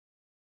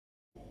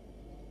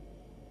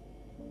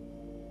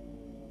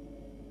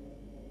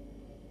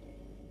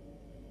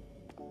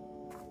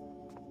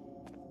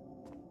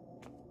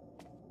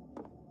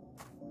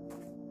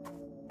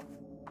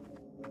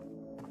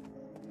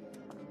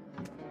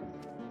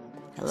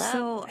Hello?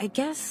 So, I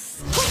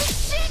guess... Holy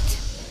shit!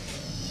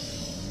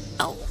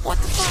 Oh, what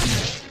the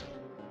fuck?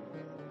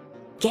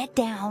 Get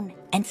down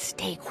and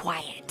stay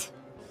quiet.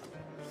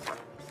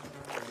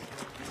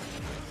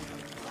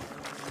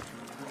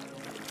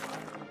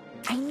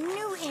 I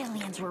knew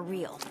aliens were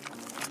real.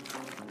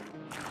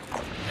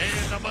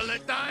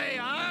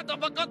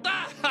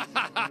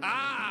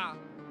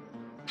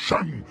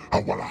 Shan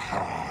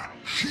awalaha,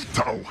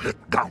 shitao het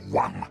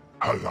gawang,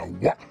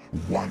 halawa,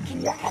 wan Can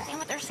you wa. understand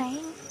what they're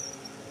saying?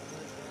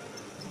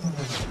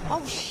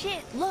 Oh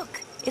shit,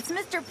 look! It's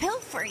Mr.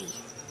 Pilfrey!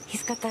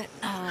 He's got that,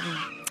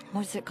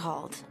 what's it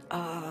called?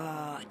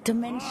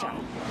 Dementia.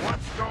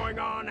 What's going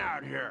on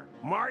out here?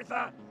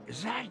 Martha?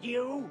 Is that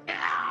you?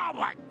 Oh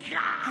my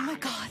god! Oh my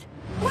god.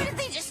 What did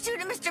they just do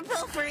to Mr.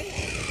 Pilfrey?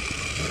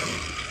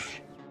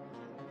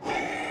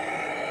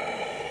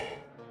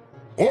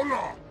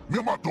 Hola,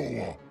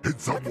 miamatoa, What the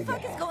fuck is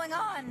hitzamumaha. going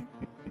on?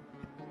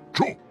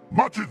 Cho,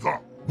 machiza,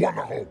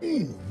 walaho.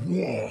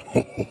 Uwa.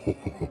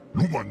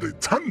 Lumande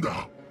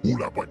tanda,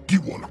 ulapa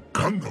kiwala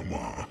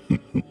kanama.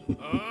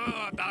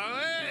 Oh,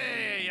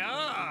 dale,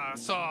 ja.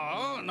 So,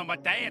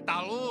 namatay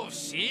talo,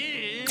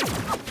 si.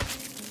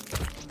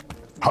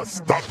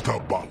 Hastata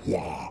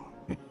bahwa.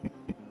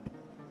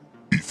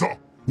 Isa,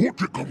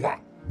 wotekawa,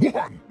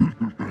 wuhan.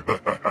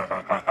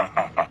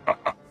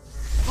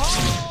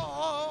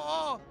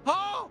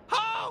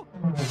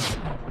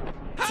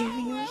 Do you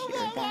hear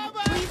that?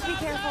 Please be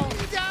careful.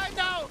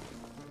 No.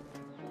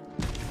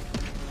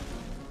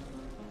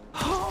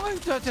 Oh,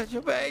 I'm such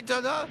a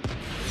beta.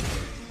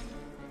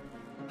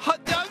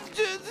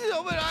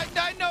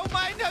 I know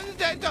my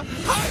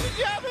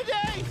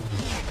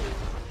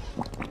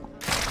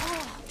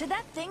Oh, did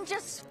that thing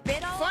just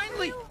spit all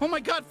Finally! over you? Oh my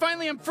god,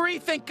 finally I'm free,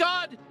 thank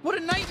god! What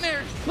a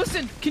nightmare!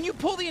 Listen, can you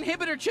pull the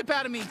inhibitor chip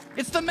out of me?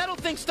 It's the metal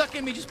thing stuck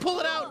in me, just pull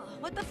it out! Oh,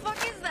 what the fuck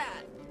is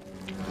that?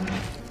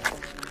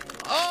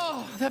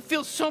 Oh, that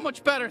feels so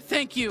much better,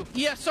 thank you.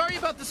 Yeah, sorry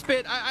about the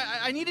spit.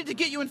 I needed to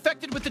get you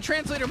infected with the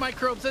translator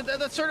microbes.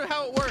 That's sort of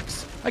how it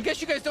works. I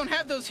guess you guys don't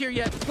have those here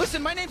yet.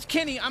 Listen, my name's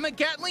Kenny. I'm a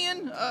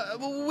Gatlian.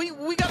 We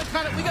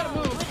gotta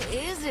move. What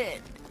is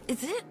it?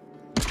 Is it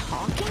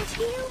talking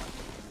to you?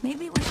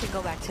 Maybe we should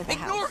go back to the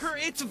Ignore house. her.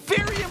 It's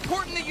very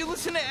important that you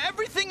listen to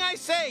everything I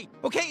say.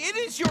 Okay, it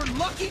is your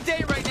lucky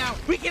day right now.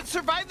 We can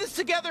survive this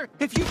together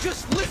if you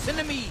just listen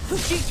to me. Those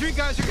G3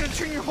 guys are gonna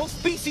turn your whole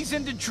species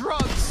into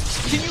drugs.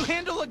 Can you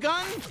handle a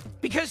gun?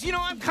 Because, you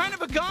know, I'm kind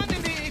of a gun,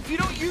 and if you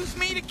don't use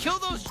me to kill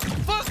those...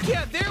 Fuck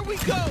yeah, there we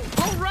go.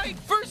 All right,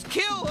 first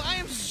kill. I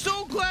am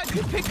so glad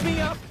you picked me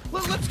up.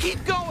 Let's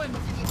keep going.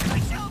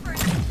 Push over.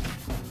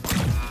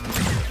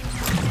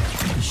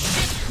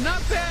 Shit,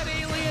 not bad,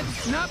 alien.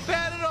 Not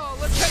bad at all.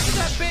 Let's head to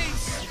that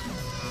base.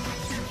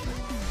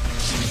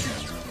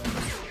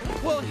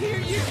 Well, here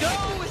you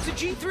go. It's a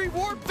G3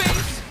 warp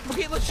base.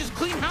 Okay, let's just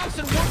clean house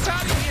and warp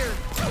out of here.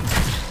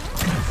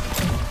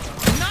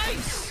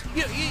 Nice.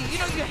 You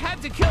know, you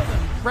had to kill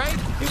them, right?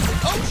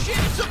 Oh shit,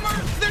 it's a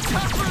Merc. They're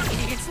tougher.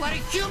 It's let a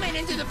human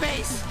into the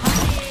base.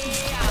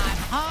 Hey, I'm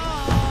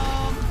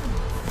home.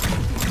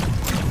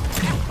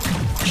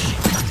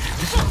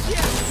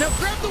 Yeah, now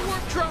grab the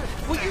warp drive.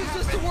 We'll use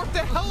this to warp the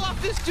hell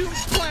off this doomed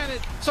planet.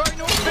 Sorry,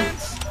 no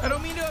offense. I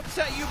don't mean to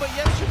upset you, but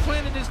yes, your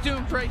planet is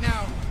doomed right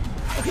now.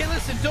 Okay,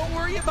 listen, don't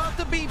worry about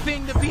the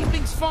beeping. The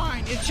beeping's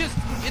fine. It's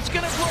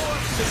gonna blow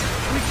up soon.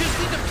 We just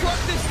need to plug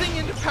this thing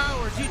into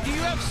power. Do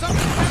you have something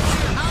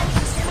in your house?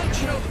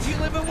 You know, do you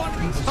live in one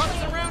of these huts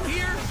around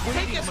here?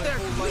 Take us there.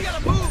 We gotta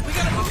move.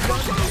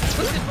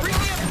 Listen, bring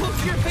me up close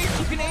to your face.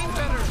 You can aim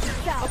better.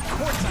 Of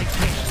course I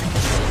can.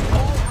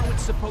 All how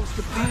it's supposed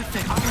to be.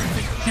 Perfect.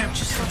 Now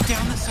just look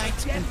down the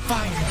sights and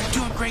fire.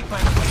 You're doing great,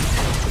 by the way.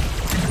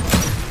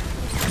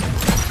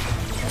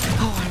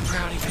 Oh, I'm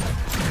proud of you.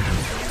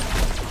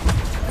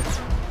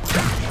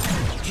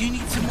 Do you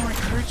need some more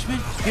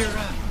encouragement? Here,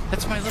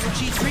 that's my little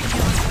G3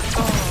 killer.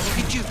 Oh, look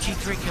at you,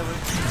 G3 killer.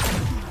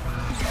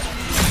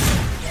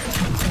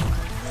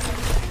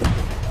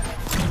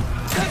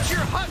 That's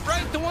your hut,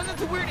 right? The one that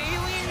the weird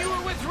alien you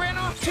were with ran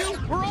off to?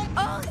 We're all...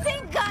 Oh,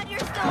 thank God you're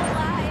still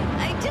alive.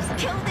 I just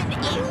killed an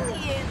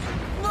alien.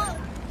 Look,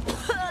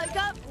 I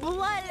got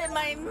blood in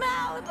my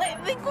mouth. I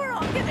think we're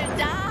all gonna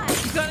die.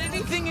 You got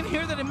anything in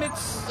here that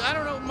emits, I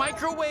don't know,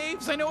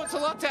 microwaves? I know it's a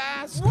lot to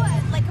ask. What,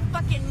 like a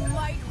fucking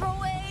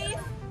microwave?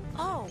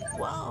 Oh,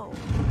 whoa.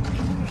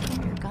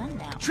 Your gun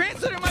now.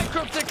 Translator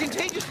microbes, they're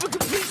contagious, but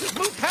please just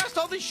move past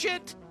all this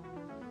shit.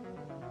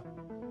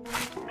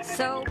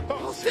 So,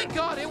 Oh, thank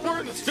God, it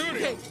worked.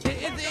 Okay,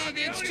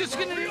 it's just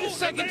gonna need a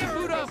second to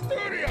boot up.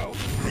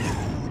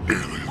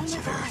 Aliens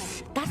of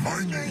Earth, that's my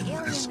the scary name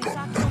alien is we saw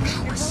killing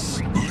Comanches,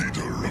 Mr. Pilfrey.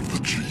 leader of the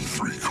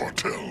G3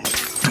 cartel.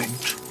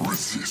 Don't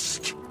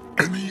resist.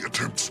 Any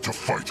attempts to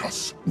fight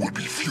us would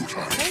be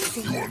futile.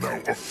 Crazy. You are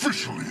now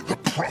officially the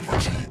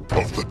property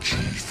of the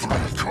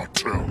G3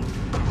 cartel.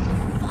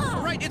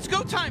 All right, it's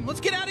go time.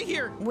 Let's get out of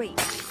here. Wait,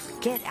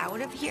 get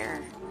out of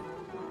here?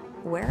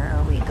 Where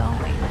are we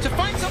going? To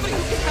find somebody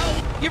who can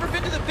help. You ever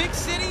been to the big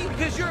city?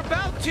 Because you're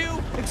about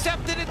to,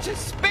 except that it's a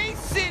space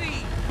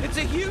city. It's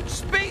a huge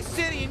space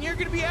city, and you're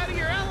gonna be out of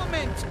your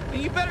element.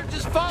 And you better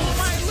just follow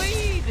my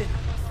lead.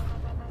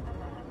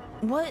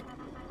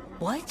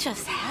 What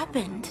just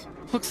happened?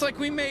 Looks like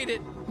we made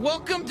it.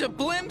 Welcome to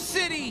Blim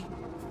City.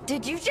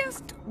 Did you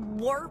just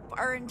warp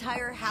our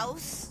entire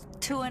house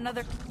to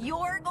another?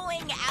 You're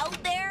going out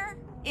there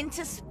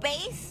into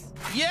space?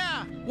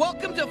 Yeah,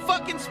 welcome to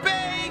fucking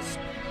space.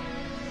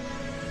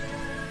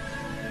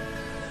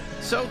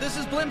 So this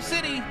is Blim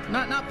City.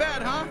 Not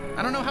bad, huh?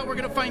 I don't know how we're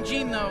gonna find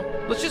Gene though.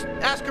 Let's just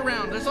ask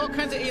around. There's all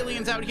kinds of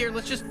aliens out here.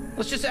 Let's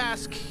just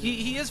ask.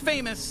 He is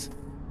famous.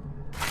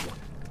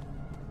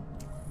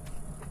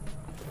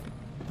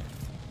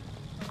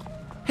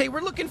 Hey,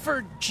 we're looking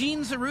for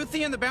Gene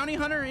Zaruthian, the bounty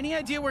hunter. Any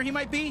idea where he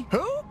might be?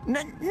 Who?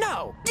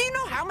 No. Do you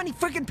know how many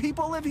freaking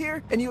people live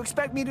here? And you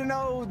expect me to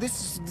know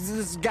this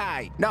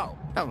guy? No,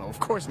 of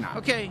course not.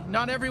 Okay,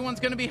 not everyone's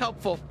gonna be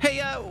helpful.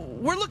 Hey,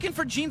 we're looking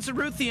for Gene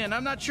Zaruthian.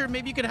 I'm not sure,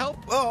 maybe you could help?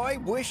 Oh, I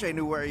wish I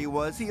knew where he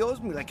was. He owes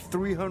me like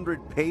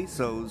 300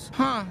 pesos.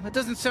 Huh, that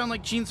doesn't sound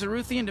like Gene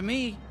Zaruthian to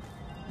me.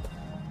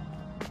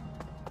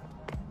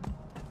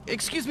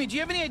 Excuse me, do you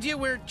have any idea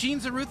where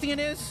Gene Zaruthian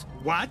is?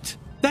 What?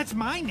 That's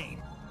my name.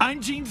 I'm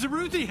Gene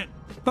Zaruthian.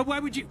 But why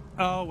would you...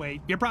 Oh,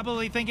 wait. You're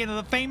probably thinking of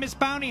the famous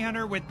bounty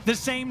hunter with the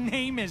same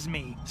name as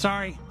me.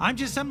 Sorry, I'm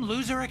just some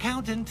loser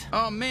accountant.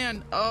 Oh,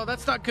 man. Oh,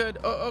 that's not good.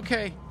 Oh,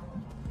 okay.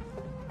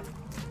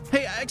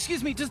 Hey,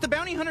 excuse me, does the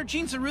bounty hunter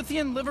Gene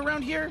Zaruthian live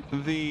around here?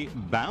 The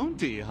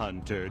bounty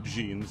hunter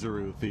Gene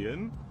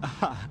Zaruthian?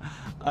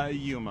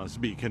 You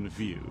must be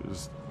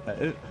confused.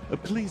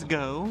 Please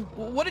go.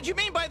 What did you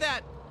mean by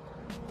that?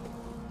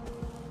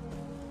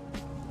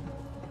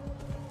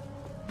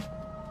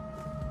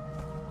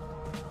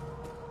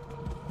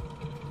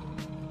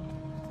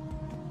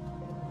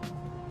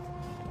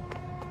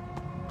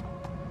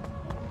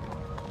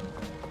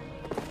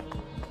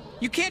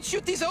 You can't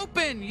shoot these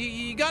open.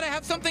 You gotta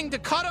have something to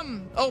cut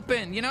them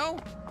open, you know?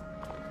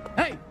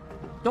 Hey,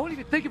 don't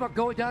even think about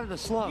going down to the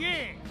slum.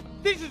 Yeah,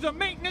 this is a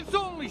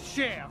maintenance-only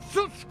shaft,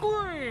 so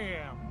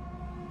scram!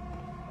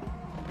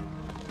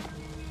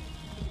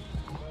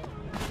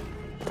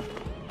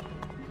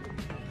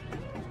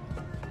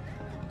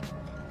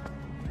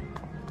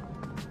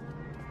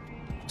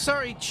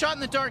 Sorry, shot in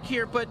the dark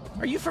here, but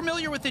are you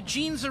familiar with the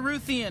Gene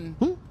Zaruthian?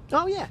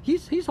 Oh yeah,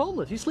 he's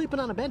homeless. He's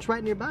sleeping on a bench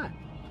right nearby.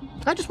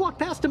 I just walked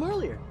past him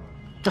earlier.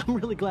 I'm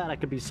really glad I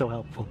could be so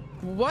helpful.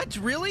 What?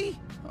 Really?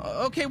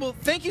 Okay, well,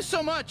 thank you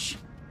so much.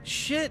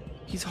 Shit,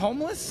 he's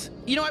homeless?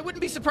 You know, I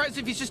wouldn't be surprised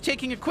if he's just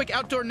taking a quick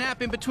outdoor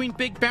nap in between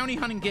big bounty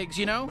hunting gigs,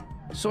 you know?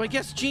 So I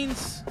guess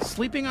Gene's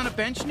sleeping on a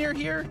bench near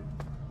here?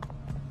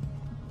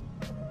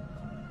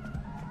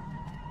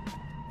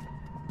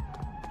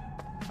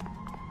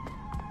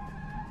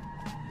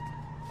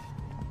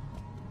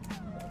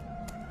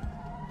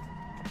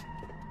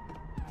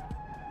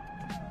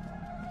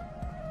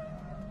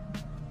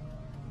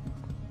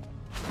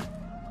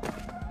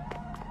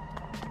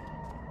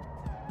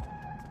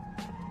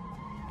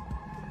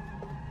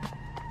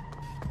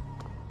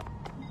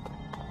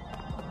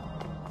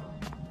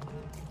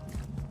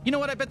 You know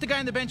what? I bet the guy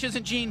on the bench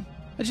isn't Gene.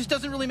 It just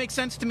doesn't really make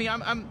sense to me.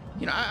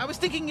 I was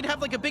thinking he'd have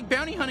like a big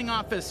bounty hunting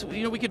office,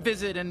 you know, we could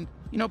visit and,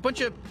 you know, a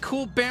bunch of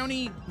cool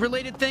bounty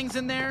related things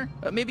in there.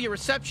 Maybe a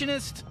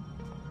receptionist.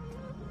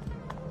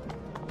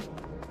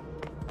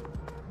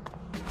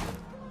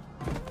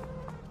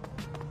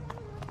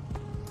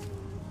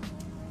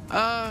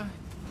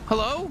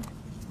 Hello?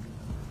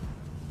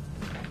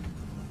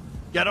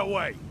 Get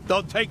away.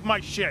 Don't take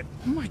my shit.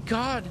 Oh my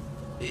God.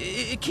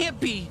 It can't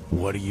be.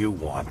 What do you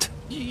want?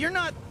 You're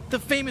not the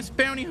famous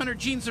bounty hunter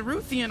Gene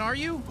Zaruthian, are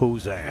you?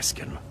 Who's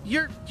asking?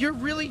 You're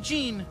really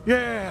Gene.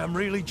 Yeah, I'm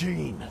really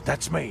Gene.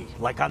 That's me,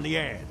 like on the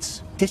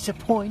ads.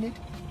 Disappointed?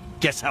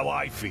 Guess how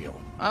I feel.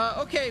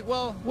 Okay,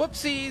 well,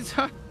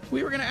 whoopsies.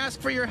 We were gonna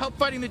ask for your help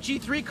fighting the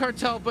G3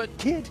 cartel, but...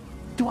 Kid,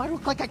 do I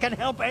look like I can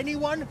help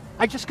anyone?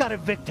 I just got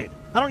evicted.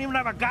 I don't even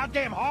have a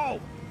goddamn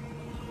home.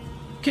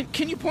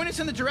 Can you point us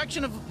in the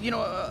direction of, you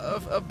know,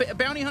 a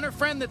bounty hunter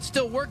friend that's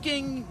still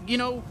working, you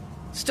know,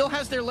 still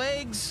has their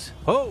legs?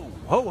 Ho,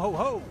 ho, ho,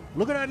 ho.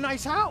 Look at that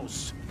nice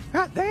house.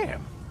 God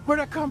damn. Where'd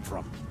that come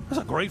from?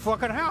 That's a great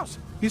fucking house.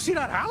 You see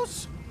that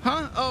house?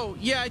 Huh? Oh,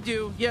 yeah, I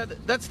do. Yeah,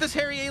 that's this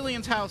hairy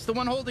alien's house, the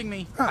one holding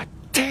me. God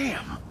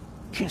damn.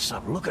 Can't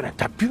stop looking at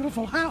that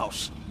beautiful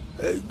house.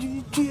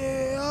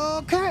 Yeah,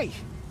 okay.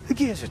 The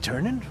gears are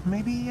turning.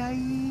 Maybe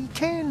I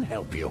can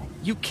help you.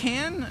 You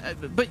can?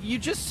 But you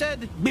just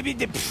said...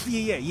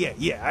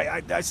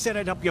 Yeah. I said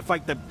I'd help you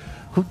fight the...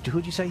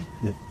 Who'd you say?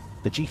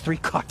 The G3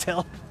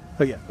 cartel?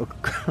 Oh, yeah. Oh,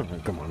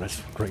 come on,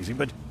 that's crazy,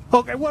 but...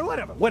 Okay,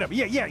 whatever.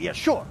 Yeah,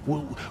 sure.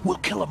 We'll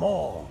kill them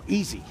all.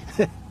 Easy.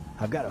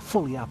 I've got a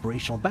fully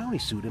operational bounty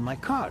suit in my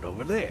cart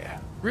over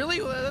there.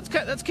 Really? Well,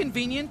 that's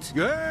convenient.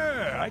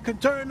 Yeah, I can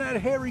turn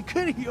that hairy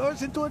kid of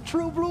yours into a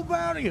true blue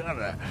bounty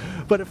hunter.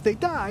 But if they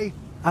die,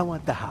 I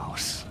want the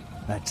house.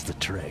 That's the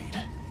trade.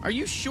 Are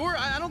you sure?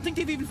 I don't think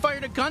they've even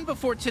fired a gun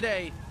before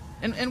today.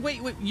 And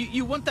wait,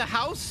 you want the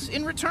house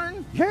in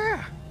return?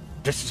 Yeah.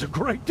 this is a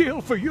great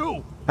deal for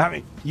you. I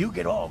mean, you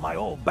get all my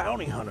old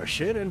bounty hunter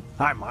shit, and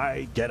I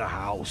might get a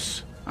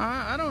house.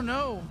 I don't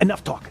know.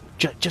 Enough talking.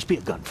 Just be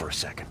a gun for a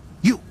second.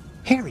 You,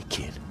 hairy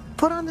kid,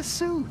 put on the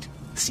suit.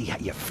 See how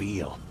you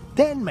feel.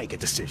 Then make a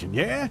decision,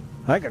 yeah?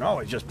 I can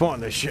always just pawn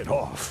this shit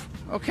off.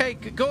 Okay,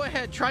 go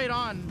ahead. Try it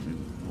on.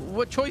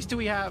 What choice do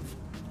we have?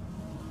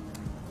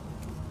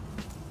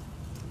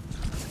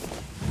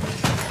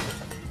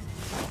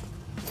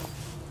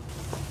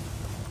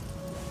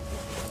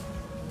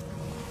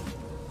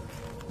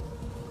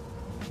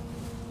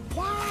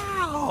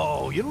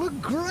 Wow, you look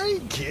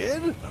great,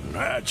 kid.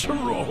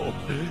 Natural.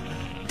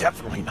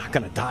 Definitely not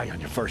gonna die on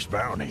your first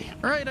bounty.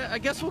 All right, I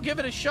guess we'll give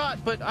it a shot,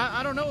 but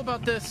I don't know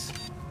about this.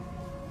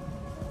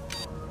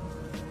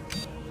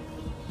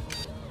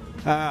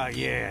 Ah,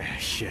 yeah,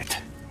 shit.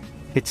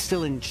 It's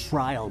still in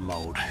trial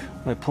mode.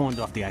 I pawned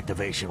off the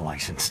activation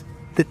license.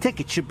 The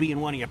ticket should be in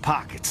one of your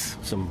pockets.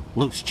 Some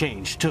loose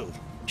change, too.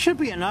 Should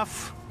be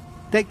enough.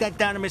 Take that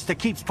down to Mr.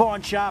 Keep's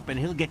pawn shop, and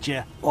he'll get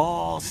you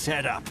all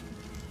set up.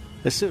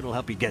 The suit will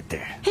help you get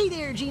there. Hey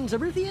there, Gene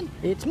Zaruthian.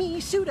 It's me,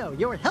 Pseudo,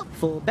 your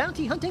helpful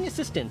bounty hunting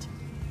assistant.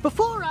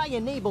 Before I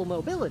enable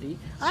mobility,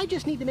 I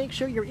just need to make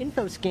sure your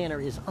info scanner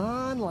is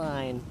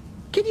online.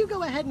 Can you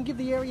go ahead and give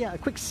the area a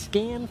quick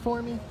scan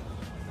for me?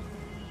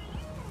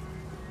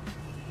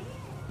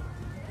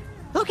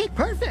 Okay,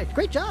 perfect.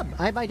 Great job.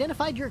 I've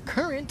identified your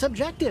current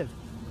objective.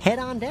 Head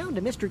on down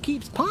to Mr.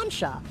 Keep's pawn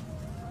shop.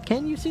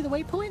 Can you see the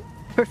waypoint?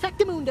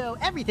 Perfectamundo,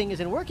 everything is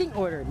in working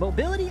order.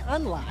 Mobility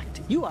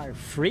unlocked. You are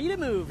free to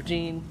move,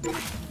 Gene.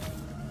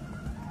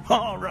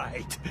 All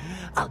right.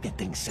 I'll get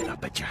things set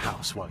up at your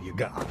house while you're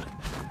gone.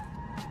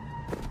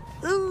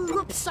 Ooh,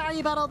 whoops, sorry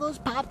about all those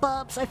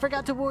pop-ups. I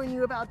forgot to warn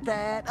you about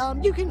that.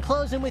 You can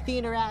close them with the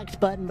interact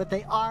button, but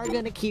they are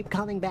going to keep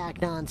coming back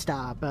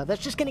nonstop.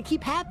 That's just going to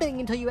keep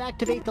happening until you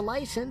activate the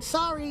license.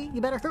 Sorry,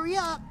 you better hurry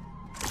up.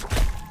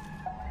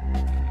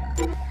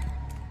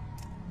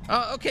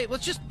 Okay,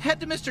 let's just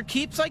head to Mr.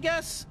 Keep's, I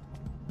guess.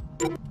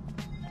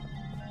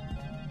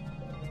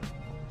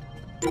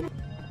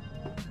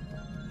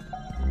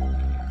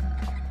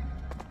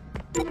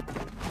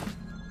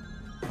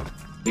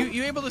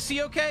 You able to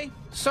see okay?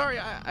 Sorry,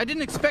 I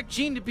didn't expect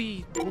Gene to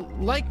be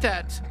like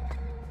that.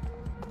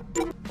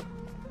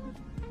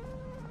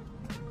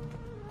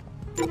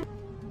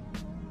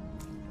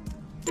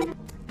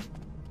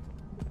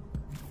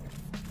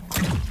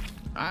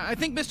 I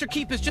think Mr.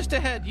 Keep is just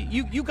ahead.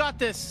 You got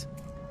this.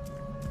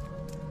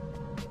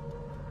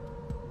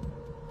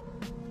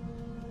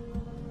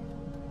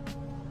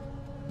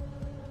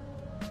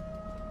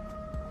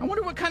 I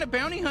wonder what kind of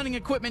bounty hunting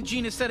equipment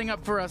Gene is setting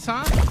up for us,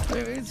 huh?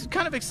 It's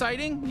kind of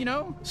exciting, you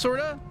know,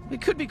 sorta.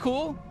 It could be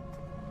cool.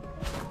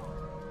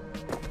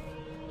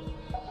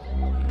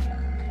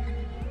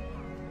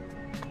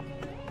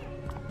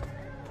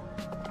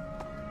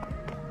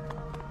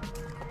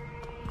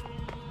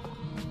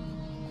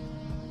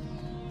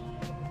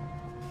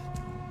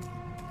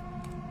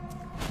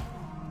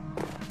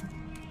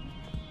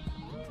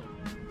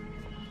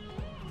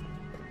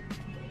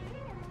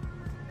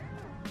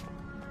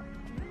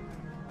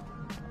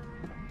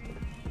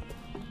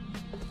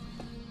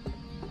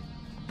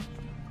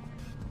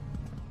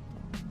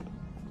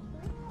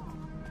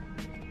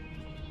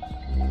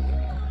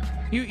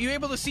 You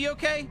able to see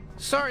okay?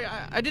 Sorry,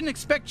 I didn't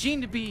expect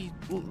Gene to be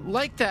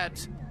like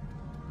that.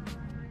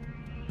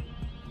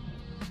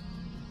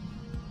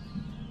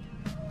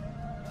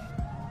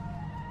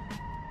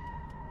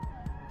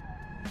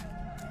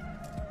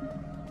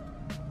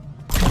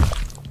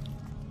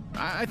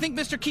 I think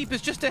Mr. Keep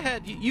is just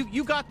ahead.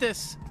 You got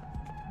this.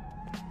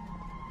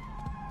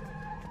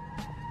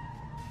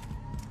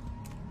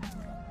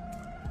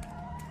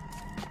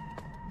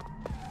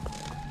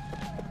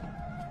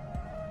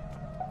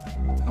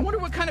 I wonder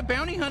what kind of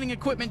bounty hunting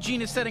equipment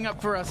Gene is setting up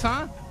for us,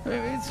 huh?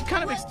 It's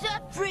kind of... What's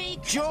up,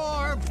 freak?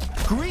 Jorb,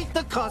 greet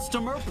the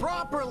customer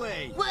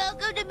properly.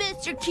 Welcome to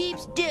Mr.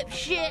 Keep's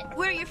dipshit.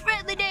 We're your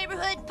friendly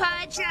neighborhood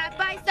pawn shop.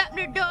 Buy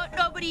something or don't,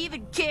 nobody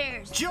even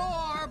cares.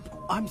 Jorb!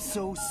 I'm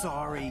so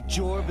sorry.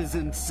 Jorb is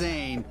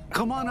insane.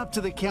 Come on up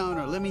to the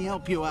counter. Let me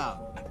help you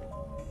out.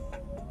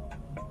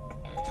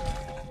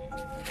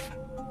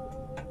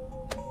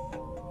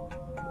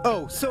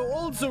 Oh, so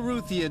old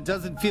Zaruthian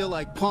doesn't feel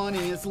like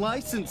pawning his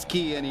license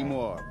key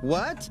anymore.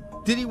 What?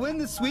 Did he win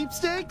the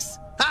sweepstakes?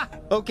 Ha!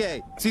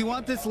 Okay, so you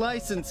want this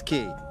license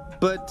key.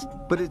 But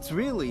it's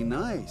really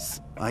nice.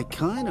 I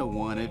kinda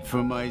want it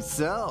for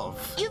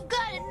myself. You've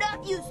got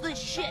enough useless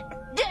shit,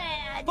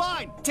 Dad!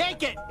 Fine,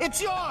 take it! It's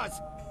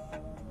yours!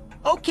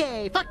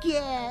 Okay, fuck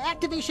yeah!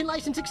 Activation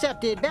license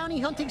accepted.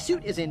 Bounty hunting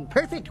suit is in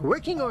perfect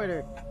working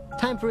order.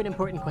 Time for an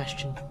important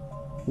question.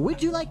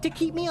 Would you like to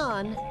keep me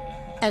on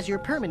as your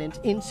permanent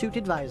in-suit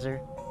advisor?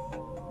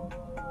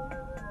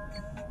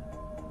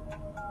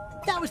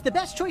 That was the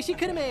best choice you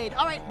could have made.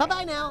 All right,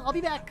 bye-bye now. I'll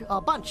be back.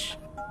 A bunch.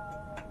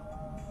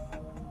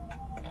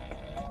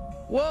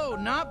 Whoa,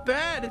 not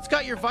bad. It's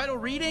got your vital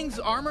readings,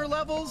 armor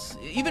levels,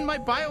 even my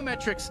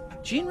biometrics.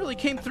 Gene really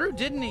came through,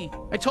 didn't he?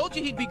 I told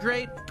you he'd be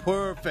great.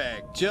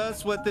 Perfect.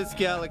 Just what this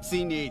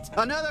galaxy needs.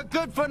 Another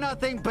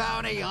good-for-nothing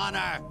bounty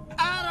hunter.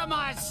 Out of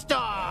my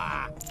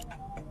store!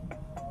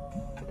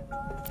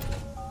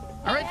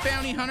 All right,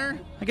 bounty hunter.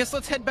 I guess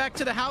let's head back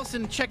to the house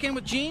and check in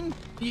with Gene.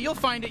 You'll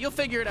find it. You'll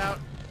figure it out.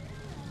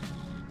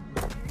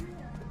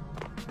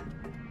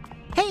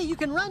 Hey, you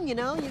can run, you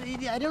know.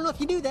 I don't know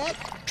if you do that.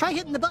 Try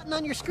hitting the button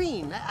on your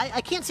screen.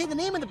 I can't say the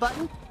name of the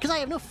button because I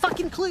have no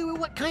fucking clue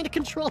what kind of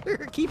controller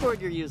or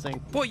keyboard you're using.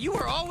 Boy, you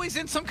are always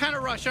in some kind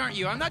of rush, aren't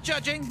you? I'm not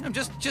judging. I'm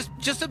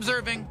just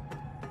observing.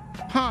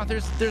 Huh,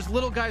 there's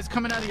little guys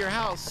coming out of your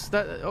house.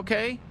 That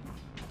okay?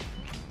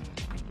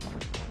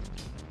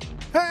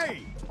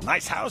 Hey,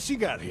 nice house you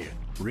got here.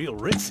 Real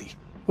ritzy.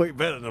 Way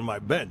better than my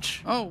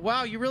bench. Oh,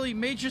 wow, you really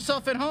made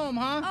yourself at home,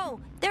 huh? Oh,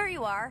 there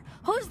you are.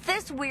 Who's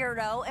this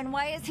weirdo, and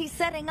why is he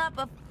setting up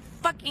a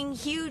fucking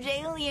huge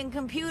alien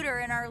computer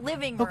in our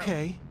living room?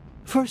 Okay,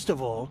 first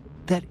of all,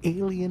 that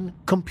alien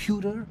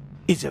computer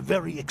is a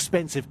very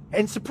expensive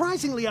and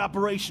surprisingly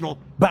operational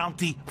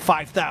Bounty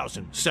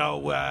 5000.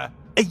 So,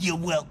 you're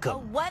welcome. A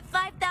what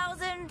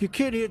 5,000? Your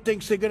kid here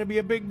thinks they're gonna be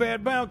a big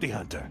bad bounty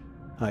hunter.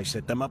 I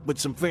set them up with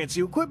some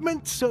fancy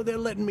equipment, so they're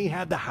letting me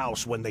have the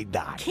house when they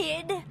die.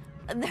 Kid?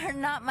 They're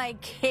not my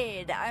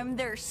kid. I'm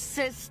their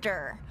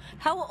sister.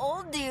 How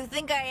old do you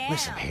think I am?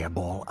 Listen,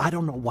 Hairball, I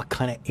don't know what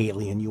kind of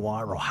alien you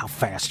are or how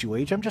fast you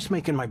age. I'm just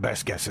making my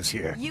best guesses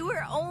here. You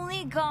were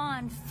only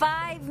gone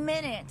 5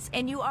 minutes,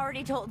 and you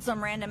already told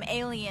some random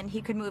alien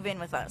he could move in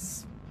with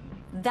us.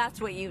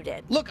 That's what you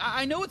did. Look,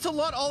 I know it's a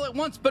lot all at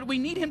once, but we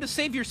need him to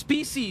save your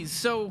species,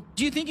 so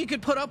do you think you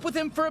could put up with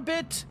him for a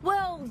bit?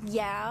 Well,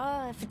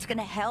 yeah, if it's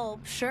gonna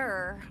help,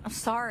 sure. I'm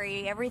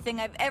sorry, everything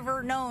I've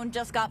ever known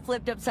just got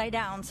flipped upside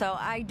down, so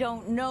I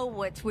don't know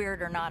what's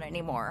weird or not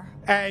anymore.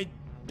 I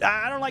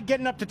don't like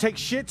getting up to take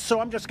shit, so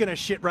I'm just gonna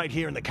shit right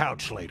here in the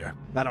couch later.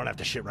 I don't have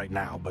to shit right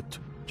now, but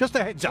just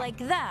a heads up. Like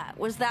that.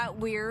 Was that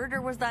weird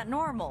or was that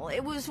normal?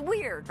 It was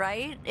weird,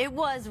 right? It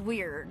was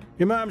weird.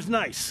 Your mom's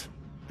nice.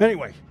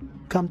 Anyway,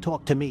 come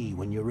talk to me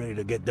when you're ready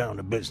to get down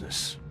to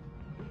business.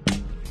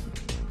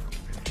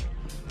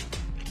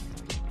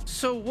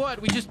 So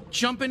what, we just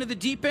jump into the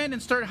deep end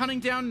and start hunting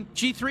down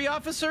G3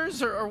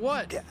 officers, or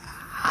what?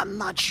 I'm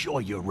not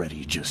sure you're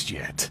ready just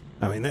yet.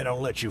 I mean, they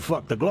don't let you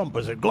fuck the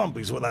Glumpers at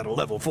Glumpies without a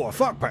level 4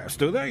 fuck pass,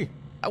 do they?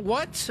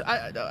 What?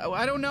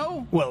 I don't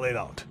know. Well, they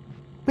don't.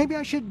 Maybe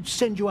I should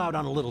send you out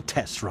on a little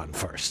test run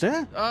first,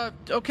 huh?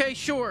 Okay,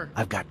 sure.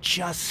 I've got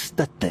just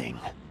the thing.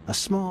 A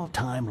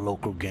small-time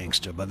local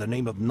gangster by the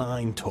name of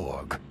Nine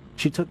Torg.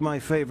 She took my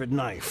favorite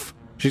knife.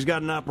 She's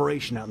got an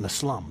operation out in the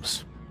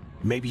slums.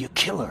 Maybe you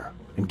kill her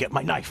and get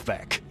my knife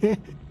back.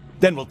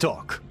 Then we'll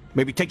talk.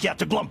 Maybe take you out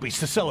to Glumpies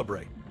to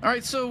celebrate. All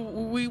right, so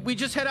we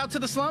just head out to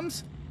the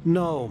slums?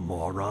 No,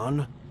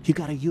 moron. You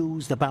gotta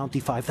use the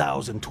Bounty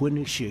 5000 to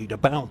initiate a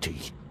bounty.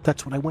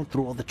 That's what I went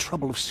through all the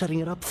trouble of setting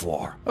it up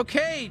for.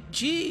 Okay,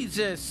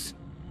 Jesus.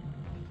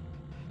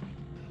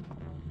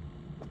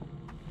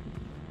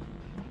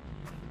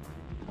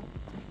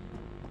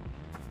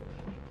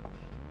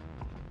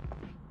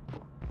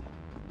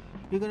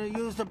 You're gonna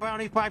use the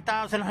Bounty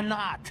 5000 or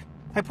not?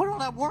 I put all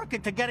that work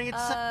into getting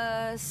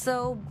it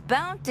So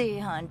bounty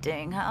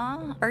hunting,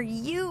 huh? Are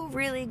you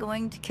really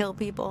going to kill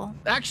people?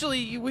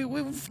 Actually,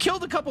 we've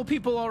killed a couple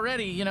people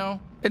already, you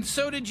know. And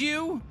so did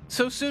you.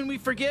 So soon we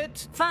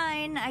forget.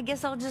 Fine, I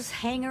guess I'll just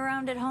hang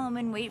around at home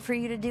and wait for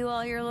you to do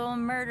all your little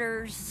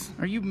murders.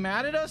 Are you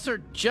mad at us or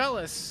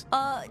jealous?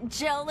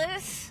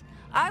 Jealous?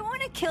 I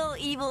want to kill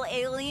evil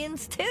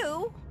aliens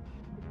too.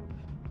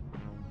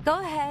 Go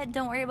ahead,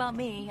 don't worry about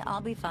me. I'll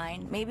be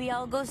fine. Maybe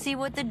I'll go see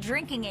what the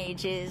drinking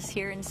age is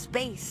here in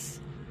space.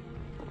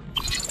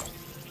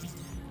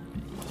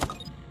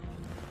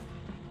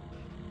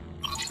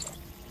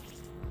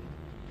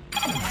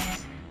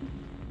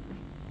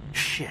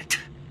 Shit.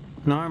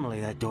 Normally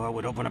that door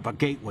would open up a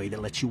gateway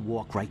that lets you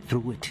walk right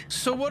through it.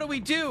 So what do we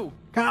do?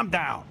 Calm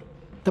down.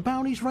 The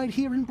bounty's right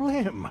here in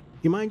Blim.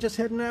 You mind just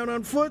heading out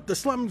on foot? The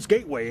slums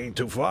gateway ain't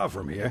too far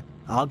from here.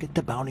 I'll get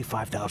the Bounty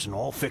 5000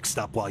 all fixed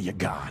up while you're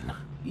gone.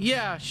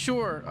 Yeah,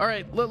 sure. All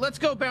right, let's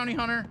go, bounty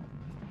hunter.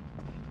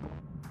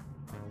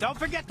 Don't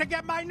forget to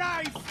get my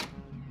knife!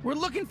 We're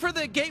looking for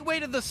the gateway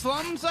to the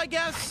slums, I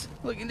guess?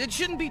 Look, it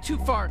shouldn't be too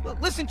far.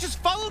 Listen, just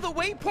follow the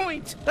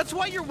waypoint. That's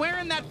why you're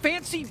wearing that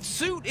fancy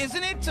suit,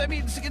 isn't it? I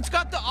mean, it's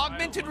got the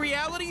augmented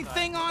reality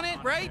thing on it,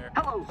 right?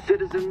 Hello,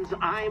 citizens.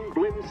 I'm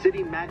Blim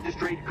City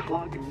Magistrate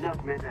Clug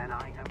Nugman, and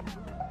I have...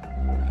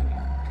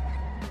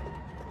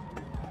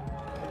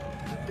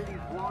 The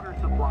city's water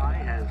supply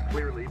has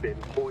clearly been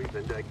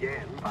poisoned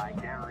again by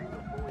carrying the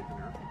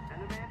poisoner,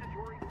 and the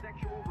mandatory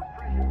sexual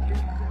repression checks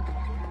that we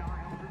put in our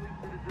elderly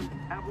citizens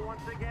have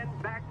once again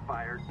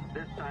backfired,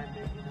 this time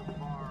making them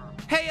far...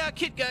 Hey,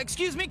 kid,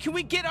 excuse me, can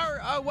we get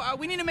our,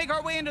 we need to make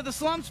our way into the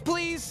slums,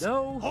 please?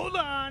 No. Hold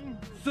on.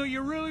 So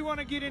you really want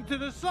to get into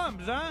the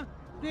slums, huh?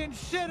 Then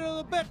settle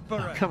the bet for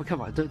us.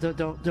 Come on.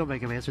 Don't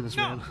make him answer this,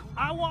 man.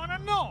 I want to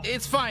know.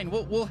 It's fine,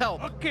 we'll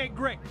help. Okay,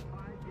 great.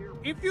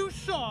 if you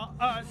saw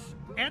us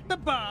at the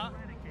bar,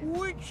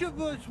 which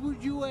of us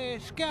would you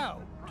ask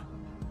out?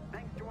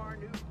 Thanks to our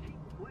new Cheap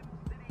Flint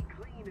City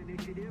Clean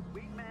initiative,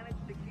 we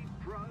managed to keep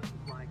drugs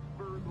like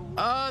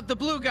Virgil. The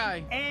blue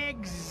guy.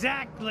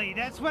 Exactly.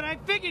 That's what I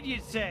figured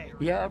you'd say.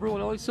 Yeah,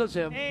 everyone always says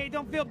him. Hey,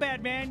 don't feel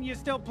bad, man. You're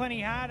still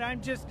plenty hot.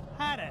 I'm just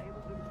hotter.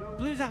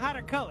 Blue's a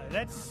hotter color.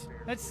 That's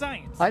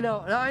science. I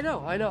know.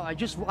 I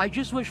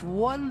just wish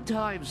one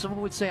time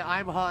someone would say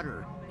I'm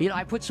hotter. You know,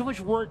 I put so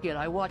much work in.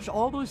 I watched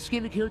all those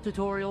skincare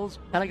tutorials,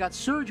 and I got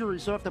surgery,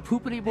 so I don't have to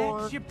poop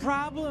anymore. That's your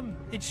problem.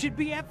 It should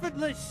be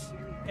effortless.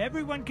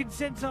 Everyone can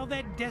sense all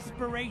that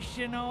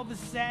desperation, all the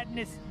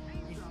sadness.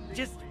 It's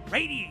just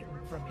radiating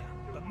from you.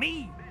 But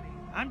me,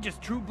 I'm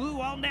just true blue,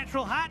 all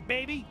natural hot,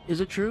 baby.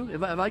 Is it true?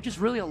 Am I just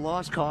really a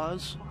lost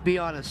cause? Be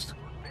honest.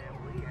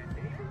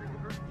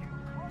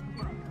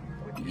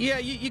 Yeah,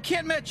 you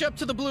can't match up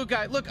to the blue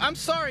guy. Look, I'm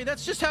sorry.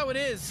 That's just how it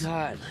is.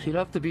 God, you don't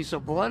have to be so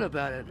blunt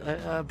about it.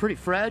 I'm pretty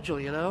fragile,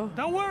 you know?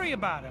 Don't worry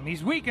about him.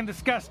 He's weak and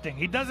disgusting.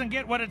 He doesn't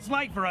get what it's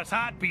like for us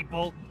hot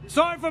people.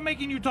 Sorry for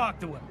making you talk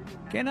to him.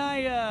 Can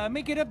I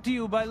make it up to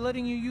you by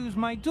letting you use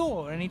my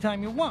door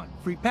anytime you want?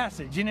 Free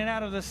passage in and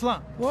out of the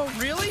slum. Whoa,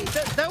 really?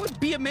 That would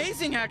be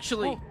amazing,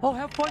 actually. Oh,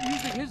 have fun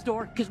using his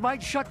door, because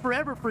mine's shut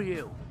forever for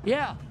you.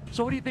 Yeah.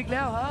 So what do you think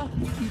now, huh?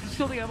 You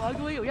still think I'm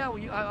ugly? Yeah,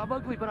 well, I'm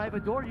ugly, but I have a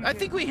door. I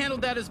think we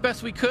handled that as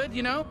best we could,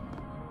 you know?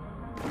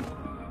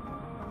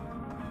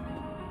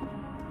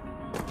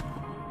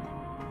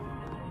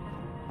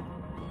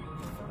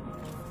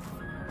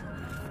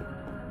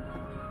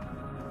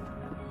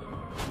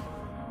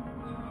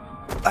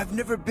 I've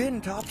never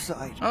been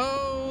topside.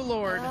 Oh,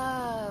 Lord.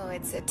 Oh,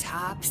 it's a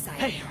topside.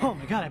 Hey, oh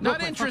my God, I broke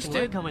Not my interested.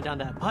 fucking leg coming down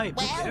that pipe.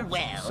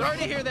 Well. Sorry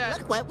to hear that.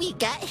 Look what we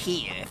got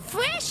here.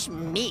 Fresh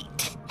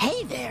meat.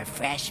 Hey there,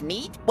 fresh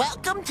meat.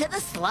 Welcome to the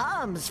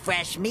slums,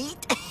 fresh meat.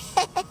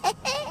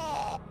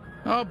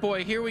 Oh,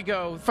 boy, here we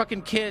go.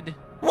 Fucking kid.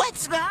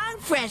 What's wrong,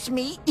 fresh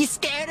meat? You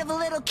scared of a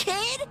little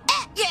kid?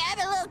 Yeah, I'm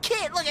a little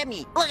kid. Look at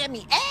me. Look at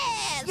me.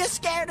 You're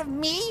scared of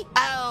me?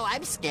 Oh,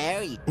 I'm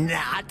scary.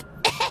 Not.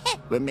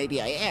 Well,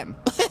 maybe I am.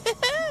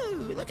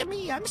 Look at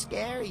me. I'm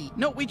scary.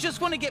 No, we just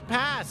want to get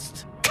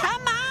past.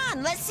 Come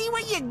on. Let's see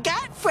what you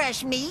got,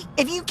 fresh meat.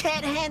 If you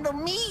can't handle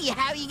me,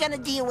 how are you going to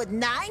deal with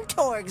 9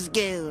 Torgs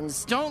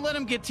goons? Don't let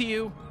him get to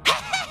you.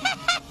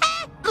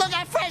 Look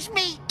at fresh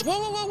meat.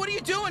 Whoa, what are you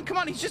doing? Come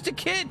on, he's just a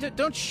kid.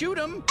 Don't shoot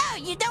him. Oh,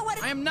 you know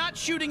what? I am not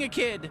shooting a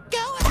kid.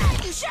 Go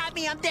ahead. You shot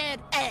me. I'm dead.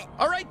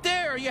 All right,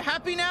 there. Are you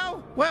happy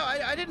now? Well,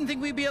 I didn't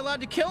think we'd be allowed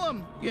to kill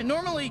him.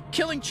 Normally,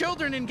 killing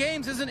children in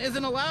games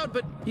isn't allowed,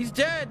 but he's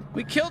dead.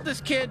 We killed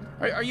this kid.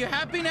 Are you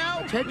happy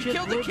now? Attention, we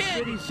killed the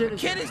kid. The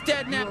kid is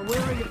dead now.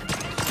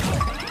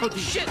 Oh,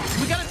 shit.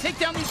 We gotta take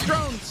down these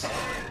drones.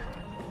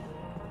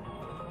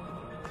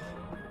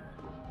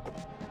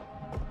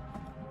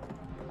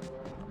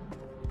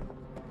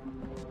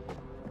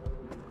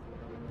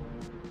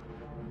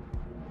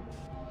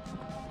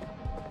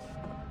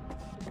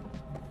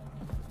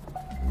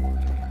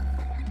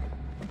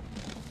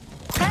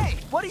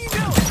 What are you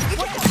doing?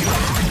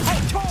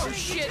 Hey, Torg! Oh,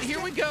 shit, here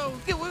we go.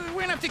 We're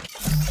gonna have to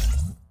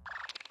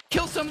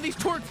kill some of these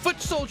Torg foot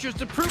soldiers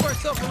to prove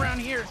ourselves around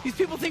here. These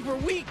people think we're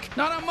weak.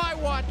 Not on my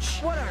watch.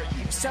 What are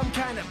you, some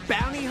kind of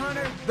bounty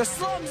hunter? The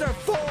slums are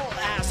full,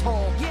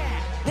 asshole.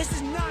 Yeah, this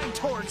is 9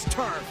 Torg's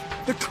turf.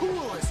 The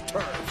coolest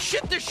turf.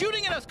 Shit, they're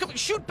shooting at us. Come,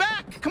 shoot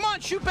back. Come on,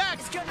 shoot back.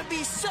 It's gonna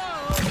be so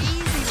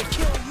easy to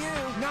kill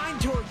you. 9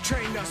 Torg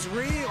trained us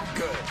real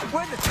good.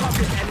 We're the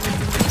toughest enemies in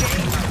the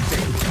game, I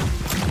think.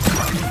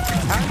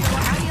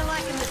 How do you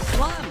liking the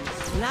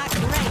slums? Not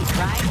great,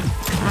 right?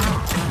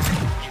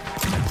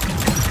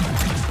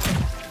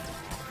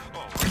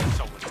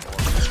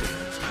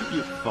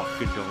 You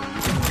fucking don't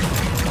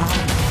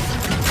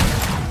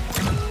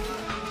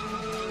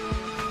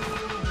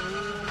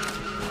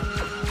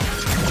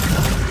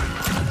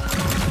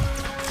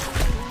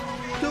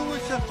Do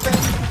us a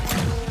favor.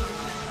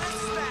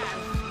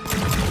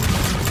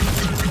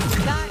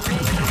 Not me.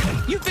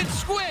 You've been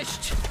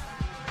squished.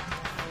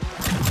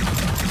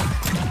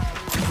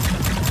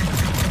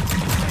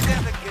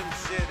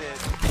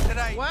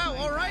 Wow,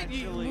 all right,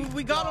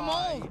 we got them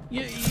all.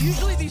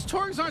 Usually these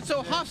Torgs aren't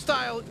so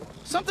hostile.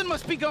 Something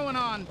must be going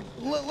on.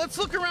 Let's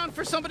look around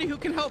for somebody who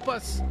can help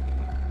us.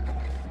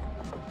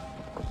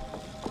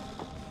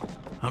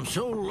 I'm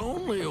so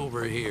lonely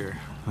over here.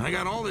 I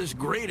got all this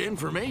great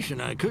information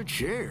I could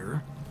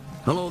share.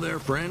 Hello there,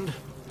 friend.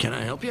 Can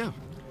I help you?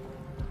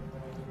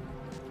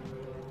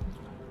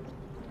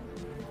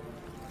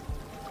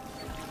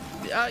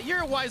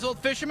 You're a wise old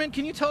fisherman.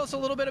 Can you tell us a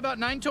little bit about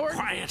 9 Torg?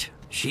 Quiet.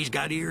 She's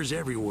got ears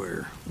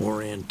everywhere.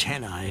 Or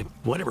antennae.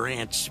 Whatever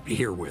ants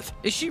here with.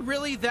 Is she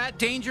really that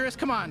dangerous?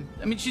 Come on.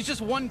 I mean, she's just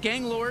one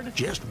gang lord.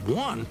 Just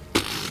one?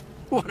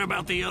 What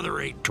about the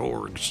other 8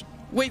 Torgs?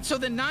 Wait, so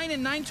the 9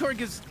 and 9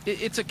 Torg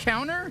it's a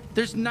counter?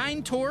 There's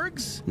 9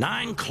 Torgs?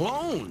 9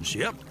 clones,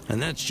 yep.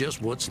 And that's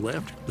just what's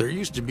left. There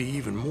used to be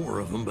even more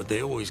of them, but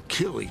they always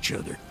kill each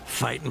other.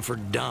 Fighting for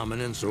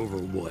dominance over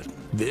what?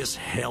 This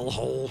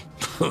hellhole?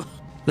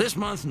 This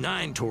month,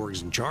 9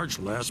 Torgs in charge.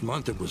 Last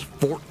month, it was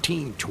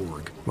 14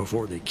 Torg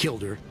before they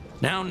killed her.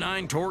 Now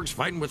 9 Torgs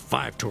fighting with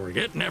 5 Torg.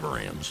 It never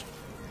ends.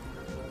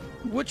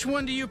 Which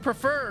one do you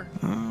prefer?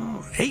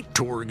 8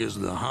 Torg is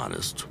the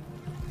hottest.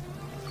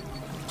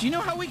 Do you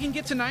know how we can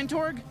get to 9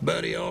 Torg?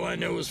 Buddy, all I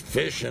know is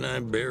fish, and I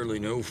barely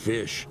know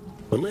fish.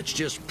 But let's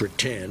just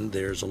pretend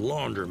there's a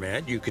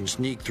laundromat you can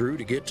sneak through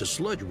to get to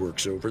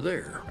Sludgeworks over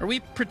there. Are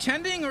we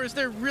pretending, or is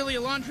there really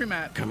a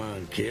laundromat? Come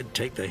on, kid,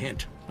 take the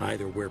hint.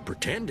 Either we're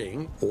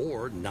pretending,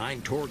 or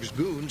 9 Torg's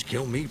goons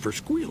kill me for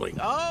squealing.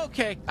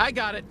 Okay, I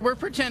got it. We're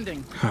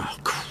pretending. Oh,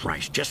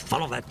 Christ, just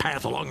follow that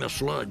path along the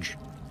sludge.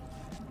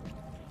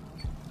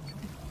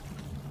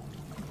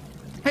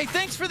 Hey,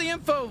 thanks for the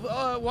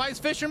info, wise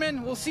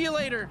fisherman. We'll see you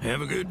later.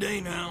 Have a good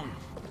day now.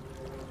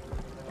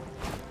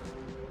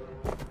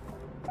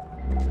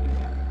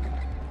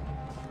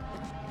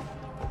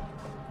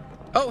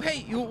 Oh,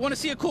 hey, you want to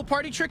see a cool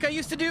party trick I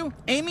used to do?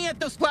 Aim me at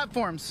those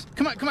platforms.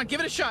 Come on, give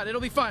it a shot.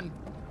 It'll be fun.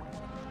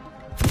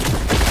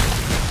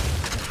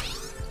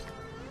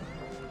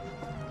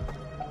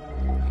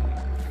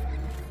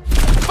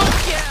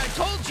 Fuck yeah, I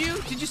told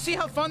you. Did you see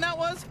how fun that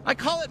was? I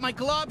call it my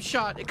glob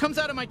shot. It comes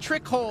out of my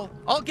trick hole.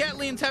 All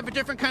Gatlians have a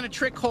different kind of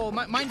trick hole.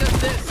 Mine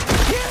does this.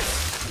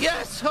 Yes!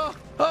 Yes!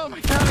 Oh my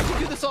god, I could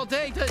do this all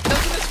day. Doesn't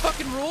this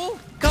fucking rule?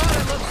 God,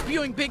 I love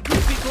spewing big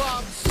goofy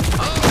globs.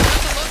 Oh,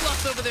 there's a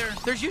Ludlost over there.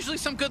 There's usually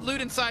some good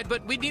loot inside,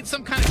 but we need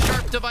some kind of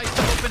sharp device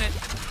to open it.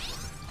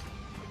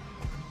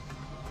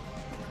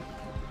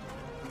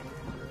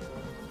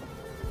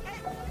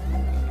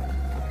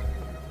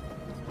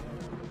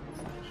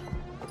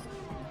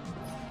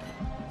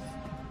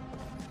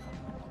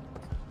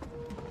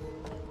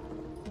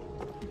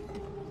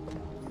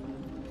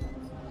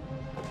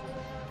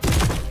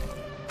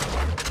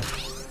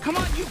 Come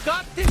on, you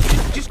got this.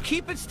 Just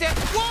keep it steady.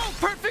 Whoa,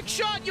 perfect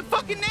shot. You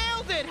fucking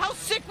nailed it. How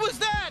sick was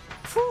that?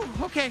 Whew,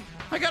 okay,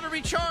 I gotta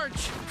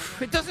recharge.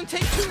 It doesn't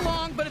take too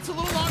long, but it's a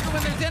little longer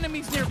when there's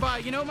enemies nearby.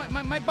 You know,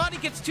 my body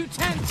gets too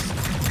tense.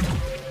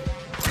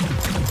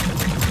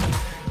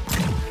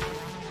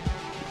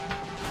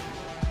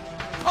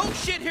 Oh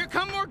shit, here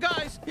come more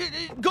guys.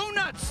 Go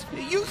nuts.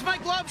 Use my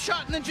glove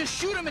shot and then just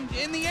shoot them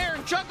in the air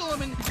and juggle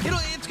them, and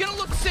it's gonna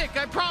look sick,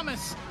 I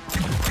promise.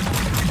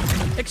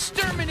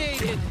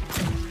 Exterminated.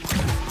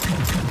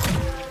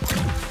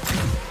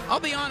 I'll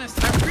be honest,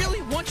 I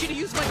really want you to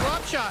use my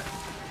glob shot.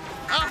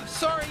 Ah,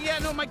 sorry, yeah,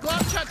 no, my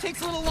glob shot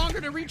takes a little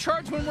longer to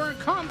recharge when we're in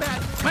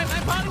combat. My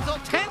body's all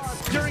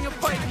tense during a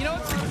fight, you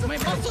know? My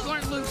muscles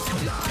aren't loose.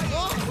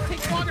 It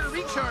takes longer to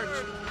recharge.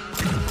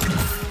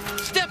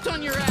 Stepped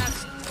on your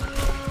ass.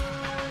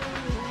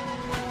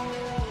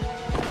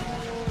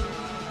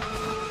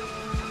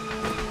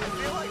 I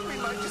feel like we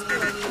might just be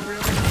like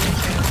really...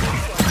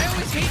 I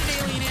always hated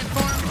Alien Ant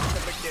Farm. At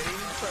the beginning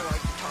for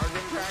like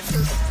target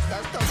practice,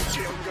 that doesn't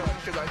feel good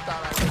because I thought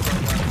I was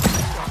like a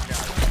strong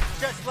guy.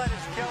 Just let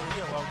us kill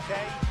you,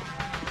 okay?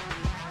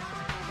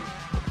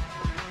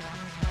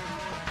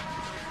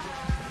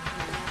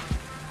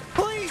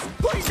 Please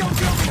don't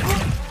kill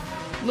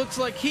me. Looks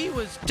like he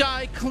was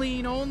die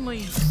clean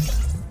only.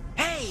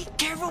 Hey,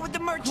 careful with the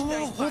merchandise.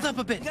 Whoa, hold up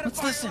a bit. We got Let's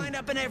a fire listen. lined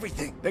up and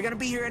everything. They're gonna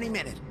be here any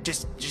minute.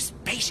 Just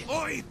patient.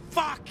 Oi,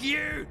 fuck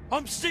you!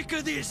 I'm sick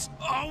of this!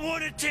 I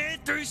want to tear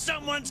through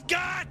someone's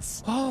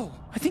guts! Oh,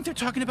 I think they're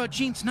talking about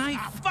Gene's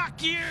knife.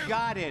 Fuck you!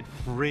 Got it,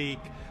 freak.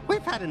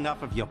 We've had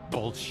enough of your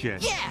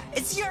bullshit. Yeah,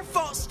 it's your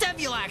fault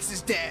Stevulax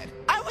is dead.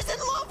 I was in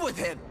love with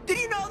him. Did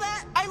you know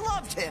that? I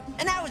loved him,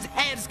 and now his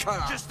head's cut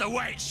off. Just the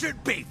way it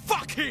should be.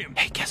 Fuck him!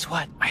 Hey, guess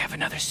what? I have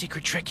another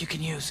secret trick you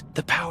can use.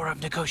 The power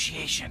of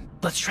negotiation.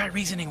 Let's try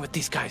reasoning with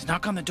these guys.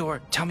 Knock on the door.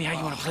 Tell me how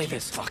you want to play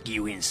this. Fuck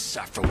you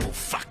insufferable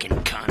fucking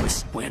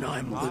cunts. When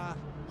I'm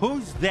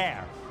Who's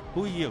there?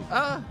 Who are you?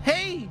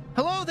 Hey!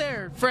 Hello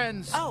there,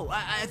 friends. Oh,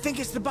 I think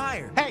it's the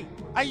buyer. Hey,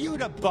 are you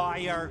the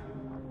buyer?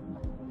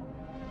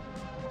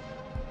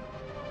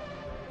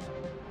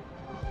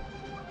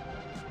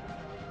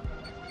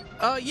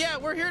 Yeah,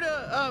 we're here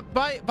to,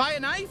 buy a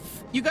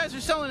knife? You guys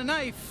are selling a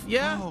knife,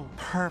 yeah? Oh,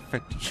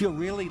 perfect. You're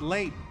really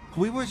late.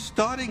 We were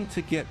starting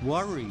to get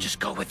worried. Just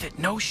go with it.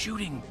 No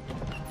shooting.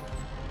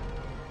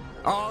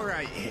 All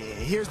right,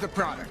 here's the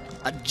product.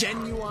 A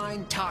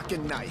genuine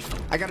talking knife.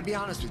 I gotta be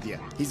honest with you.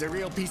 He's a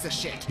real piece of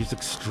shit. He's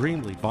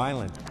extremely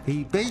violent.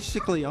 He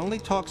basically only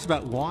talks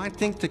about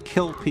wanting to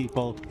kill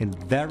people in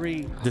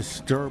very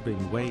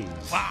disturbing ways.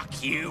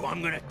 Fuck you,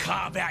 I'm gonna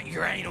carve out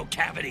your anal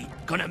cavity.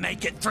 Gonna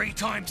make it 3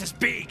 times as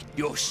big.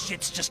 Your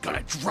shit's just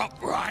gonna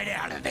drop right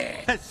out of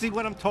there. See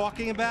what I'm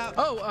talking about?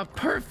 Oh,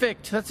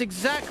 perfect. That's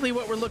exactly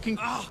what we're looking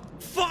for. Oh,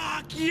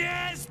 fuck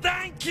yes,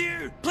 thank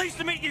you. Pleased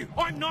to meet you.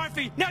 I'm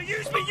Knifey. Now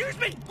use me.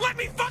 Let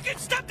me fucking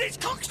stab these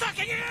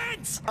cocksucking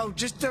hands. Oh,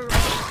 just a...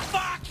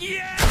 Fuck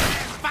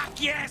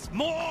yes.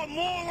 More.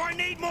 I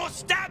need more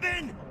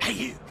stabbing. Hey,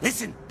 you,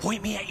 listen.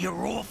 Point me at your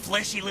raw,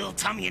 fleshy little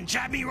tummy and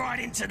jab me right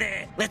into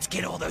there. Let's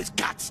get all those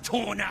guts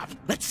torn up.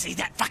 Let's see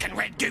that fucking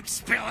red goop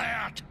spill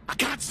out. I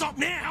can't stop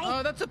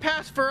now. That's a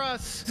pass for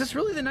us. Is this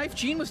really the knife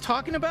Gene was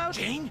talking about?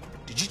 Gene?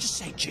 Did you just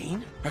say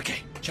Gene? Okay,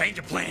 change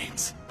of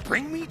plans.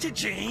 Bring me to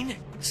Gene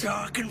so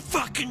I can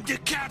fucking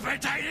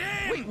decapitate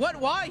him! Wait, what?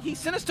 Why? He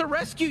sent us to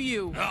rescue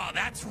you. Oh,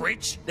 that's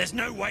rich. There's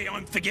no way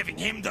I'm forgiving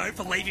him, though,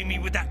 for leaving me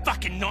with that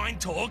fucking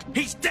Nine-Torg.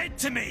 He's dead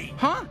to me!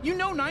 Huh? You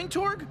know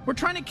Nine-Torg? We're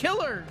trying to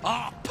kill her.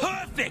 Oh,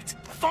 perfect!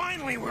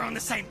 Finally, we're on the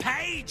same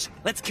page!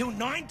 Let's kill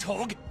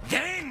Nine-Torg,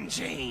 then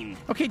Gene!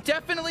 Okay,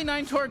 definitely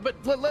Nine-Torg, but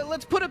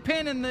let's put a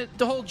pin in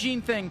the whole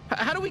Gene thing.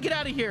 How do we get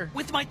out of here?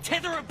 With my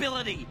tether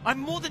ability! I'm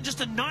more than just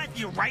a knife,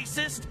 you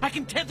racist! I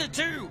can tether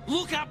too!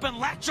 Look up and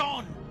latch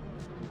on!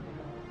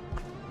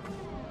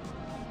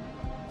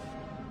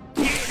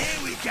 Yeah,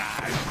 there we go!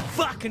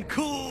 Fucking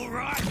cool,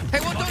 right?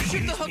 Hey, well, don't Gotta shoot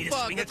the use hook me to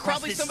bug. swing That's across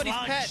probably this somebody's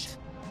sludge. pet.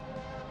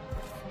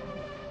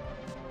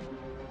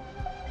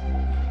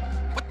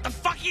 What the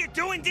fuck are you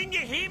doing? Didn't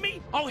you hear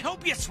me? I'll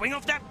help you swing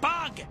off that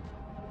bug!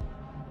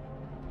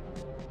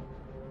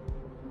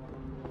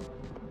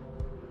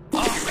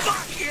 Oh,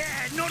 fuck yeah!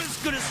 Not as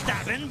good as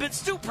stabbing, but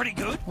still pretty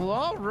good. Well,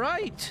 all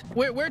right.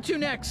 Where to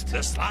next?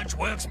 The Sludge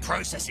Works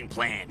processing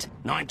plant.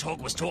 Nine-Torg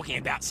was talking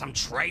about some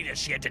traitor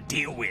she had to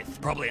deal with.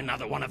 Probably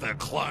another one of her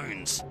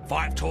clones.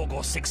 5-Torg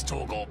or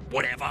 6-Torg or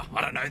whatever.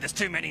 I don't know. There's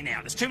too many now.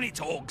 There's too many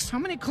Torgs. How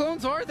many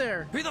clones are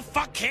there? Who the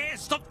fuck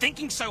cares? Stop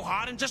thinking so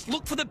hard and just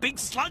look for the big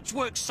Sludge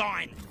Works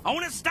sign. I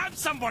want to stab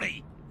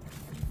somebody.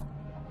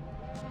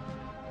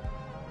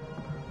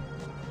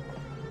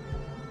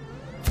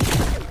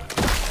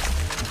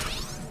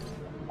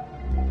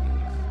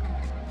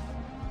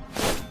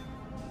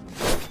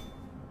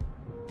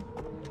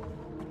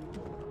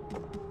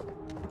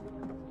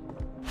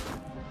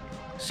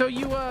 So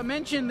you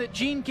mentioned that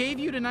Gene gave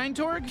you to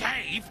Nine-Torg?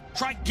 Gave?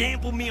 Tried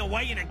gamble me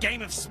away in a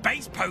game of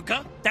space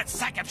poker? That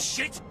sack of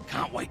shit?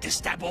 Can't wait to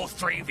stab all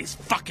three of his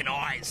fucking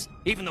eyes.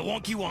 Even the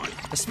wonky one.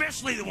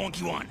 Especially the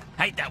wonky one.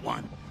 Hate that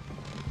one.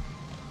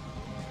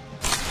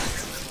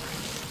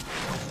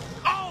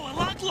 Oh, a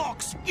lug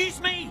locks! Use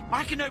me!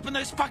 I can open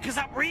those fuckers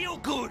up real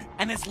good.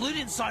 And there's loot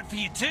inside for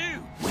you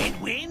too.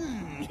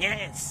 Win-win,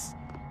 yes.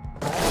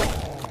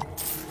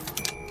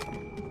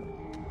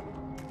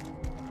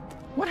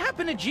 What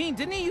happened to Gene?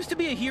 Didn't he used to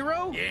be a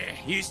hero? Yeah,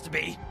 used to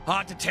be.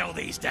 Hard to tell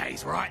these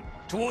days, right?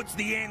 Towards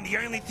the end, the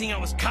only thing I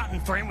was cutting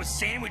for him was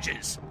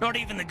sandwiches. Not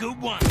even the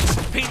good ones.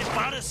 Peanut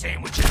butter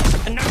sandwiches.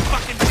 And no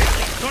fucking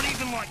jelly. Not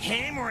even like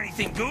ham or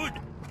anything good.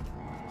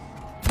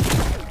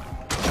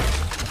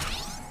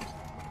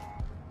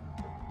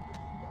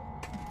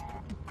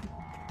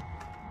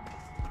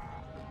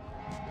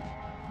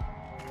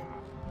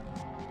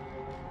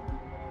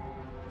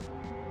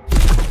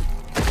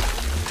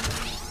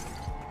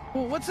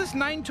 Well, what's this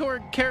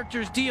Nine-Torg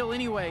character's deal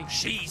anyway?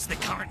 She's the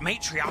current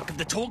matriarch of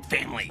the Torg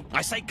family.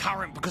 I say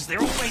current because they're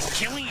always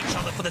killing each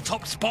other for the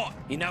top spot.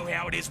 You know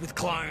how it is with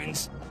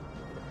clones.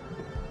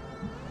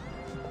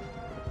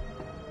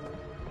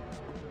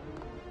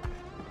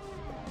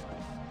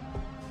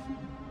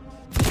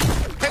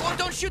 Hey, well,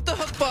 don't shoot the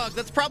hook bug.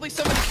 That's probably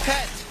somebody's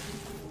pet.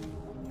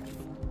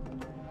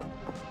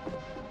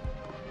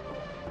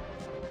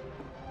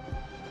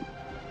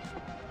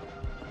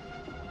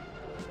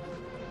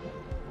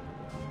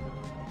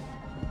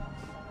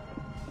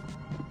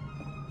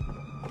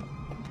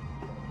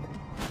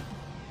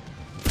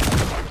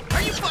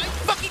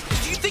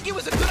 Do you think it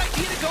was a good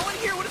idea to go in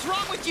here? What is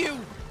wrong with you?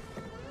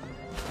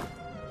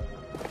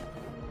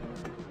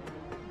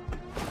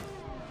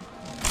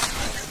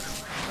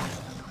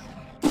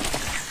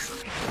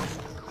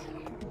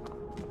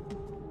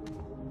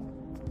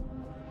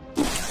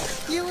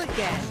 You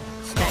again.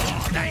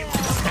 Oh, they look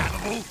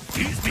stabbable.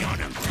 Use me on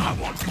them. I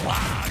want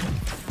blood.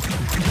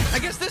 I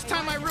guess this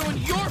time I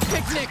ruined your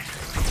picnic.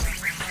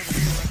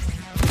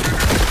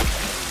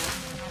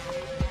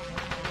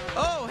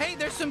 Oh, hey,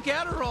 there's some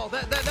Gatterall.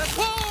 That's...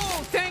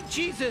 Whoa! Thank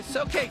Jesus.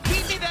 Okay,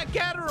 feed me that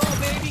Gatterall,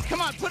 baby.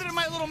 Come on, put it in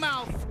my little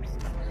mouth.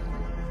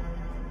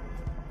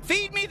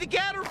 Feed me the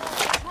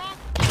Gatterall. Wrong.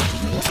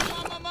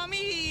 Mamma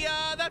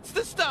mia. That's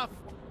the stuff.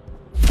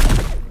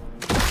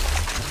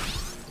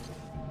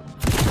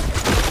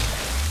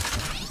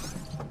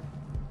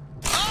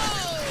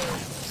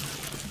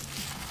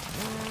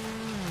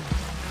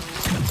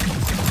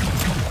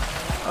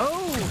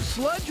 Oh,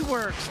 Sludge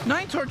Works.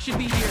 Nine-Torg should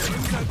be here.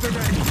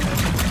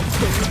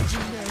 The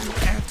legendary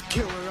ant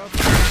killer of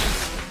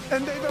ants.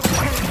 And they've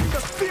obtained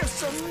the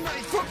fearsome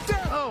knife of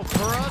death. Oh,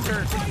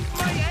 brother. Fight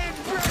my ant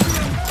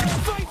brethren.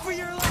 Fight for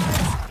your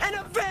lives and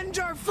avenge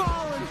our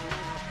fallen.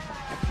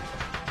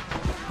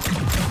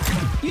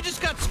 You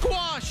just got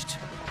squashed.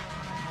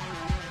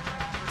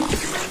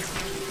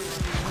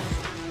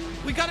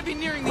 We gotta be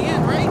nearing the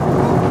end, right?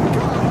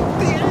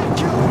 God, the ant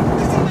killer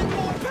is even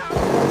more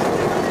powerful.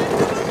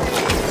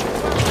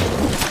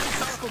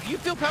 Do you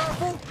feel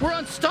powerful? We're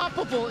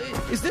unstoppable.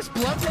 Is this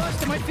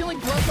bloodlust? Am I feeling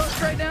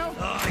bloodlust right now?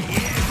 Oh, yeah,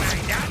 man.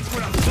 That's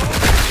what I'm talking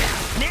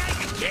about. Now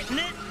you're getting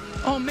it.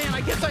 Oh, man,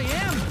 I guess I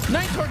am.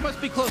 Nine-Torg must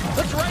be close.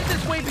 Let's ride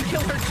this wave and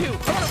kill her, too.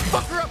 I want to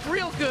fuck her up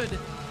real good.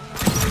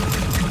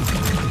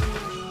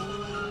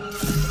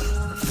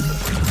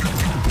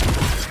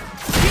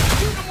 Keep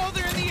shooting them while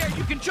they're in the air.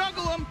 You can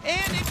juggle them,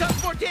 and it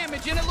does more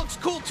damage, and it looks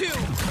cool, too.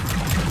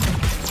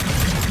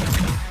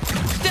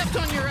 Stepped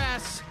on your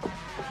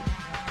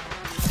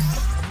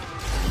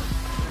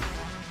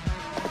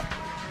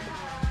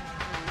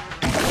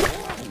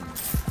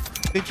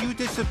Did you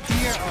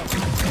disappear? Oh.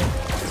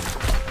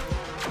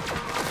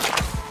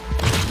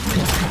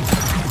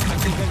 I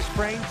think I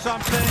sprained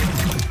something.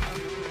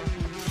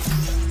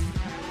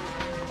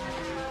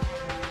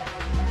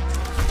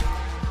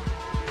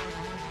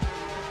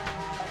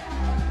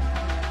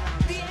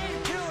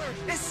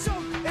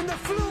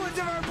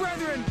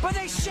 But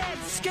they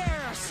shan't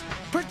scare us!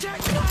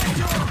 Protect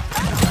Nigel!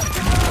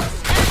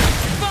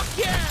 Fuck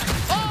yeah!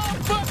 Oh,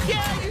 fuck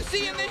yeah! You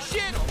seeing this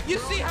shit? You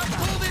see how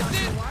cool this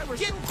is?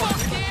 Get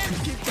fucked in!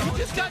 You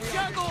just got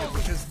juggled!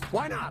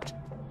 Why not?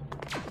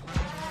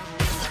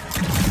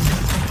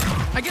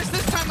 I guess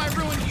this time I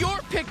ruined your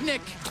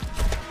picnic!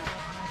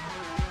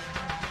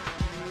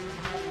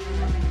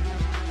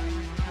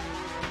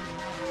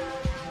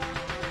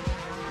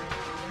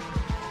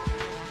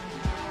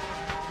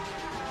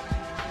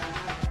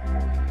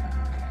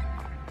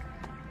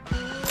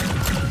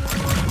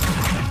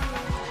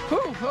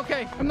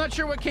 Okay, I'm not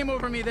sure what came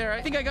over me there.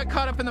 I think I got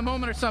caught up in the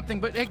moment or something,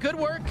 but hey, good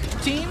work,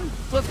 team.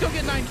 Let's go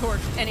get 9 Torg.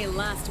 Any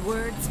last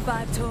words,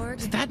 5 Torg?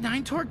 Is that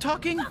 9 Torg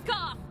talking? Fuck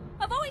off!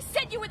 I've always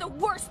said you were the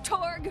worst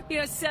Torg! You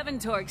know, 7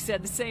 Torg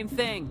said the same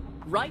thing.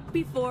 Right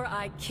before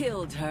I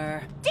killed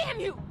her. Damn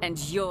you! And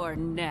you're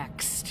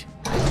next.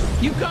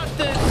 You got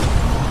this!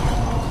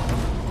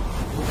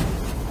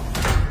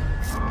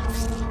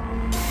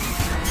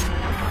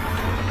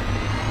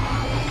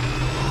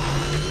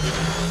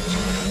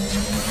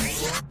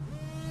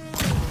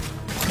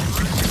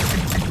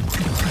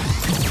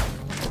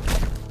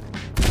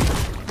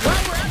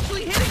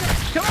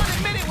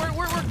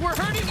 We're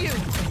hurting you!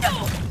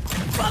 No!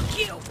 Fuck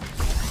you!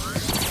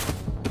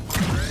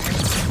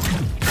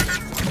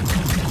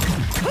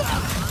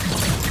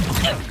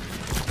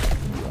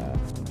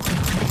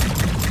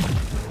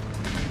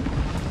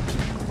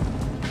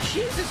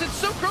 Jesus, it's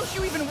so gross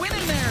you even went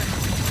in there!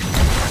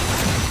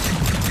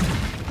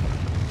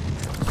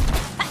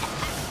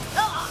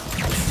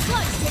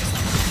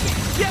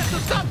 Yeah, so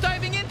stop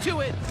diving into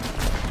it!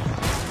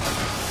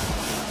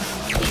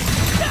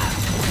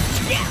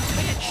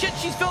 Shit,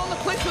 she's filling the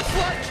place with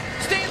sludge!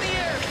 Stay in the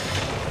air!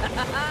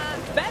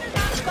 Better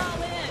not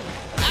fall in!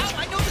 Ow,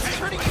 I know this is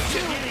hurting you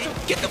too! So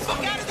get the fuck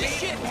out of this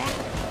shit!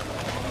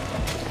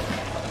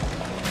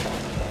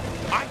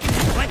 I can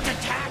deflect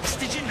attacks,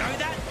 did you know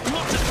that? I'm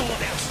not just all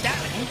about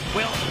stabbing.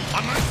 Well,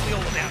 I'm mostly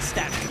all about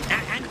stabbing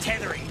and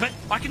tethering, but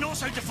I can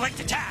also deflect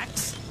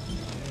attacks.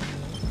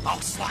 I'll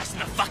slice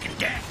them to fucking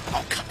death.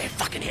 I'll cut their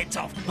fucking heads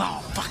off.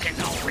 I'll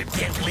rip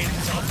their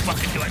limbs. I'll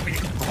fucking do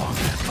everything. Oh, I'm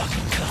gonna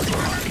fucking cut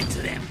right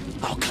into them.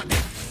 I'll cut their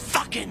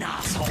fucking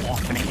asshole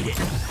off and eat it.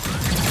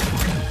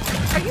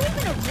 Are you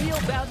even a real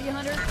bounty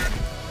hunter?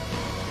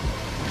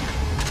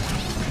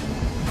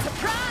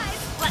 Surprise!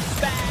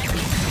 Flashback!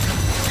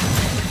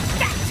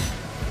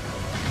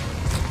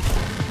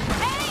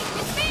 Hey,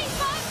 it's me,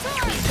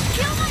 Montor!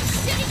 Kill my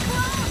shitty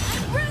clone!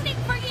 I'm rooting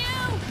for you!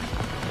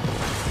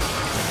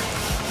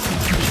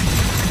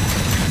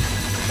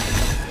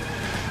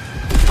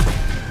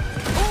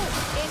 Ooh,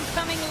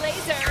 incoming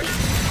laser!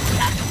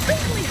 That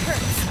really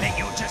hurts! And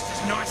you're just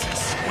as nice and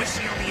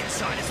squishy on the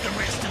inside as the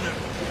rest of them.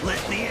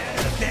 Let me out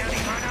of the bounty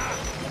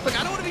hunter! Look,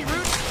 I don't want to be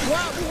rude.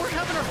 Wow, but we're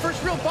having our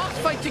first real boss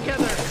fight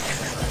together.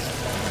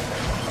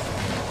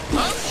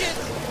 Oh, shit!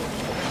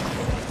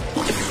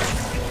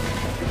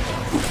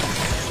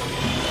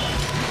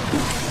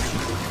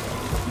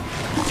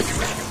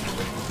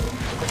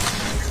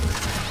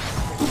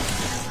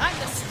 I'm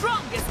the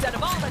strongest out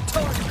of all the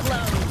Torg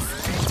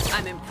clones.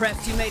 I'm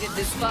impressed you made it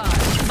this far.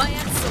 My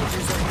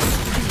ex-soldiers are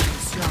really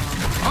strong.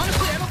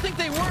 Honestly, I don't think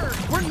they were.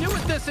 We're new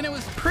at this, and it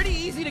was pretty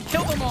easy to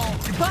kill them all.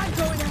 I'm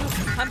going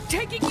out. I'm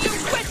taking you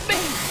with me.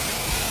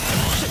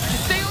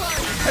 Just stay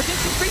alive. I think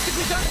she's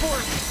basically done for.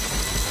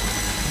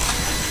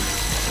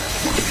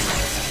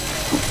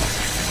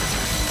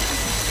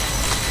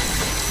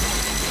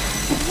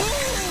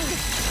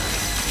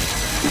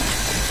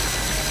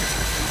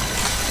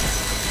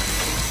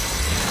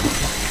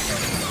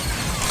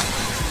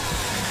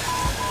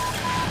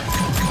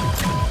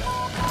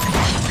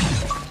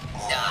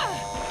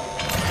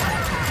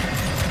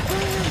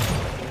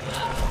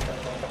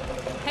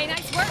 Hey,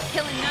 nice work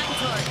killing 9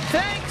 Torg.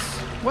 Thanks!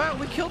 Wow,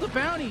 we killed a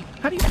bounty.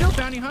 How do you feel,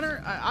 bounty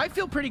hunter? I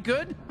feel pretty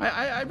good.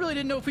 I really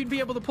didn't know if we'd be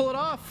able to pull it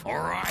off. All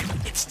right,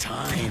 it's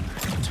time.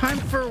 Time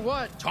for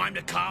what? Time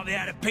to carve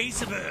out a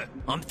piece of her.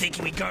 I'm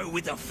thinking we go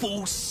with a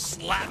full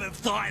slab of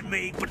thigh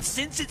meat, but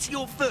since it's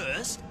your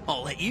first,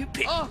 I'll let you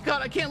pick. Oh,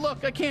 God, I can't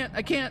look. I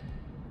can't.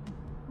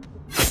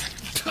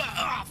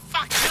 Oh,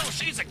 fuck hell,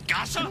 she's a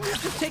gusher. Couldn't we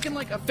have just taken,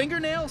 like, a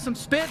fingernail, some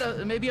spit,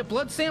 maybe a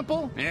blood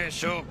sample? Yeah,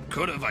 sure,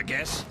 could have, I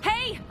guess.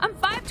 Hey, I'm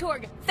 5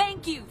 Torg.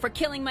 Thank you for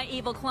killing my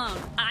evil clone.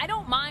 I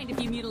don't mind if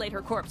you mutilate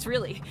her corpse,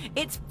 really.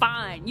 It's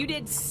fine. You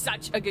did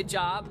such a good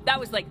job. That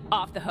was, like,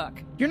 off the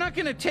hook. You're not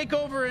gonna take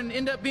over and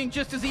end up being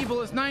just as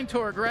evil as 9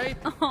 Torg, right?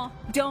 Oh,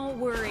 don't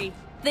worry.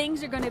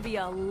 Things are gonna be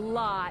a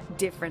lot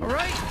different. All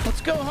right,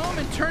 let's go home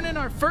and turn in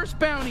our first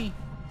bounty.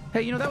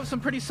 Hey, you know, that was some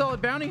pretty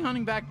solid bounty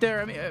hunting back there.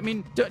 I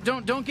mean,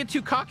 don't get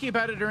too cocky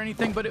about it or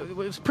anything, but it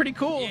was pretty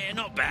cool. Yeah,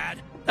 not bad.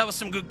 That was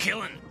some good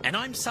killing. And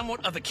I'm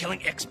somewhat of a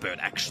killing expert,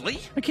 actually.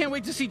 I can't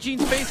wait to see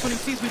Gene's face when he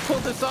sees we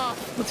pulled this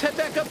off. Let's head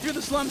back up through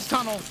the slums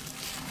tunnel.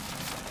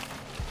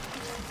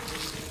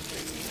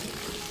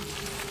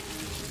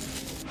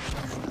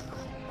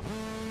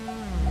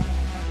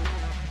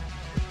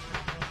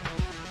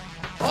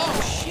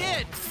 Oh,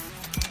 shit!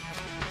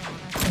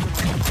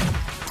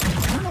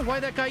 I don't know why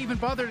that guy even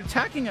bothered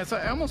attacking us.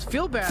 I almost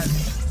feel bad.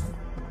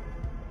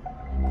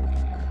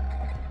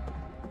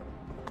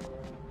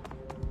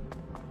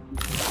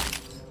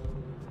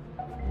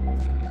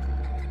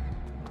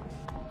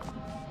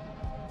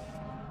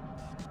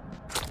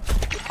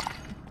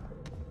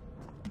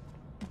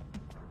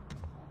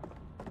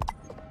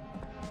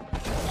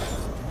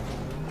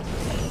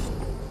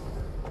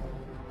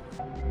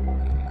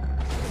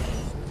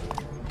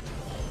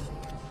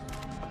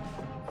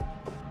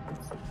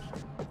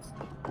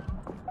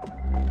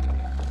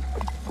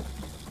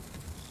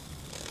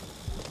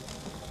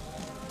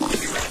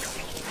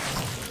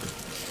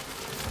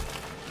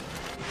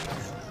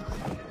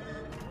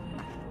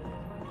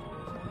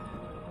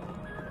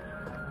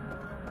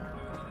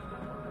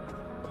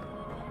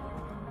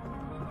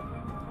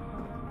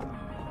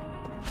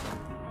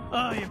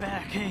 Oh, you're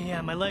back. Hey,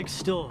 yeah, my leg's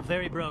still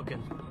very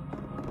broken.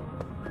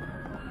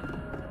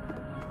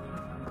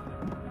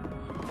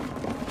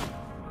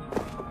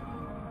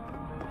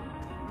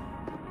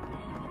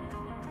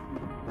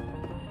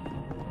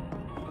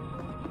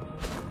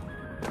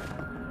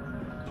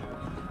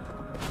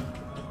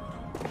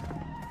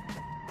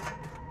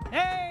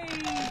 Hey,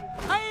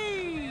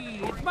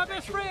 it's my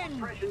best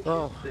friend.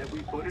 Oh,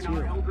 it's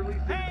you.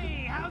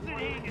 Hey, how's it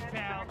hanging,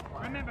 pal?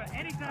 Remember,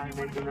 anytime you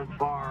want to Making us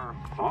far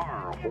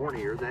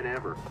hornier than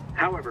ever.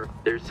 However,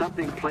 there's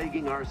something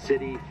plaguing our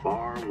city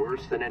far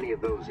worse than any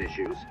of those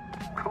issues.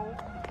 Cold.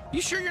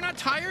 You sure you're not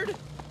tired?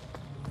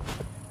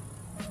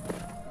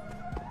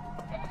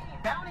 Hey,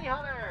 Bounty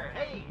Hunter!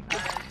 Hey,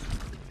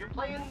 you're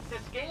playing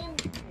this game?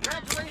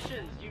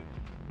 Congratulations! You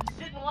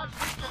sit and watch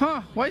this.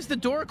 Huh, why is the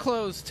door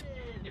closed?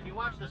 If you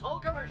watch this whole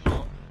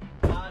commercial,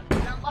 you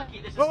got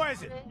lucky. This Who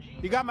is it?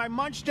 You got my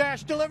Munch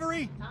Dash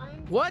delivery?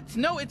 What?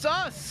 No, it's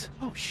us.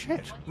 Oh,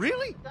 shit.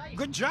 Really?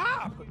 Good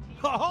job.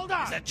 Oh, hold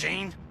on. Is that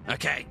Gene?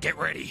 Okay, get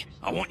ready.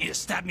 I want you to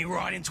stab me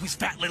right into his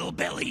fat little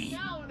belly.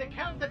 Now,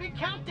 the big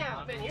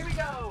countdown. And here we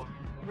go.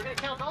 We're gonna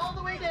count all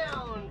the way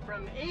down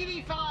from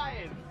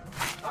 85.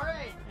 All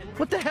right.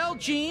 What the hell,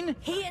 Gene?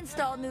 He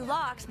installed new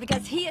locks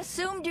because he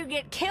assumed you'd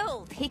get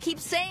killed. He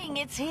keeps saying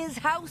it's his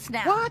house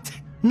now. What?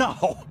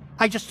 No.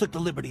 I just took the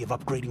liberty of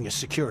upgrading your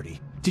security.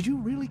 Did you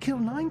really kill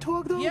Nine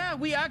Tog, though? Yeah,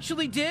 we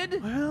actually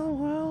did.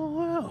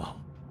 Well.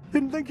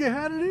 Didn't think you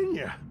had it in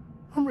you.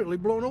 I'm really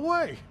blown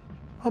away.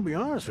 I'll be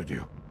honest with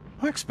you.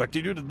 I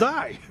expected you to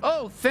die.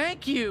 Oh,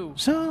 thank you.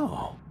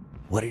 So,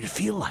 what did it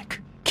feel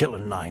like,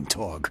 killing Nine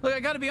Tog? Look, I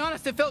gotta be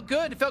honest, it felt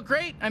good. It felt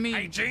great. I mean...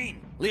 Hey,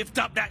 Gene, lift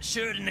up that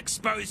shirt and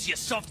expose your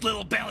soft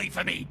little belly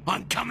for me.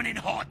 I'm coming in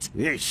hot.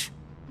 Yeesh.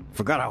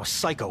 Forgot how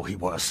psycho he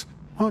was.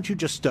 Why don't you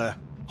just,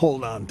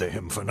 hold on to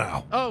him for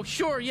now? Oh,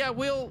 sure, yeah,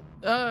 we'll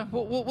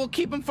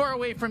keep him far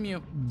away from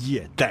you.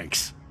 Yeah,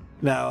 thanks.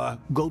 Now,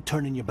 go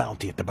turn in your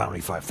bounty at the Bounty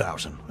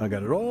 5000. I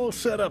got it all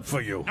set up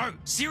for you. No,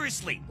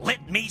 seriously,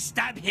 let me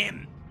stab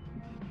him.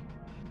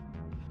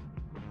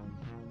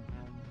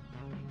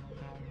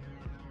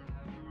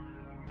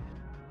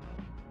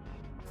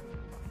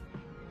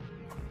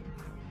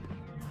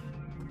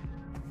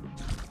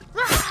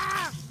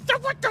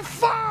 What the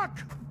fuck?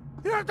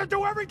 You have to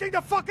do everything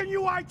the fucking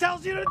UI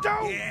tells you to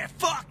do? Yeah.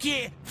 Fuck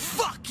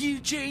you,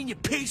 Gene, you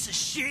piece of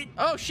shit.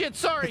 Oh, shit,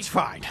 sorry. It's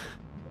fine.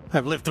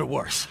 I've lived through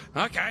worse.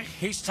 Okay,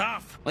 he's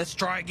tough. Let's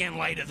try again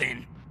later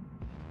then.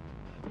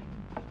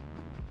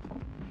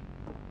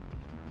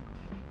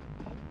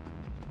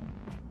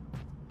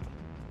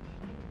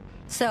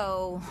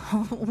 So,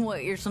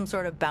 what, you're some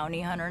sort of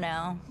bounty hunter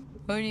now?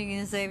 What are you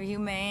gonna save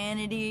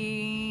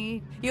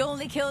humanity? You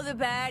only kill the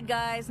bad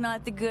guys,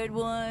 not the good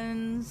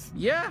ones.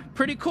 Yeah,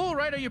 pretty cool,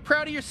 right? Are you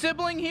proud of your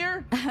sibling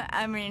here?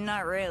 I mean,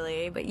 not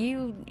really, but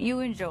you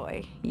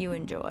enjoy. You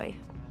enjoy.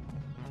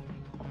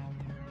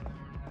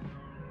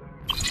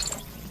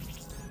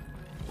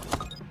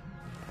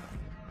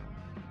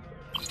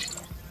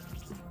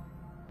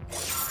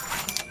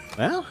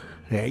 Well,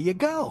 there you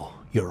go.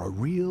 You're a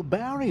real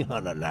bounty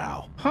hunter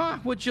now. Huh,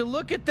 would you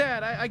look at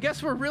that? I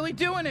guess we're really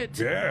doing it.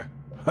 Yeah.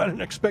 I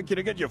didn't expect you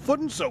to get your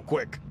footing so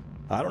quick.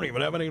 I don't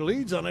even have any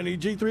leads on any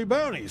G3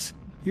 bounties.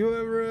 You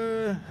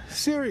ever,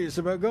 serious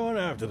about going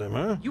after them,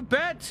 huh? You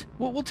bet.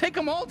 We'll take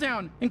them all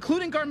down,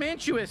 including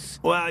Garmantuous.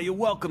 Well, you're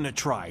welcome to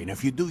try, and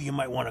if you do, you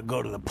might want to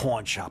go to the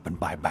pawn shop and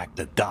buy back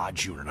the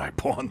Dodge unit I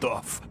pawned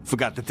off.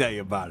 Forgot to tell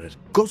you about it.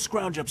 Go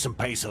scrounge up some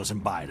pesos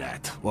and buy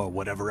that, or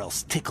whatever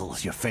else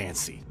tickles your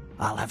fancy.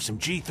 I'll have some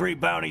G3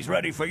 bounties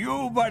ready for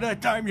you by the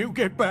time you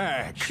get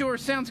back. Sure,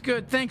 sounds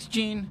good. Thanks,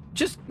 Gene.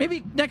 Just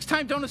maybe next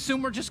time don't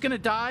assume we're just gonna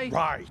die.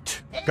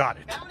 Right. Hey, Got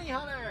it. Bounty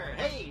Hunter!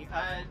 Hey,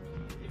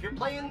 if you're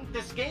playing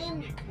this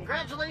game,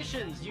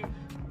 congratulations! You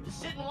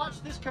sit and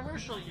watch this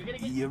commercial, you're gonna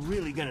get... You're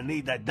really gonna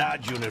need that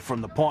Dodge unit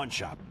from the pawn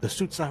shop. The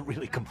suit's not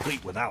really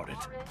complete without it.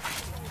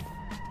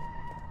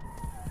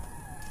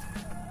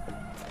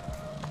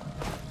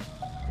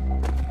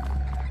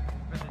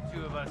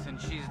 us and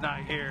she's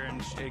not here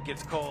and it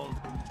gets cold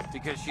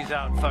because she's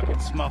out fucking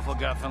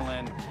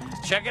smuffleguffling.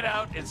 Check it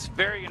out. It's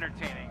very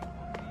entertaining.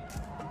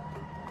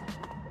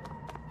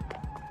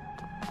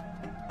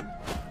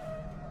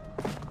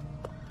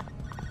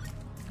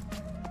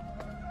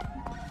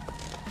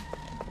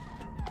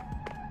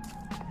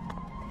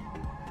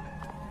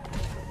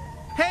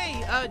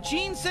 Hey,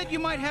 Gene said you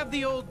might have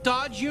the old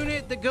Dodge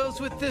unit that goes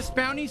with this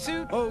bounty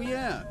suit. Oh,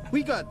 yeah.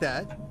 We got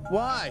that.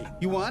 Why?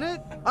 You want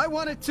it? I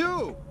want it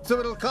too. So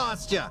it'll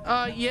cost you.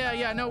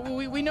 Yeah. No,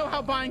 we know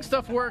how buying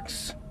stuff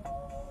works.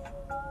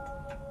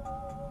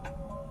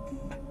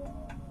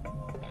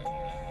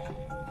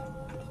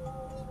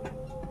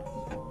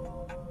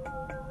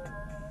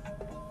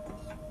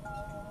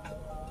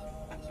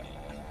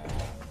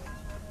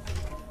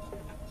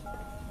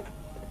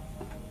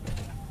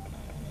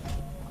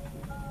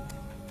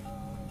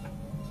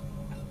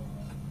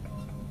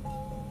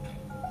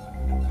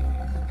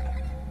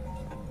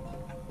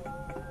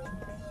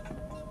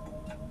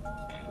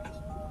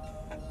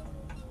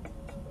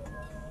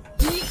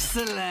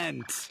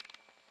 Excellent.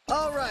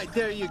 All right,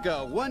 there you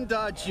go. One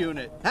Dodge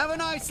unit. Have a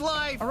nice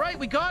life. All right,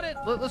 we got it.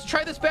 Let's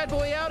try this bad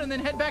boy out and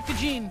then head back to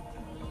Gene.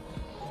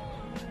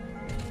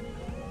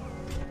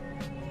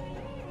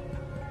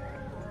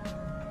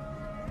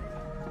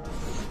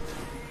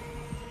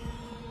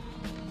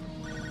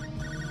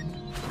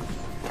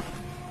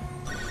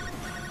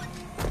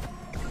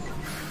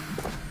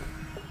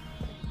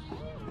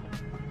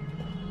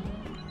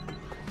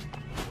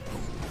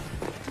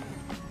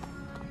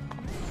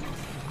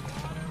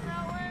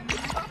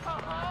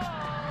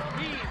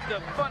 The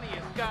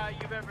funniest guy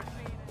you've ever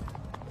seen.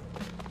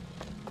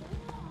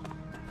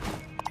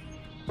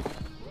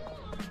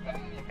 Hey,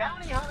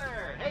 Bounty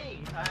Hunter! Hey,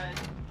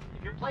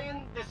 if you're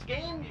playing this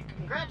game,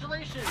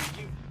 congratulations.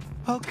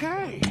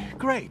 Okay,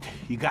 great.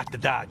 You got the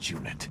Dodge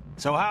unit.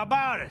 So how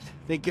about it?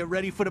 Think you're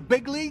ready for the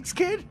big leagues,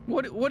 kid?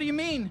 What do you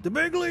mean? The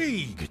big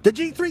league! The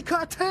G3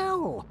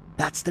 cartel!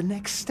 That's the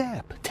next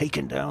step,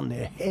 taking down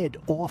their head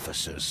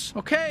officers.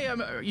 Okay,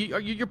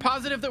 you're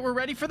positive that we're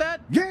ready for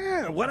that?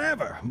 Yeah,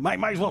 whatever.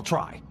 Might as well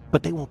try.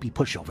 But they won't be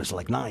pushovers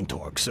like Nine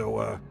Torg,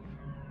 so,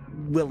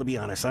 well, to be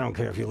honest, I don't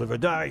care if you live or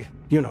die.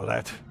 You know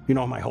that. You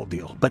know my whole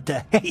deal. But,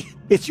 hey,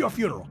 it's your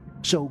funeral.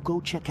 So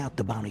go check out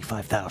the Bounty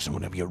 5000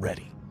 whenever you're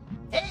ready.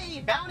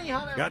 Hey, Bounty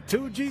Hunter! Got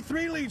 2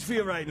 G3 leads for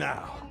you right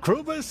now.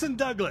 Krubus and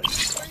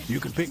Douglas. You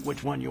can pick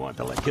which one you want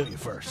to let kill you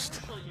first.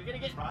 You're gonna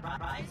get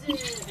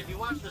prizes if you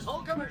watch this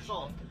whole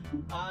commercial.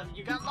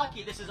 You got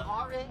lucky. This is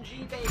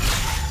RNG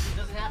based. It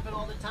doesn't happen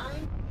all the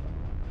time.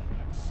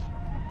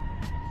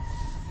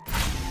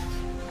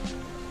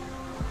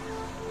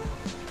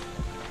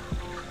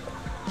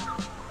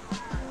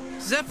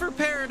 Zephyr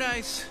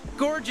Paradise.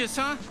 Gorgeous,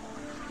 huh?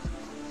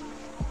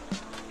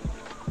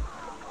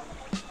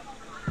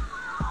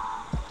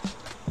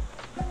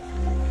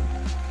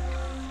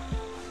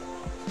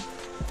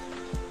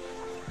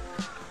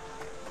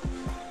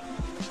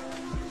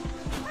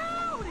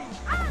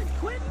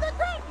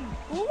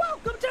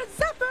 Welcome to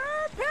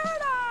Zephyr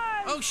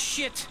Paradise! Oh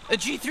shit! A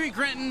G3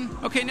 Grenton.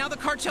 Okay, now the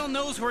cartel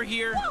knows we're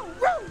here. Whoa,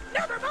 rude!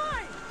 Never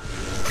mind!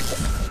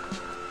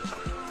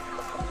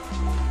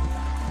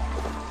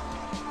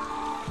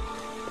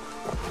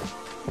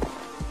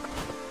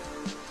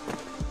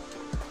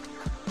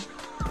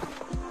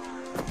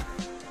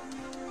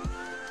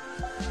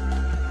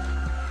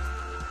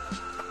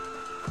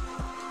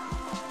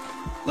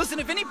 Listen,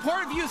 if any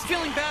part of you is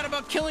feeling bad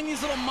about killing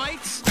these little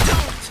mites,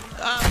 don't.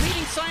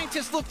 Leading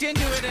scientists looked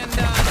into it, and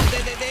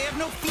they have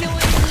no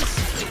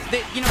feelings.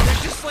 They're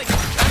just like,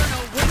 I don't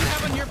know, what do you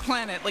have on your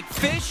planet? Like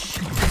fish?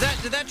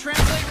 Did that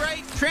translate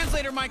right?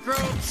 Translator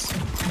microbes.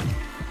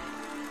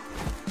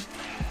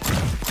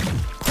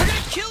 We're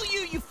gonna kill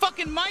you, you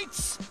fucking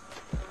mites!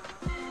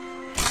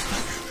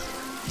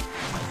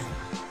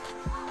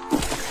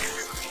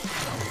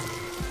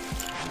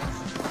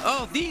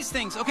 Oh, these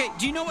things. Okay,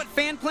 do you know what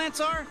fan plants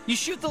are? You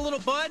shoot the little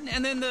bud,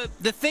 and then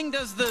the thing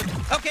does the...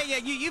 Okay, yeah,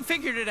 you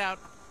figured it out.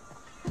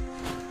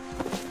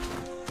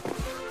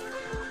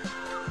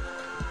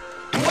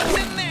 What's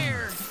in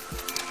there?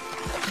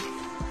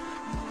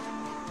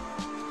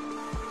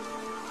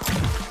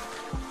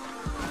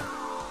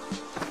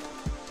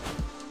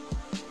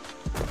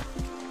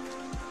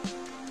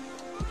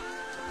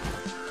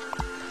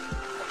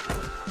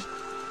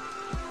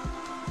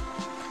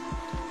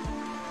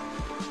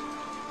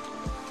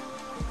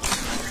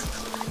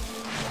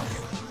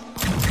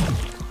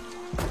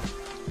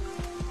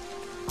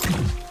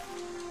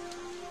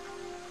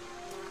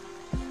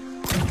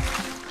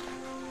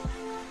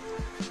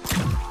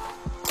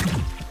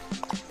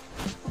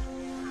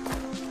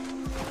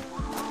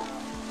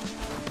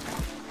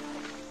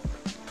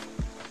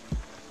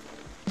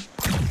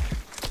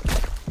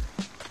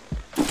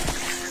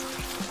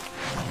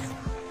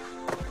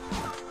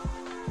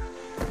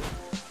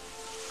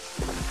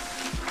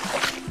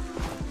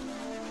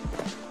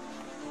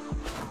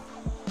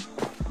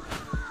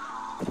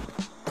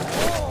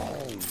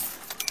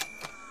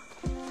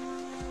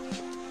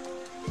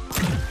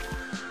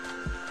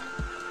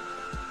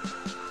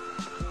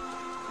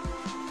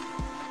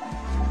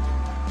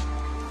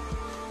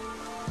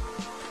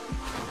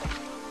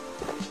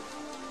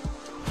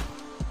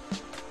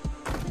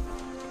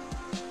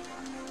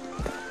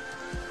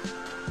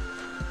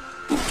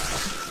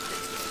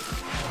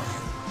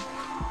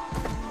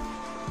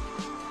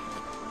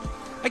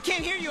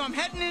 can't hear you. I'm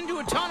heading into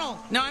a tunnel.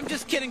 No, I'm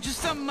just kidding. Just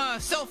some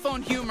cell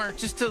phone humor,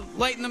 just to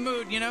lighten the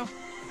mood, you know?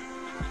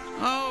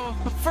 Oh,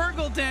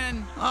 Fergal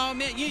Den. Oh,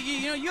 man,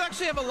 you know, you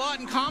actually have a lot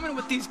in common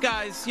with these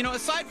guys. You know,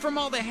 aside from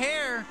all the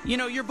hair, you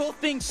know, you're both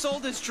being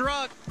sold as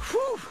drug.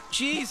 Whew,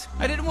 jeez.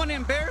 I didn't want to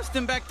embarrass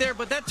them back there,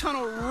 but that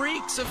tunnel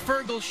reeks of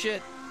Fergal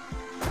shit.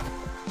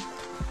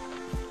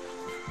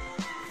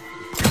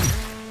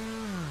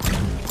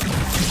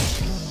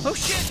 Oh,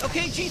 shit.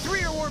 Okay,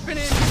 G3 are warping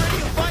in. You ready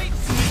to fight?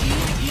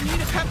 You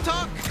need a pep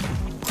talk?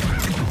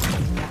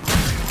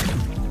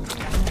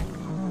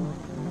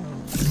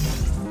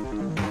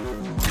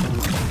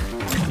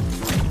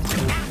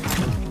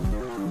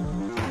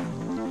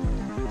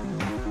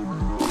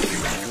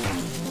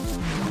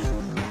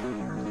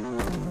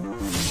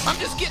 I'm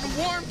just getting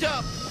warmed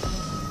up.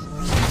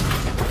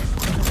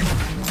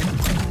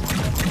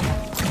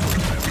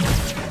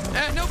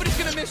 Nobody's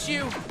gonna miss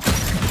you.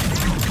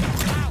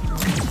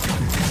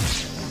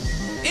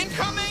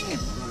 Incoming!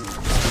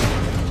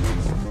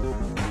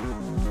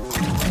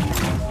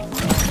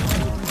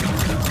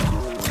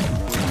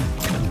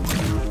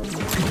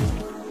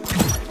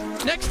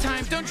 Next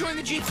time, don't join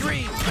the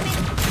G3.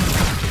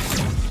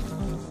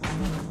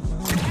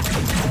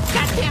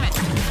 God damn it!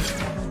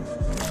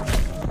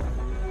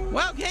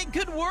 Well, hey,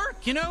 good work.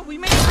 You know, we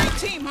made a great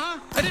team, huh?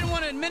 I didn't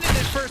want to admit it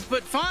at first,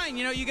 but fine.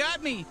 You know, you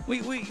got me.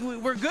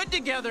 We're good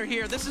together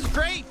here. This is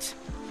great.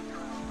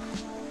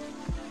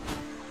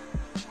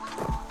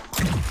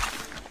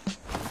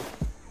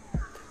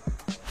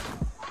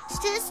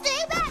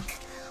 Stay back!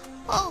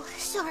 Oh,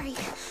 sorry.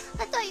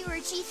 I thought you were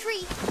a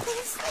G3.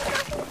 There's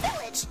like a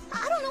village.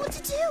 I don't know what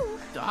to do.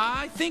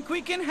 I think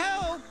we can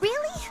help.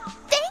 Really?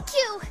 Thank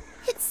you!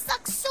 It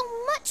sucks so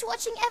much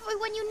watching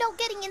everyone you know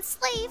getting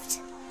enslaved.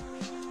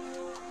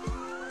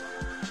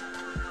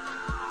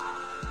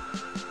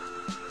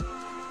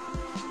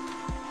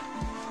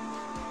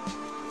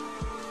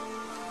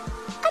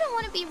 I don't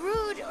want to be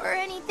rude or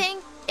anything.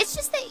 It's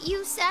just that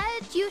you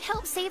said you'd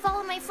help save all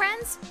of my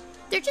friends.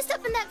 They're just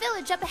up in that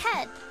village up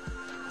ahead.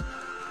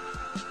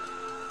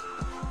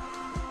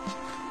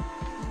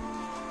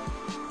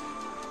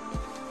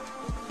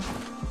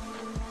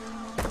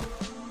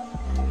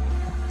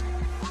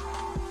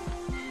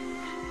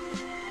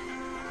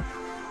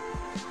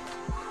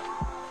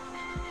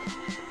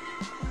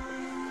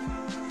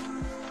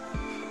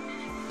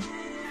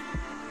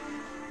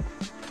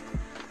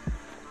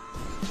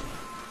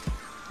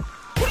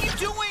 What are you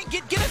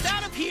doing? Get us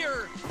out of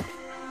here!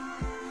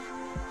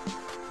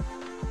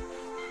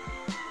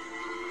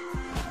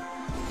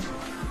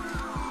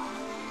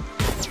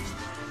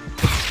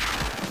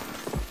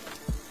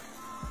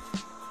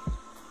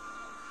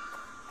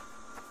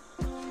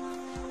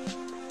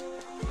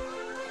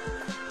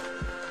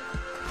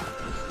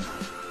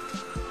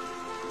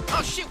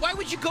 Oh shit, why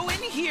would you go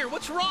in here?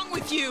 What's wrong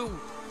with you?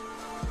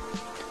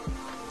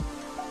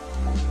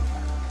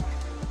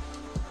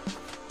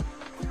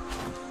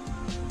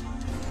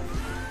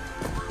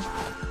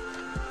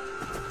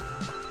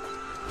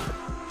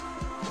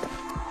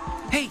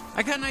 Hey,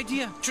 I got an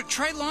idea.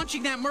 Try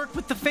launching that Merc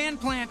with the fan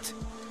plant.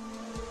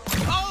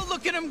 Oh,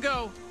 look at him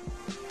go.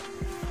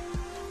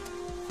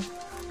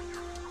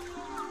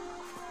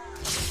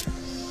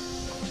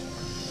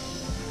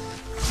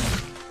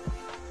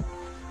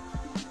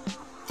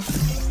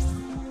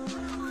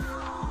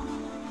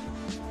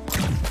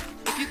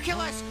 If you kill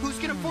us, who's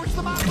gonna force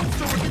the Mongols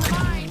to work in the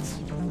mines?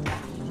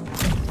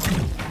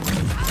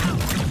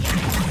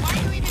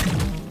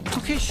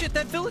 Okay, shit,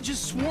 that village is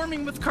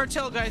swarming with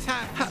cartel guys.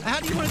 How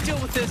do you want to deal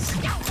with this?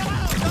 Yo,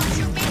 don't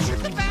shoot me,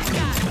 shoot the bad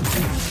guy!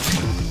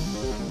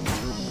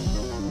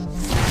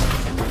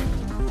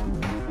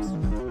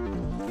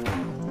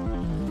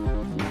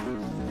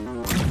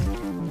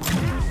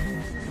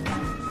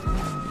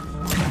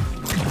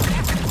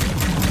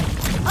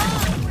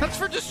 That's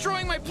for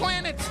destroying my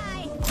planet!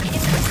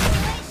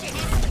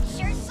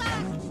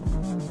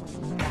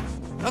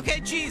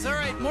 Okay, geez,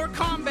 alright, more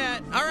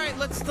combat. Alright,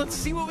 let's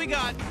see what we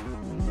got.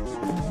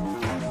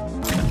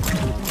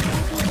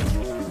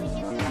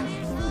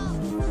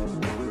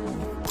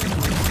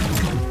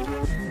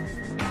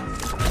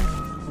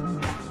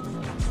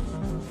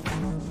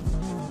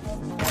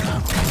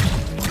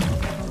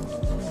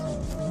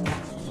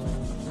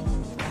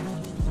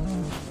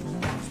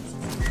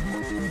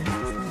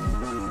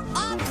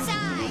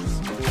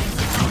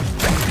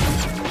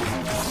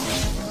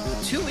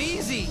 Too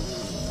easy.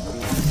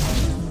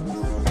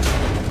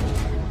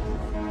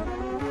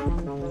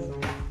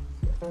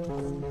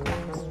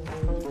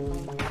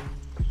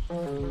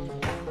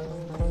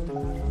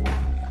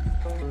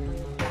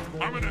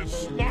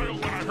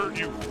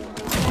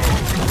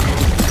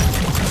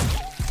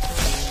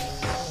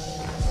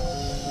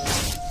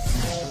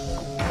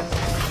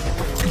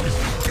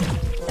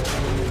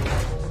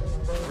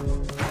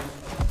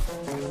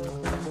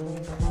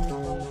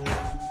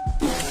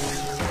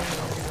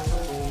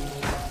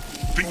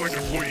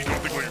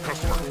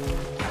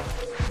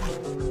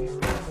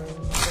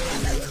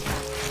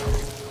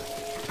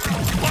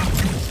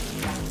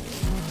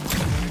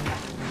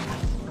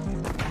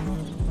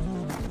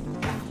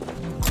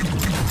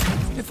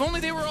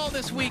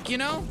 this week, you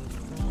know?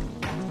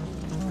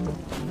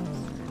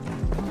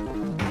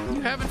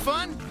 You having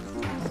fun?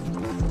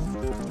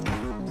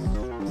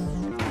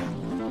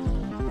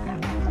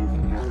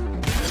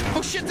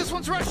 Oh shit, this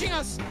one's rushing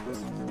us!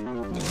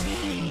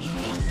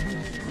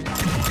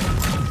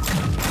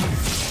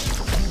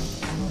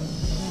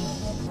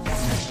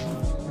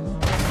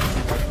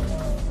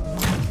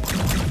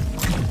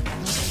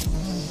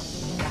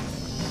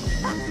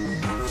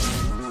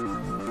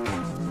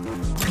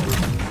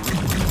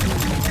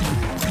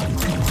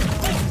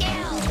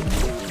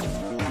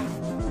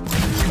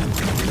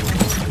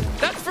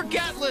 That's for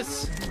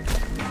Gatlas!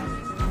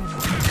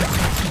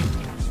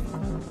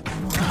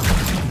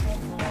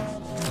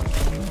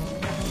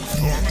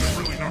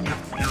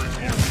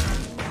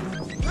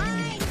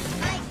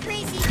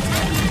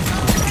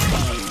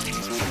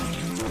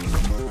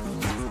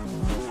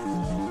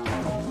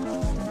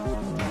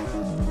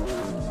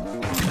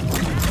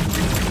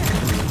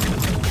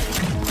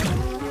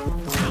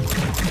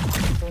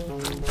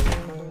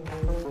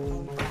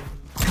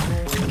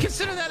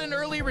 Consider that an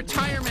early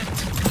retirement.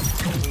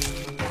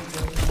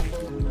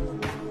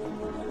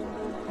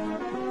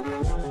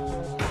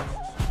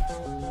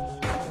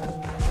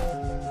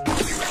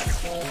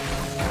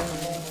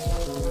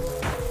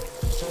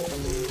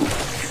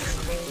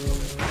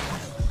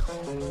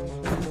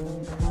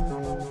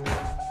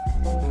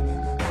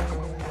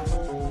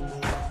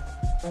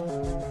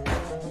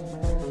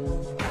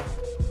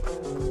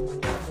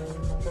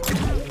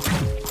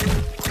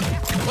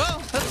 Well,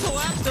 that's the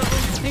last of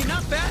them. Hey,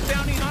 not bad,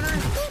 Bounty Hunter.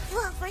 Thank you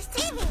for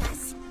saving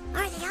us.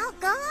 Are they all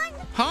gone?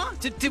 Huh?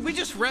 Did we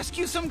just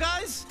rescue some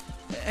guys?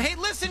 Hey,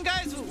 listen,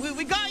 guys,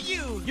 we got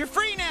you. You're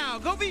free now.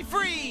 Go be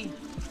free.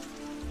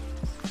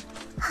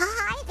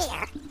 Hi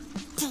there.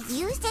 Did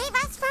you save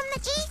us from the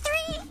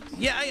G3?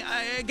 Yeah,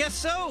 I guess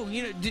so.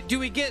 You know, do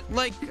we get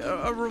like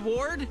a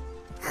reward?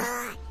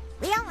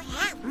 We don't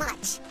have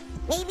much.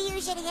 Maybe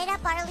you should hit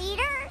up our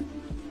leader?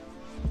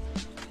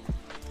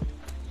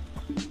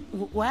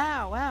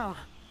 Wow.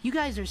 You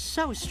guys are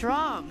so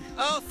strong.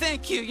 Oh,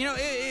 thank you. You know,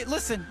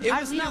 listen, it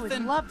was I would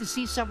nothing. love to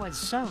see someone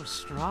so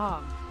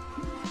strong.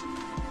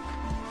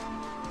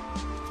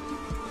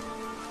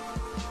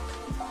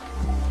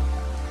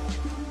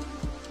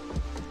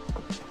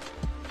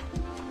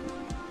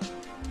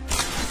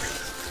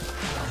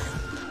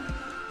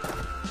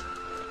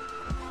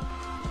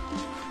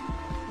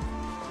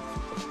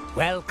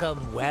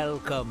 Welcome,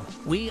 welcome.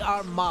 We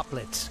are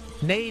Moplets,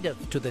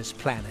 native to this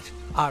planet.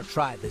 Our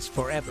tribe is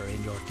forever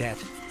in your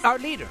debt. Our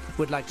leader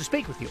would like to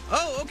speak with you.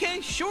 Oh,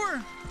 okay,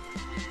 sure.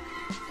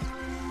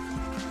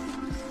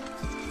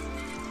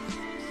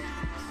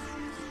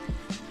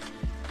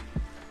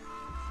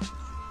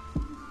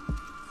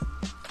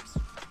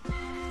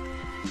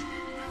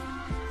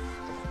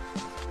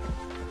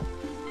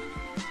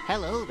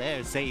 Hello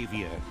there,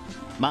 Savior.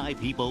 My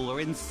people were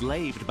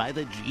enslaved by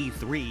the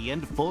G3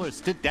 and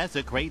forced to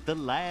desecrate the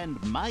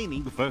land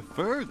mining for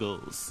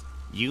Fergals.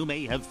 You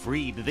may have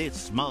freed this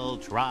small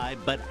tribe,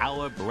 but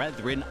our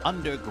brethren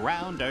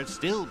underground are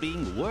still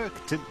being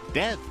worked to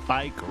death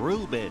by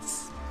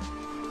Krubis.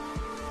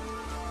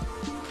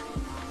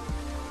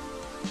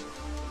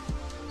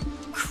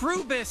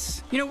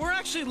 Krubis! You know, we're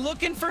actually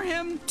looking for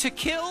him to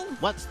kill.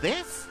 What's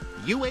this?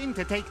 You aim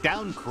to take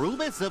down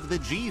Krubis of the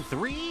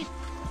G3?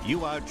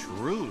 You are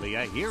truly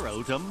a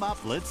hero to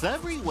Moplets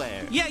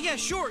everywhere. Yeah,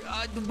 sure.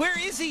 Where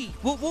is he?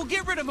 We'll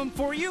get rid of him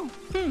for you.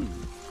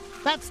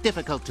 That's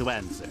difficult to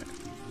answer.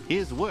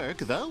 His work,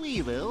 though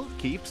evil,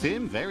 keeps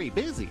him very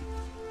busy.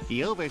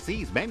 He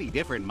oversees many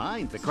different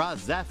mines across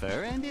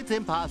Zephyr, and it's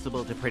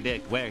impossible to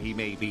predict where he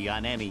may be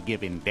on any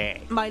given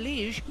day. My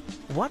liege,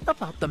 what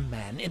about the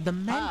man in the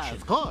mansion?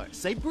 Of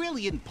course, a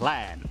brilliant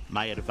plan.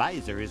 My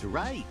advisor is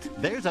right.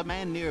 There's a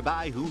man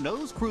nearby who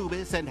knows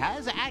Krubis and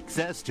has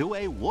access to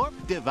a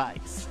warp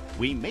device.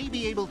 We may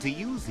be able to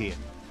use him.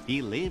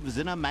 He lives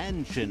in a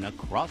mansion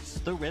across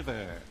the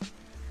river.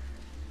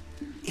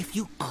 If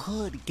you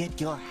could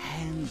get your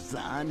hands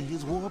on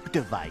his warp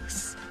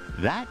device,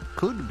 that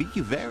could be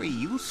very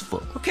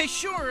useful. Okay,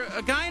 sure.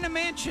 A guy in a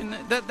mansion.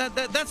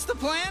 That's the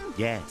plan?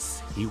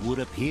 Yes, he would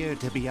appear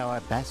to be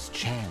our best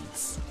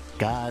chance.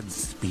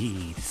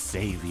 Godspeed,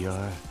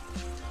 Savior.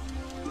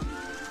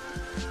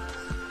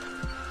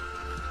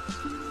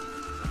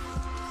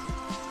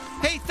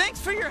 Hey, thanks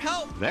for your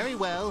help. Very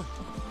well.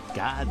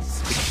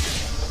 Godspeed.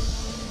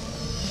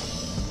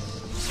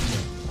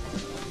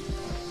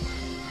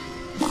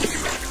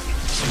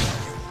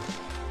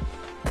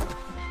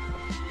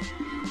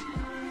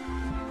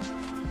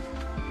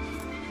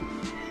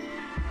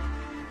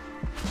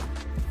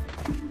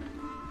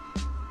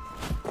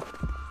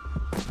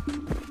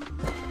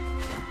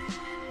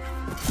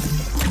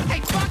 Hey,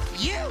 fuck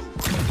you!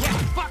 Yeah,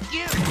 fuck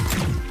you!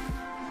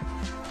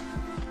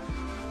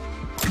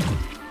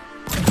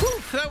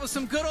 Whew, that was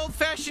some good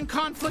old-fashioned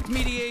conflict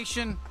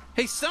mediation.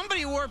 Hey,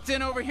 somebody warped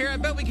in over here. I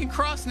bet we can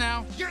cross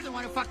now. You're the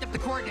one who fucked up the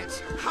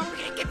coordinates. How are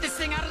we gonna get this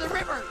thing out of the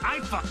river? I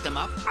fucked them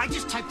up. I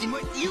just typed in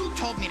what you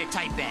told me to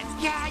type in.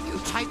 Yeah, you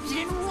typed it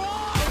in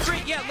wrong.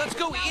 Great, yeah, let's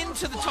go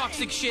into the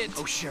toxic shit.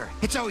 Oh, sure.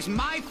 It's always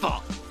my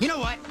fault. You know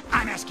what?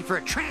 I'm asking for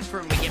a transfer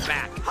when we get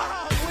back.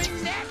 Oh,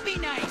 wouldn't that be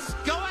nice?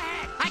 Go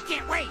ahead. I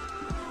can't wait.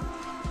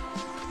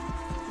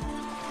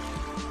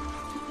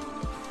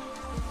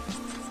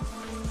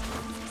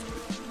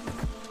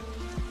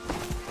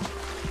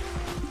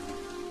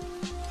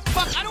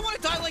 Fuck, I don't want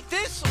to die like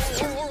this,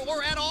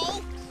 or at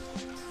all.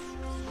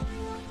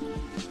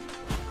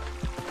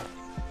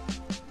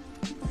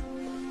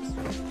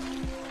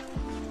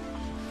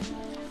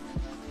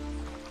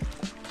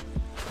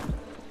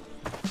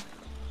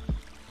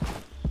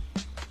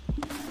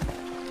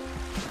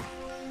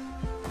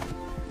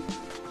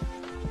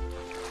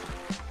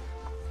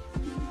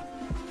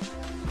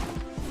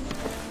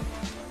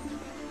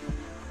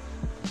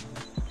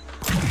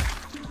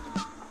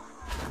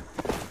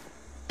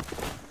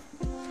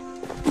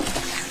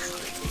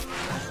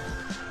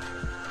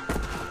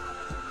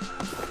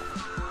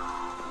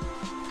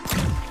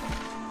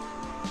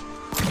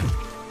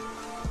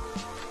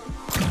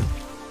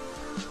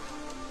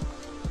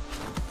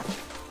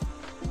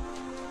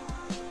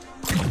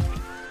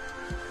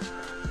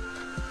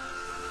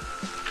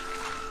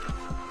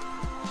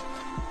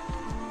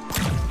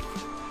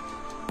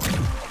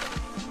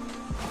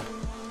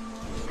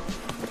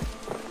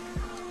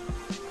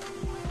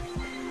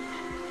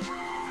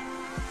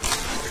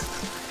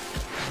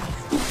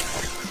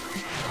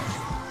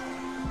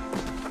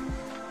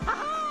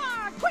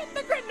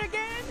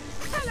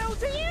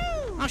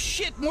 Oh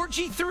shit, more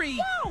G3!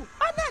 No!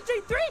 I'm not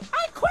G3!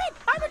 I quit!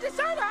 I'm a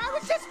deserter! I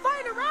was just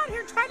flying around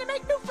here trying to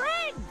make new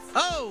friends!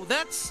 Oh,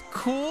 that's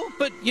cool,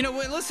 but you know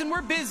what, listen,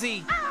 we're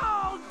busy.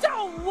 Oh,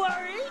 don't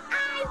worry!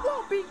 I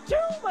won't be too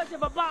much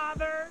of a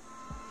bother!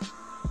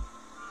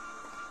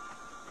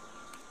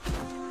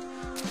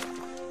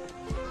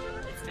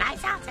 It's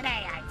nice out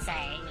today, I'd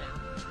say.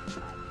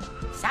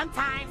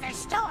 Sometimes there's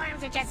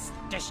storms that just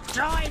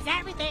destroys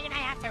everything and I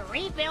have to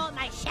rebuild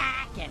my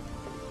shack and...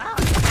 Oh,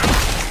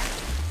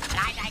 but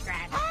I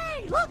digress.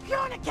 Hey, look, you're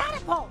on a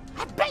catapult!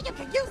 I bet you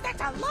could use that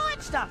to launch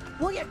stuff!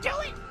 Will you do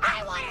it?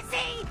 I want to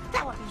see!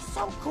 That would be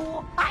so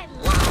cool! I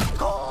love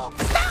cool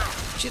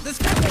stuff! Shit, this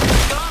guy won't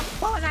stop!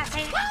 What was I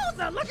saying?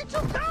 Bowser, look at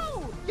you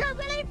go! You're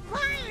really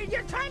flying!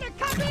 You're trying to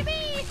copy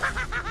me!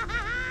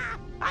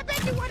 I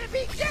bet you want to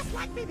be just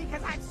like me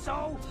because I'm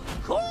so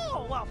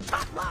cool! Well,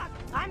 tough luck!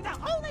 I'm the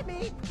only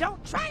me!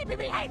 Don't try to be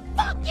me! Hey,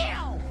 fuck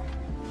you!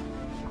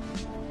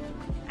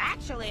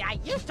 Actually, I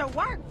used to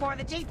work for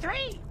the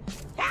G3!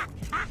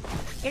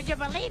 Did you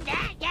believe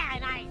that? Yeah,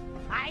 and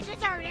I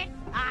deserted,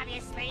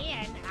 obviously,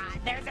 and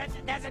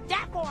there's a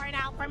death warrant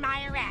out for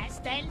my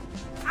arrest, and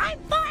I'm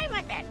fine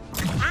with it.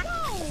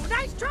 Oh,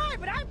 nice try,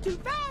 but I'm too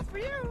fast for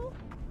you.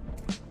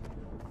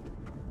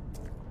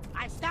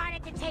 I've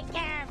started to take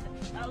care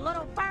of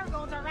little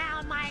burgles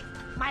around my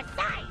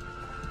site.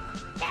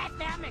 Get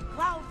them and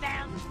clothe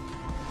them,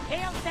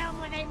 heal them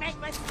when they make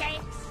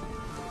mistakes.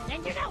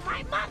 And you know,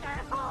 my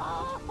mother,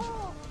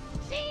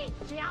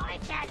 she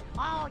always said,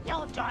 oh,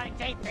 you'll join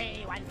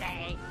J3 one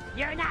day.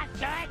 You're not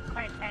good,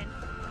 Quentin.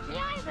 She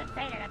always been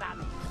saying it about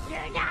me.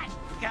 You're not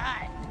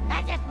good.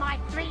 As if my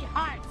 3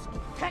 hearts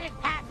couldn't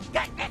have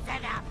goodness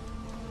enough.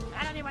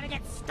 I don't even want to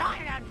get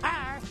started on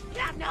her. You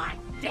have no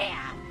idea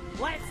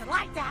what it's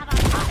like to have a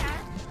mother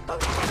who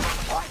doesn't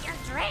support your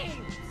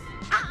dreams.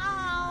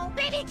 Uh-oh,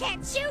 baby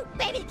can't shoot.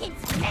 Baby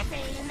keeps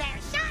missing their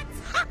shots.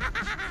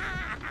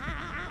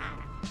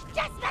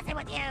 Just messing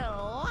with you.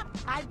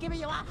 I'm giving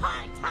you a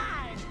hard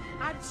time.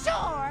 I'm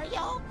sure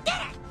you'll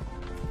get it.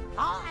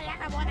 All I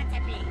ever wanted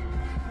to be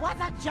was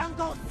a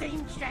jungle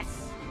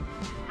seamstress.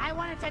 I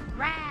wanted to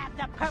grab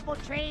the purple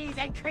trees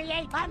and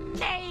create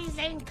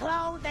amazing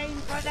clothing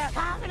for the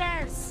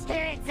commoners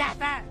here in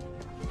Zephyr.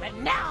 But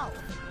no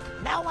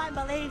one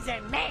believes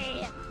in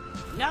me.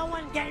 No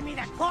one gave me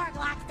the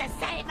Korglocks to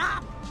save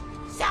up.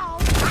 So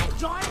I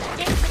joined the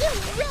game.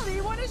 You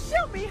really want to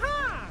shoot me,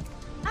 huh?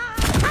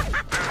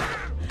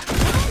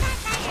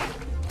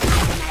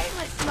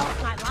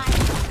 Most my life.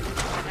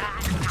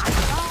 I'm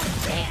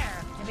always here,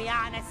 to be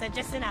honest, and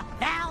just in a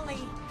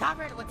valley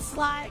covered with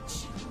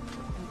sludge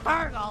and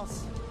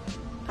burgles.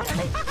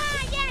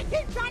 Yeah,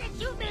 keep trying to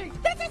shoot me!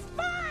 This is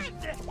fun!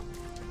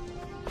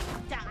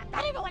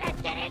 I don't even want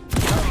to get into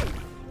it.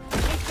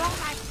 They throw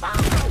my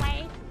phone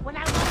away when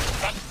I was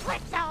 6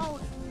 clicks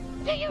old.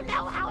 Do you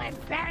know how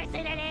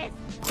embarrassing it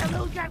is to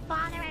lose your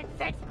father at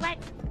 6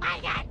 clicks? I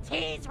got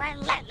teased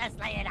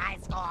relentlessly in high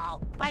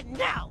school. But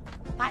no,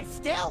 I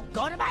still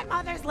go to my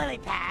mother's lily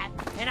pad,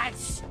 and I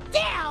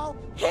still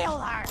heal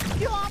her.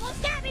 You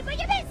almost got me, but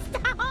you missed!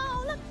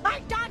 Oh, look,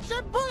 I dodged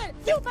your bullet!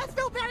 You must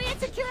feel very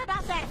insecure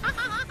about that!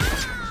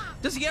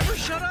 Does he ever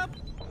shut up?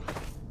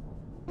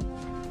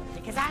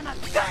 Because I'm a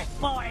good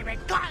boy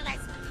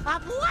regardless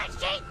of what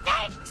she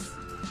thinks!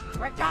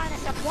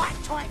 Regardless of what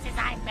choices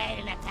I've made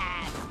in the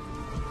past.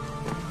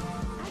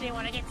 I didn't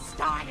want to get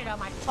started on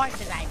my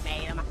choices I've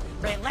made, on my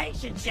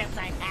relationships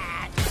I've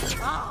had.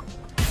 Oh,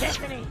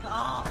 Tiffany,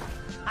 oh,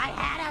 I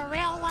had a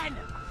real one.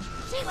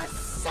 She was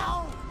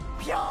so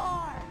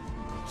pure.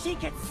 She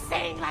could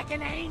sing like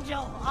an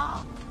angel.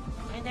 Oh,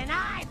 And then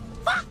I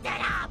fucked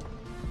it up!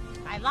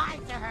 I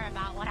lied to her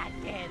about what I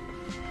did.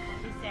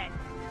 She said,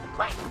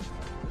 quick,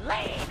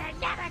 leave and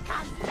never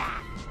comes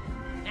back.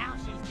 Now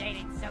she's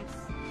dating some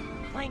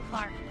Sling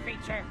Clark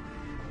creature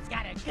who's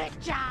got a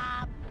good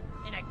job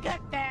and a good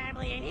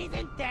family, and he's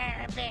in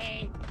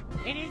therapy.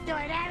 And he's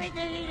doing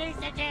everything he needs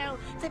to do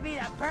to be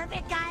the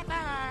perfect guy for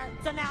her.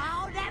 So now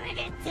I'll never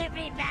get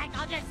Tiffany back.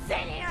 I'll just sit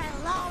here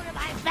alone in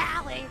my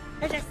valley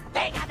and just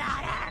think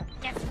about her.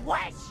 Just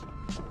wish,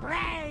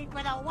 pray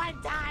for the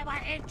one time our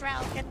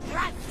intros can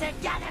thrust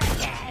together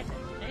again.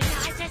 And,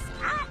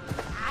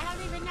 I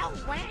don't even know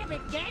where to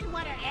begin,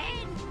 where to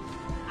end.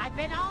 I've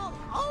been all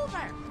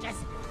over, just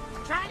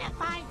trying to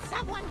find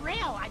someone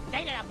real. I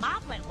dated a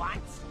Moblin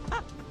once.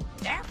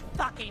 They're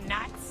fucking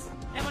nuts.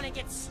 They want to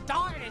get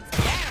started in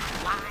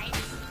their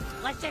lives.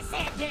 Let's just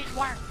say it didn't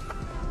work.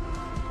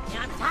 And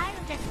I'm tired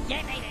of just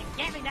giving and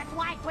giving. That's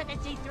why I quit the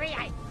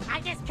G3. I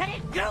just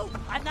couldn't goop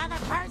another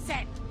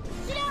person.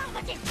 You know how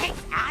much it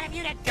takes out of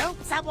you to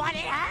goop someone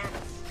in her?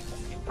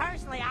 And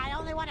personally, I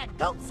only want to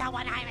goop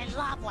someone I'm in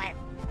love with.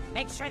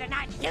 Make sure they're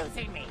not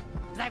using me,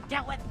 because I've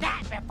dealt with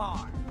that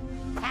before.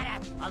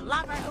 Had a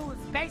lover who was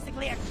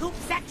basically a goop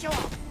sexual.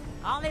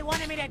 All he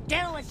wanted me to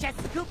do was just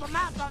scoop him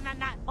up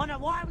on a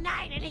warm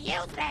night and he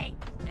used me.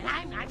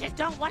 And I just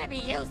don't want to be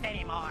used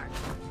anymore.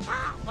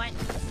 But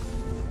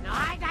no,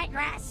 I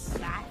digress.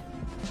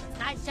 It's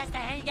nice just to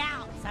hang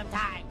out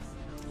sometimes.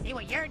 See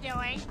what you're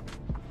doing.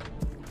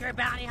 You're a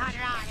bounty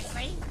hunter,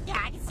 obviously. Yeah,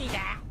 I can see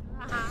that.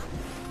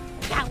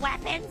 You got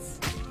weapons.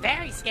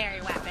 Very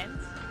scary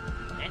weapons.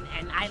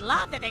 And I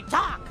love that they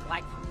talk.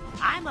 Like,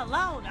 I'm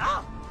alone.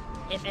 Oh,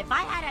 if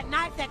I had a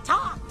knife that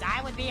talked,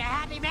 I would be a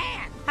happy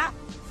man.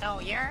 So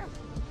your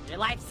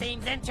life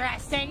seems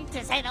interesting,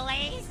 to say the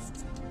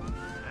least.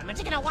 I'm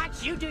just gonna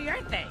watch you do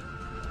your thing.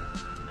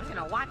 I'm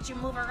gonna watch you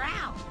move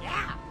around.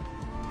 Yeah.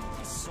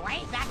 Just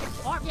sway back and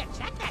forth. Yeah,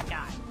 check that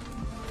guy.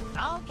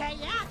 Okay,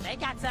 yeah, they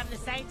got something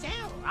to say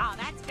too. Oh,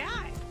 that's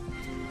good.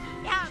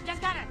 Yeah, I'm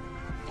just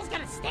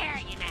gonna stare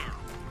at you now.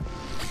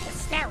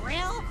 Just stare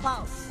real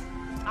close.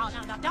 Oh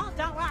no,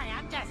 don't worry.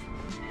 I'm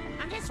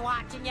just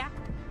watching you.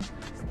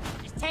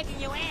 Just taking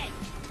you in.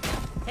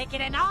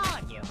 Taking in all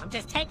of you. I'm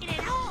just taking in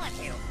all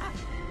of you.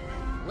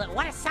 Look,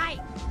 what a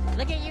sight.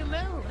 Look at you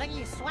move. Look at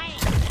you sway.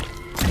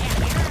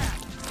 Yeah,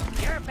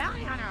 you're a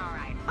bounty hunter, all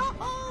right.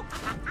 Oh,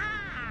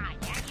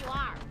 yeah, you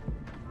are.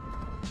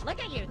 Look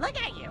at you. Look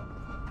at you.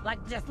 Like,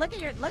 just look at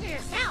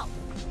yourself.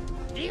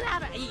 Do you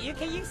have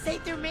can you see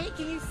through me?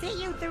 Can you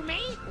see you through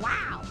me?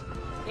 Wow.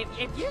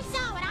 If you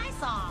saw what I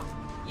saw,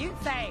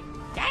 you'd say,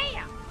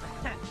 damn,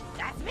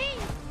 that's me.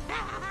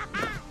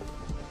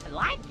 I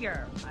like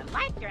your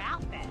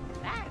outfit.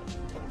 That's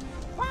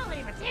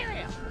quality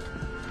material.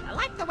 I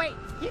like the way,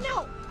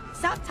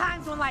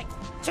 sometimes when like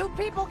two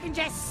people can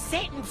just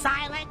sit in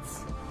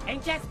silence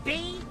and just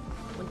be,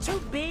 when two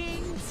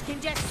beings can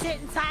just sit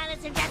in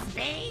silence and just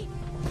be,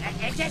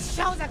 it just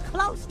shows a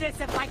closeness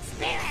of like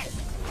spirits.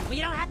 When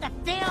you don't have to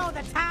fill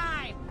the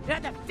time, you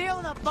don't have to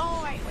fill the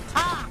void with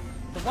talk,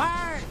 the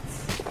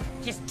words.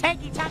 Just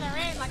take each other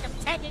in like I'm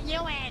taking you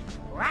in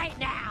right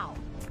now.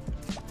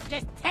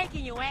 Just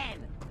taking you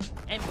in.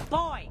 And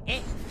boy,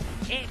 it's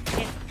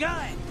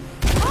good.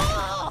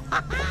 Oh,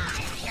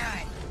 it's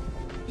good.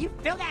 You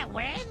feel that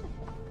wind?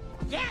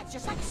 Yeah, it's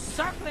just like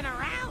circling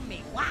around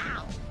me.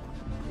 Wow.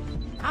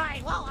 All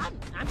right, well,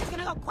 I'm just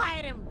gonna go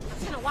quiet and I'm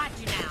just gonna watch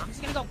you now. I'm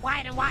just gonna go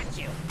quiet and watch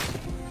you.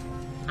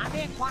 I'm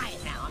being quiet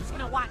now. I'm just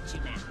gonna watch you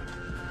now.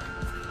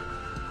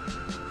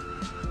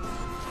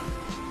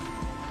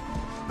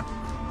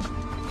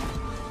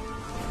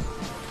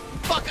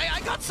 Fuck,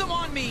 I got some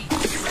on me.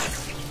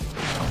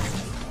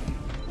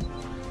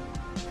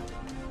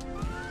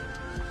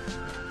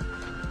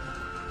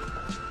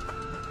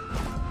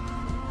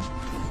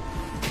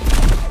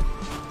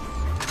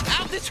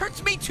 This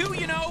hurts me too,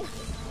 you know!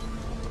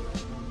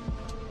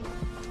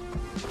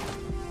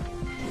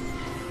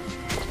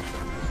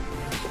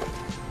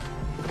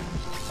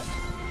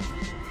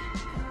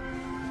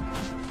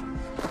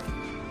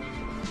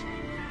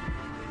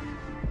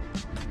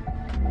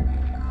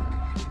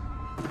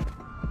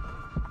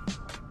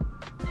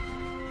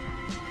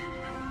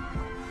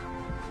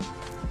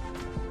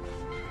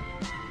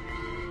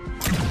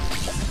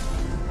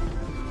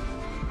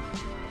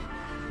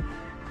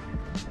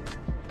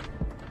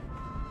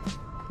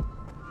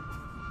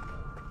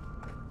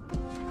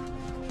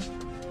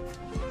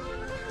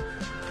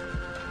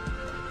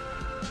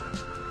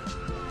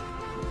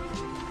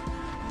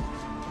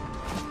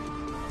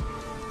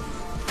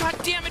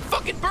 Damn, it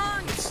fucking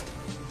burns!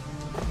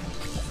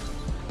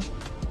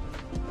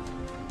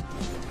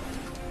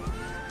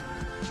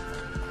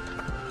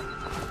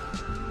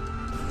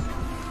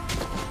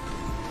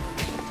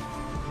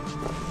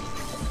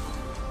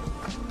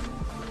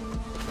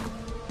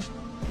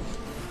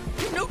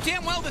 You know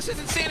damn well this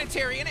isn't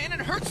sanitary, and it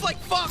hurts like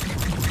fuck!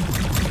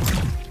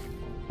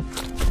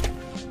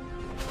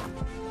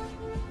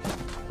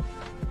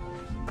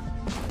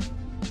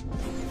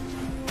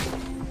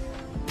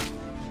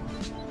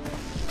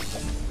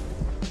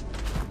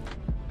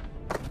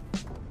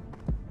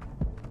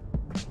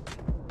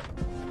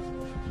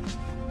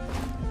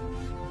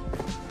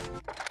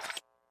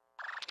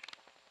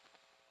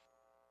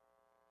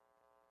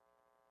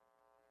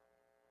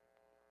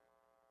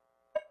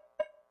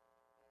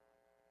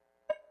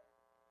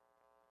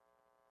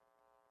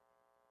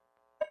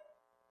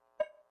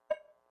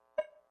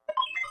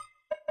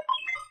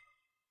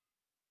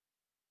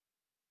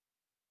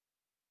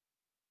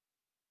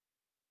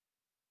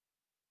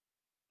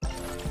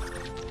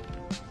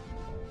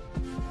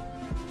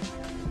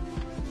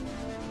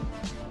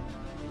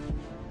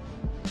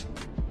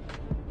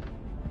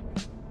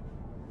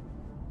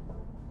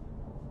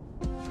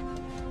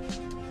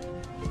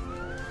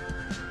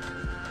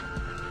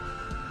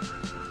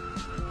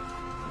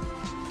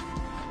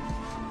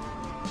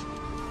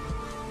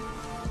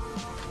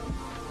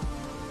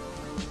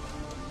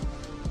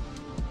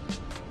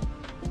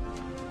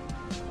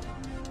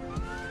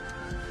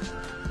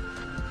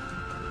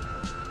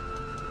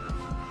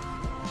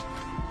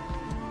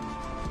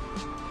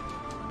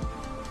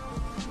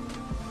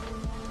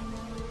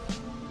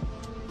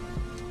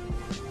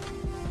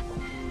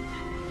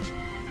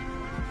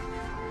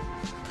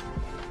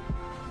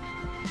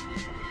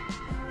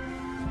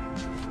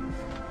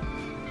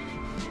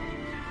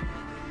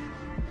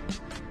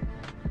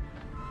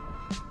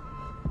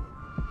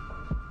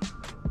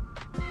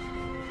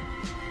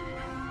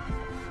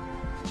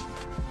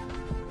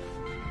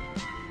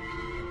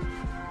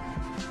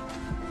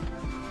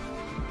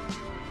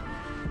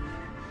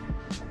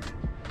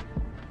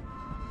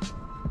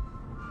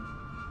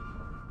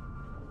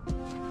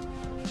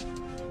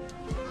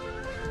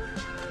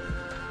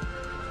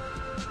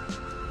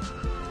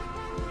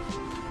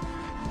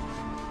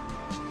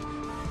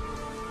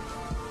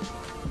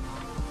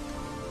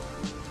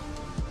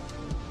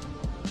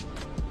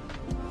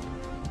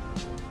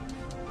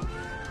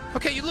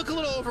 you look a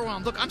little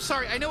overwhelmed. Look, I'm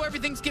sorry. I know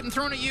everything's getting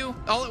thrown at you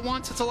all at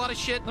once. It's a lot of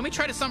shit. Let me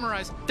try to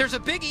summarize. There's a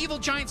big evil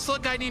giant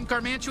slug guy named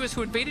Garmantuous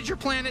who invaded your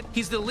planet.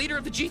 He's the leader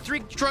of the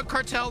G3 drug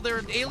cartel. They're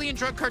an alien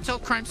drug cartel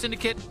crime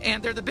syndicate,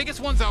 and they're the biggest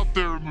ones out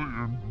there in the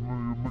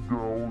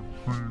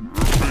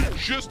galaxy.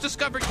 Just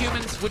discovered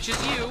humans, which is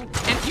you,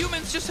 and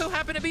humans just so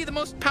happen to be the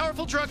most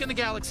powerful drug in the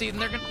galaxy, and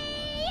they're gonna...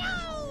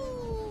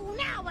 Yo!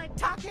 Now we're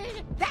talking.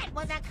 That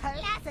was a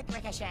classic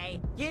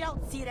Ricochet. You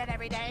don't see that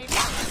every day. No,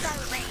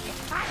 sorry.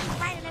 I'm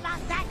writing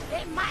about that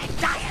in my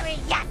diary.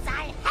 Yes,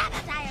 I have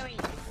a diary.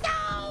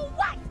 So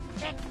what?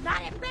 It's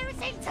not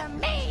embarrassing to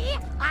me.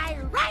 I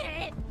write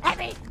it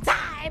every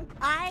time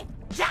I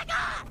jack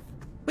off.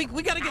 We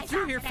gotta get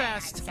through here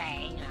fast.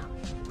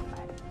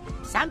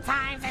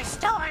 Sometimes there's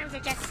storms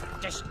that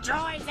just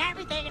destroys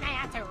everything and I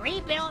have to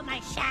rebuild my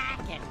shack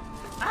and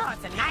oh,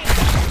 it's a nightmare.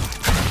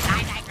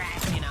 I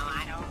digress,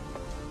 I don't.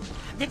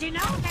 Did you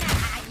know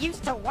that I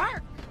used to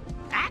work?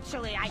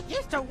 Actually, I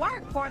used to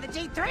work for the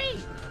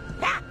G3.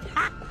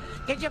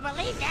 Did you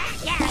believe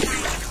that? Yeah,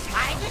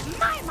 I just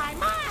my,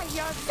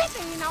 you're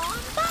sitting on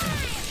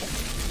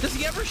mine. Does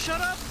he ever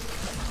shut up?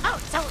 Oh,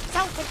 so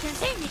to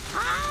continue,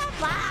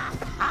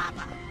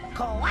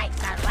 quite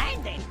the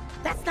landing.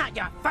 That's not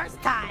your first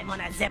time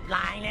on a zip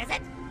line, is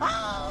it?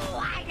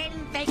 Oh, I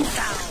didn't think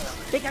so.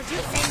 Because you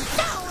seem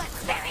so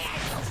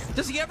experienced.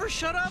 Does he ever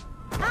shut up?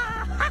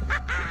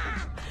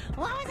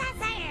 What was I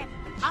saying?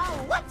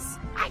 Oh, whoops.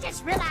 I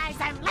just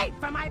realized I'm late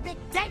for my big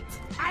date.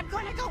 I'm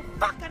gonna go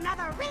fuck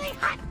another really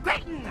hot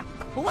Briton.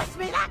 Wish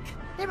me luck.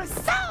 It was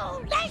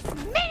so nice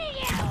meeting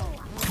you.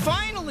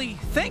 Finally!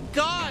 Thank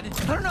God!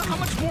 I don't know how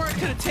much more I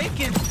could have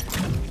taken.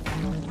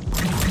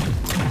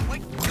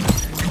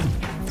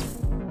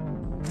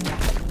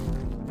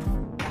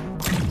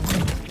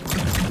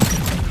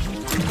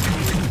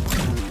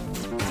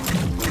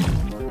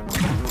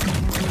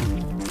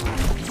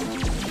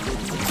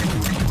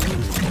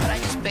 But I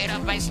just paid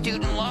off my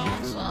student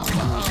loans.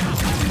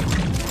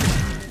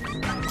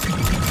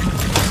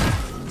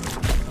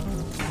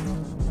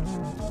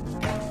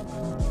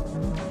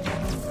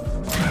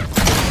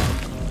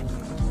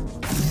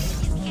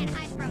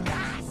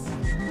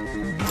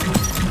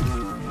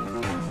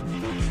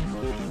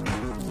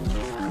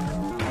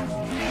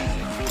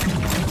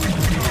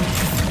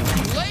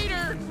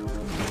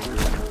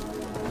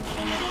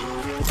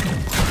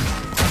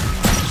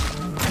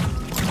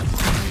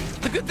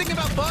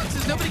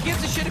 Nobody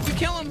gives a shit if you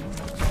kill him.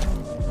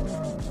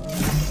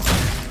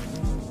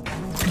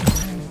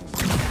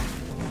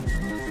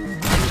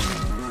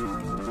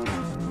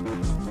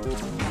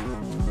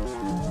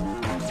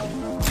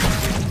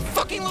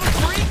 Fucking little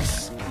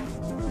freaks!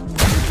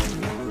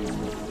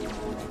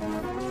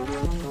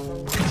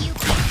 You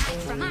can't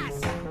hide from us.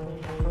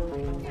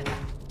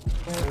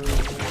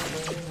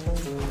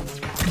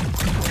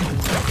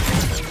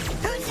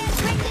 Who says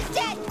Rick is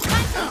dead?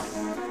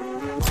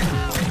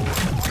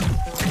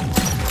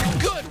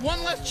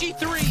 One less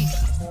G3.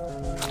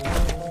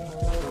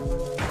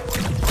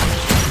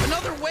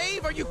 Another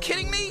wave? Are you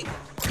kidding me?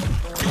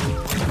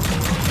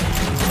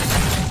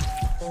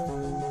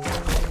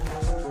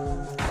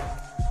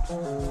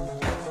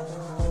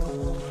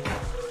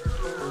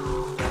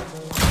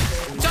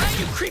 Die,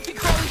 you creepy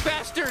crawly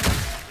bastard!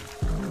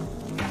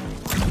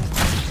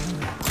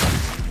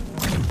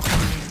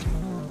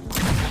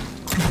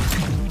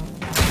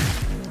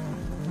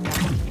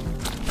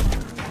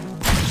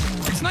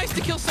 It's nice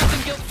to kill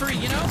something guilt-free,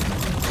 you know?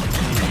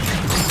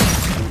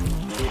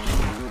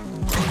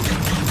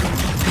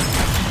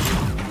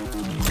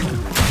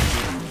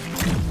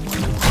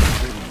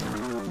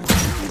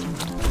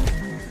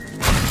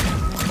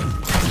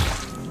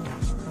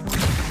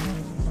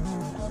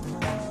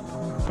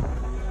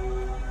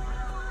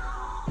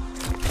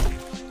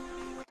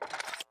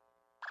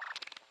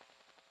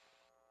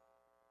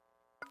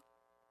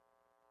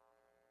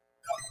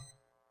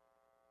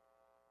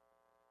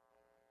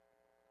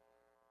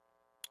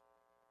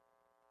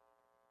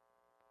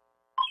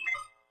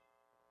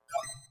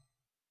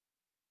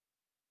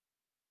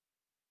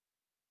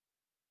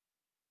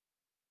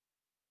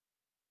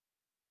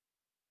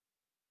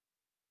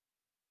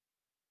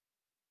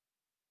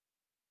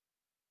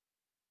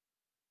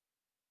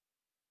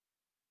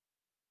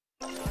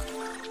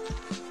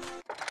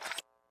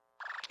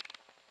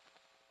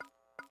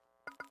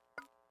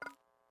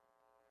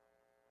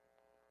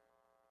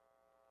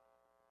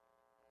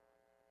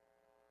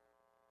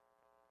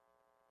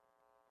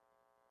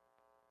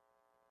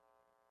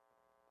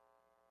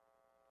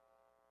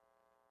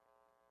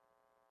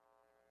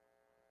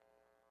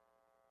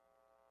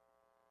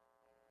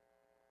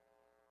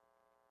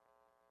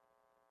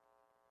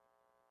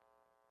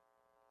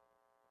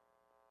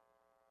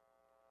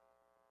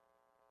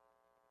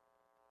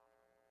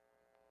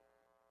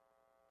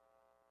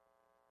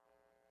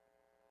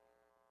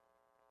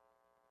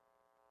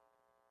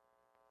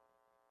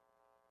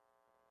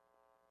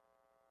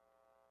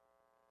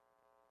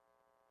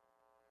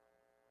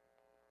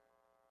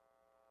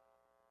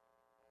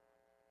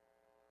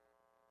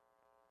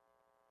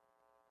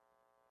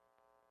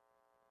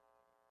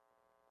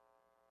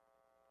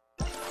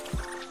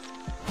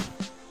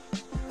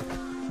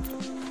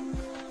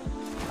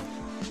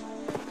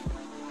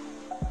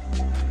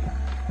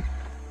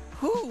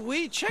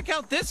 Ooh-wee, check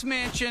out this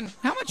mansion.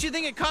 How much do you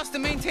think it costs to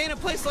maintain a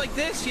place like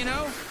this, you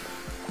know?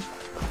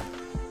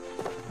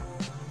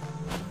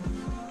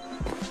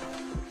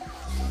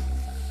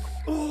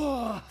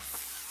 Oh,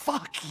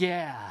 fuck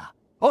yeah.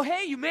 Oh,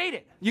 hey, you made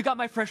it. You got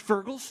my fresh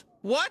Fergles?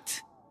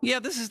 What? Yeah,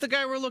 this is the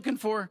guy we're looking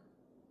for.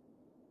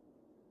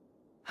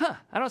 Huh,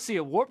 I don't see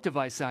a warp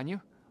device on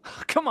you.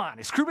 Come on,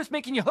 is Krubus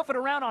making you hoof it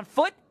around on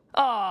foot?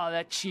 Oh,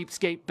 that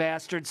cheapskate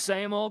bastard.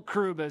 Same old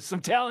Krubus.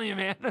 I'm telling you,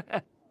 man.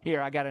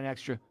 Here, I got an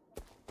extra.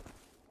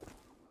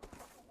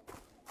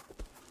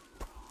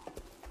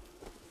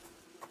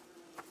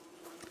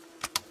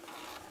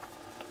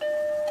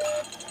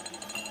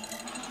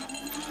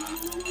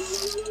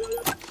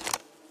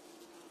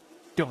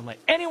 Don't let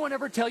anyone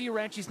ever tell you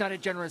Ranchi's not a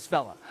generous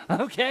fella,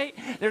 okay?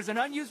 There's an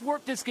unused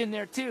warp disk in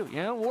there, too.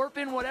 You know, warp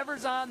in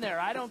whatever's on there.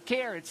 I don't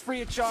care. It's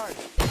free of charge.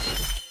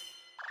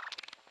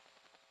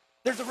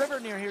 There's a river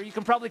near here. You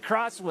can probably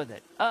cross with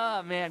it.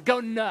 Oh, man, go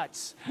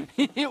nuts.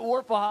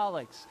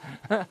 Warpaholics.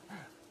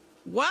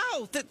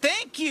 Wow,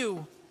 thank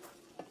you.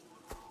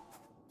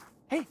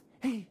 Hey,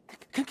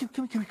 come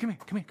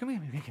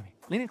here.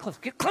 Lean in close.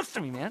 Get close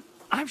to me, man.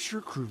 I'm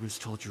sure Krubus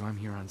told you I'm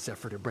here on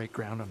Zephyr to break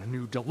ground on a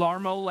new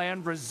Delarmo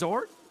Land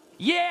resort.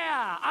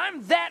 Yeah,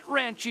 I'm that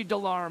Ranchi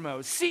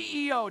Delarmo,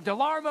 CEO,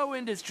 Delarmo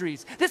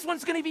Industries. This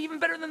one's gonna be even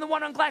better than the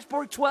one on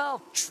Glashborg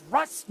 12.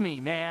 Trust me,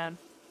 man.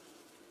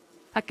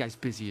 That guy's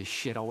busy as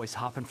shit, always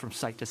hopping from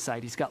site to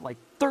site. He's got like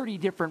 30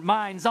 different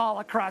mines all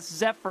across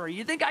Zephyr.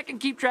 You think I can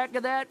keep track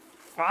of that?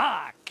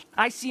 Fuck.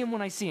 I see him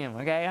when I see him,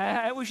 okay?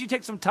 I wish he'd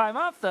take some time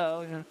off,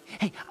 though.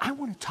 Hey, I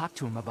want to talk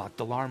to him about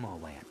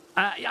Delarmo Land.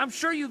 I'm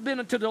sure you've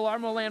been to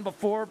Delarmo Land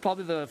before,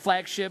 probably the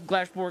flagship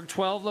Glashborg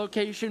 12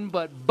 location,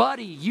 but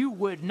buddy, you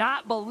would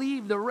not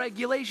believe the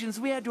regulations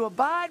we had to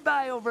abide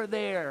by over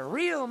there.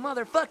 Real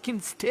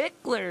motherfucking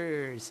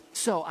sticklers.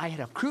 So I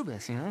hit up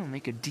Krubus,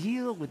 make a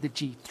deal with the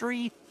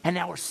G3, and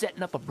now we're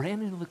setting up a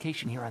brand new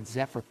location here on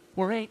Zephyr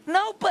where ain't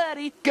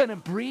nobody gonna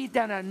breathe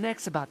down our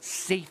necks about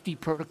safety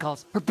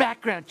protocols or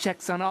background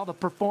checks on all the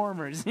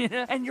performers.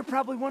 And you're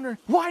probably wondering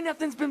why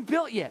nothing's been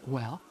built yet.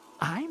 Well,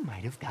 I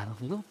might have got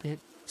a little bit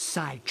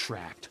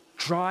sidetracked.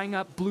 Drawing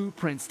up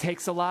blueprints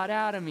takes a lot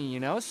out of me,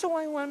 so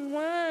I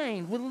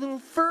unwind with a little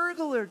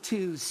Fergal or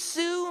two.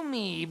 Sue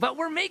me, but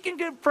we're making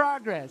good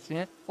progress,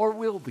 or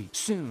will be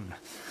soon.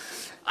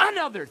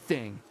 Another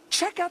thing,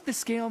 check out the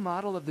scale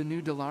model of the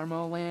new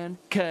Delarmo Land,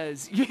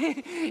 cause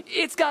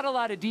it's got a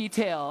lot of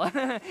detail.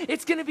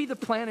 It's gonna be the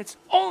planet's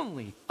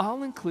only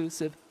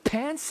all-inclusive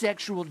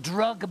pansexual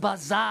drug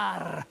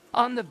bazaar.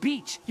 On the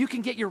beach, you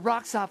can get your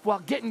rocks off while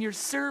getting your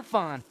surf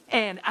on.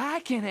 And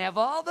I can have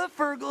all the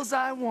Fergles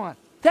I want.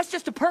 That's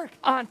just a perk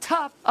on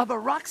top of a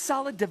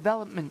rock-solid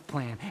development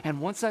plan.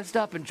 And once I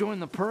stop enjoying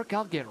the perk,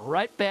 I'll get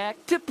right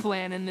back to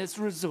planning this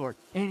resort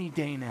any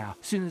day now,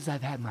 soon as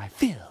I've had my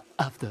fill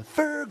of the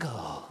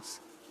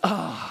Fergles.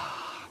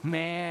 Oh,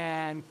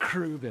 man,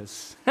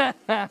 Krubus.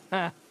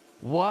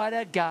 What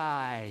a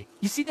guy.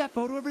 You see that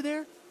photo over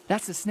there?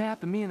 That's the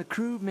snap of me and the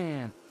crew,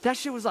 man. That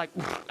shit was like,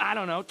 I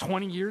don't know,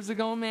 20 years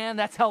ago, man.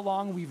 That's how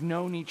long we've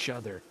known each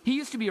other. He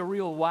used to be a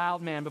real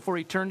wild man before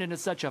he turned into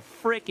such a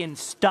frickin'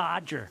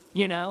 stodger,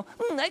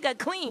 I got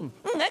clean.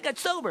 I got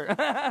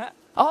sober.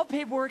 All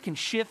paperwork and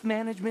shift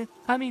management.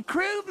 I mean,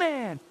 crew,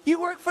 man,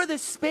 you work for the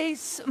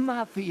space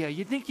mafia.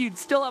 You'd think you'd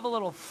still have a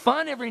little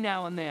fun every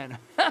now and then.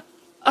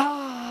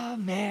 Oh,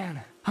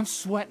 man, I'm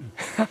sweating.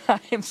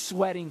 I am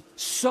sweating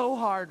so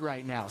hard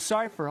right now.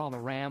 Sorry for all the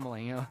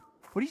rambling,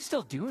 What are you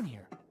still doing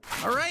here?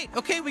 All right,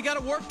 okay, we got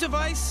a warp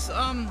device.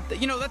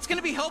 That's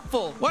gonna be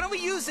helpful. Why don't we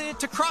use it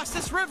to cross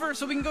this river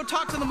so we can go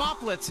talk to the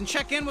Moplets and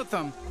check in with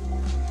them?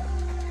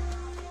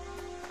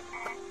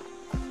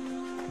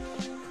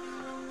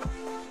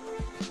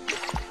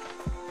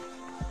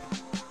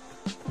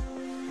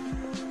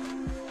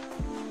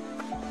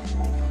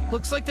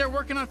 Looks like they're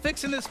working on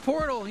fixing this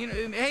portal.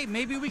 Hey,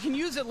 maybe we can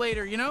use it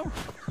later,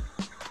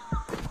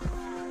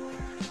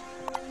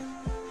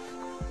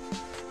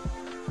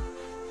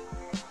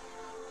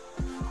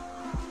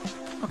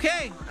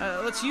 Okay,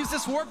 let's use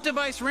this warp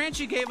device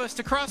Ranchi gave us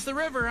to cross the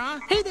river, huh?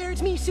 Hey there,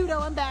 it's me, Pseudo.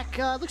 I'm back.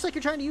 Looks like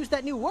you're trying to use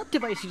that new warp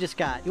device you just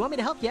got. You want me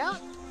to help you out?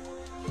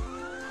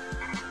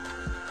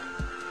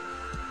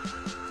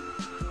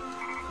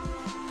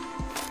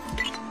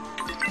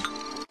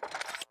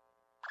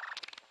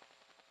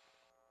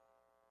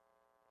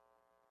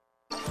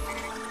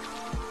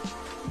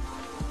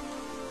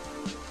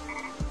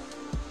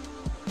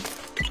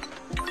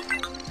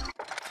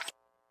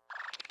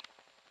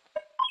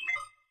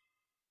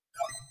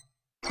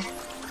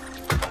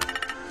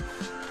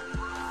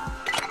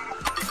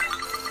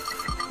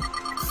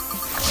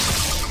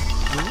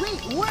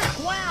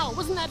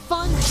 Wasn't that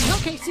fun?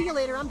 Okay, see you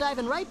later. I'm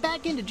diving right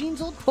back into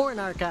Gene's old porn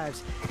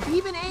archives.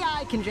 Even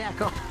AI can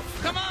jack off.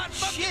 Come on,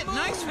 shit,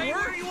 nice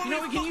work.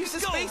 We can use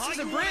this space as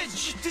a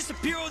bridge.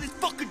 Disappear all this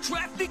fucking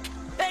traffic?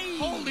 Hey,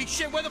 Holy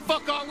shit, where the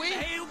fuck are we?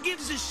 Hey, who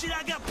gives a shit?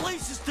 I got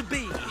places to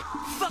be.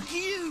 Fuck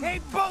you. Hey,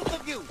 both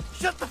of you,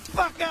 shut the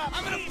fuck up.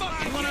 I'm gonna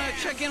fuck you. Wanna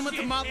check in with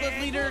the Moplet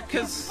leader?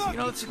 Cause, you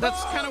know,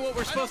 that's kind of what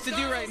we're supposed to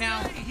do right now.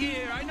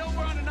 Here, I know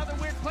we're on another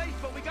weird place,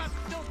 but we got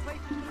still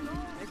places to go.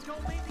 Let's go,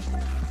 maybe.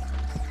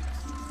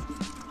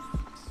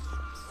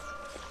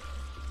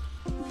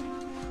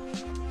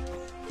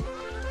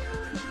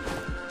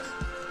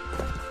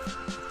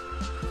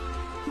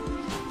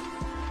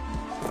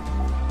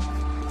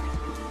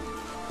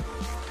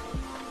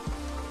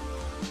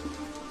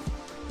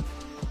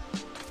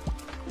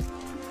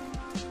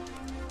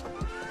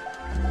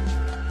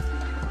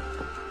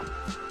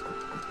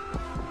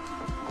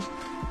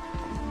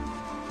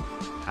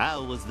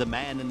 How was the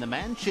man in the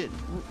mansion?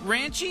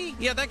 Ranchy?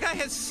 Yeah, that guy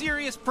has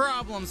serious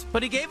problems,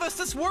 but he gave us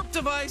this warp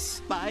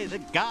device. By the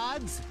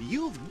gods,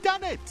 you've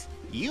done it!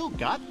 You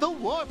got the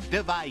warp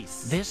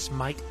device! This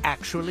might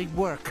actually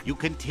work. You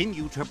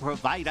continue to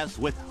provide us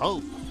with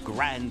hope,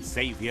 Grand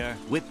Savior.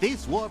 With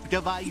this warp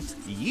device,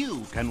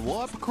 you can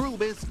warp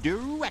Krubis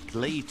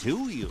directly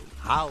to you.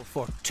 How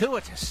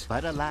fortuitous.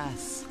 But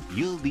alas,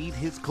 you'll need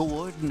his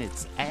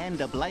coordinates and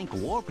a blank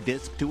warp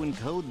disk to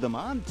encode them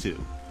onto.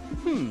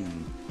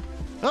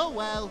 Oh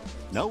well,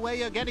 no way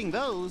you're getting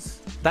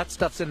those. That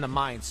stuff's in the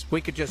mines.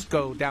 We could just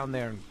go down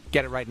there and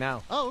get it right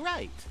now. Oh,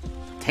 right.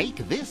 Take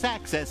this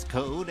access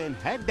code and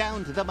head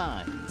down to the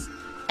mines.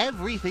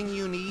 Everything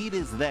you need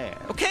is there.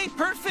 Okay,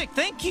 perfect.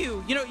 Thank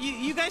you. You know,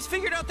 you guys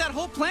figured out that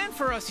whole plan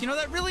for us. You know,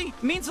 that really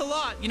means a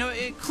lot. You know,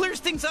 it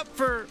clears things up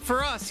for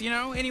us, you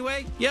know.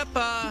 Anyway, yep,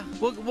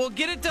 we'll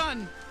get it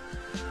done.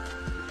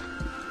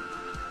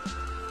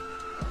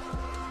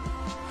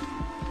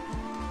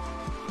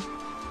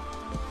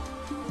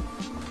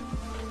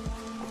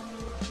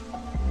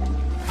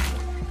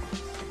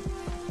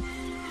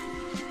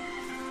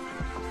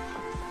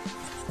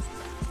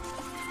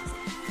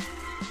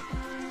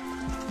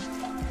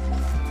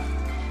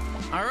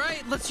 All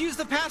right, let's use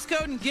the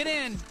passcode and get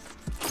in.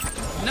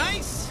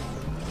 Nice!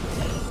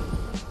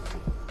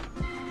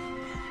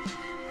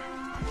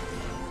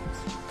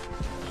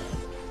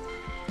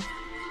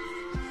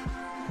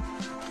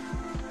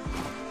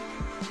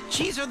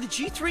 Jeez, are the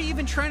G3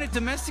 even trying to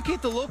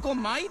domesticate the local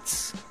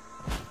mites?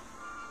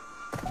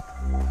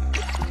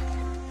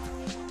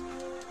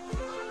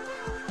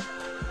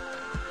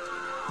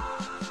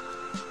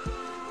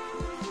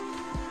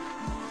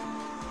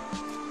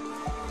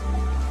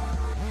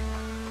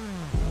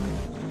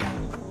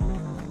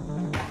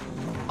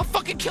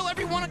 Kill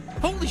everyone.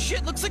 Holy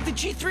shit, looks like the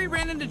G3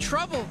 ran into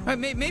trouble.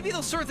 Maybe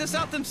they'll sort this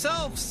out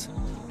themselves.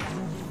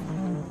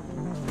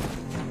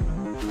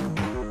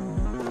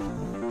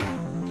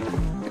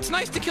 It's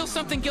nice to kill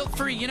something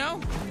guilt-free, you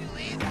know?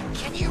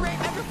 Can you rate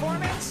my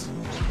performance?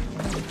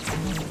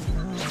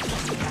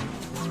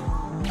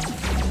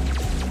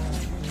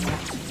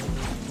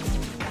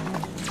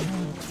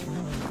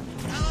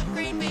 I'll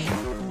upgrade me.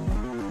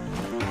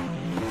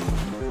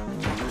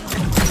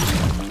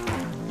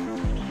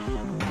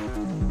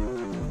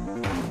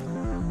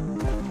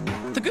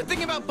 The good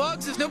thing about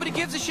bugs is nobody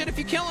gives a shit if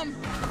you kill them.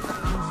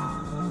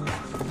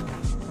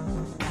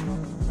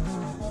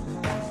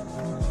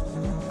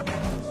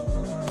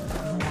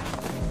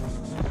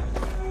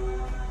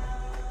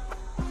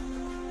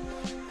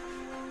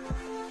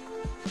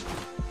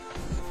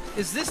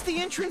 Is this the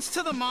entrance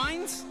to the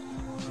mines?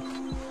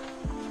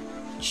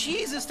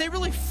 Jesus, they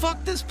really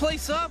fucked this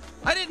place up.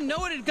 I didn't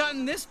know it had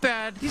gotten this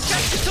bad. These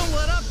guys just don't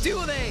let up,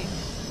 do they?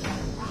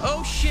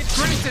 Oh shit,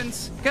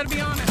 Grimmingtons. Gotta be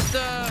honest,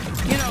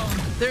 you know,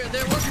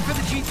 they're working for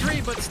the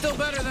G3, but still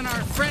better than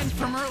our friend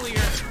from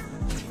earlier.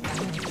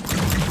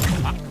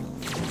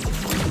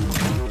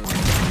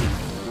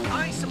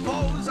 I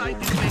suppose I do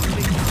make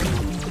things.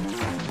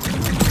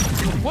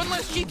 One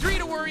less G3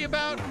 to worry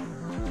about.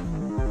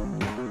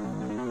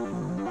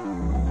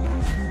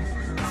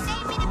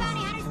 Save me the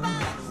bounty hunter's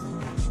bones!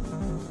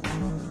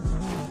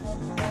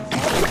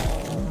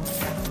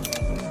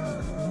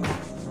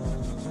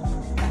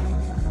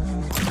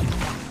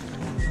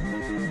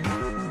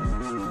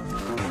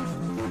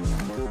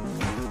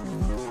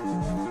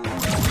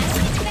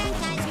 Bad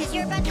guys, 'cause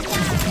you're about to die.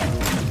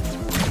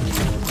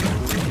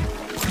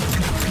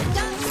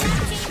 Don't stop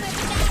cheating with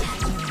the data.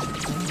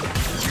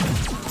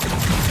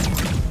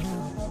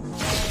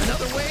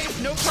 Another wave,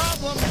 no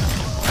problem.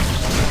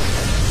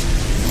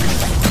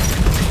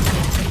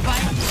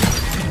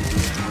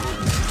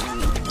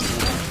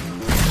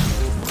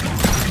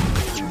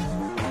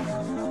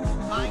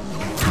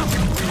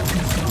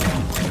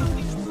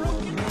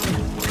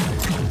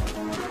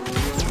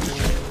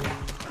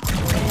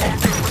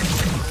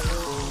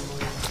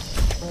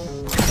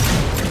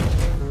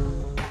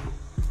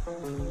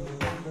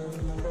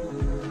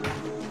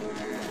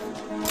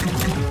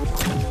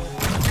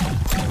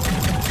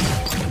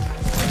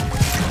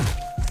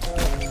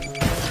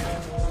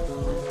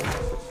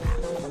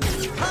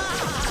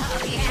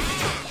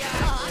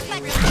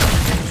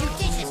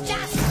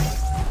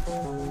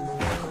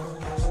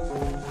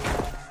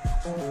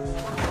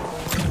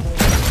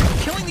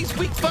 Killing these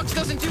weak fucks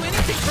doesn't do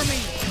anything for me.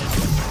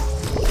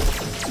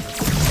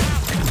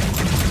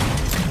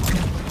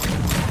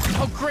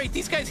 Oh, great.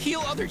 These guys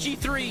heal other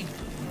G3.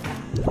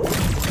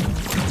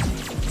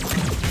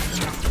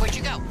 Where'd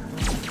you go?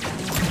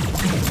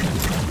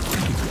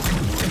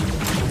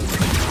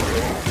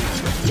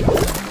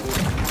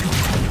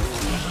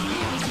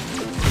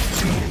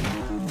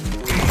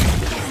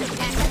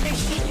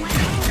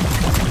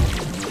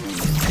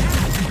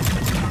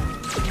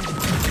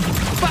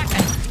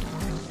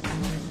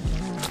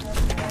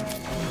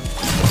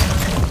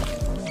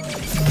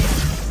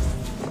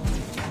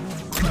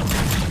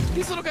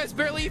 These little guys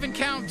barely even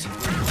count.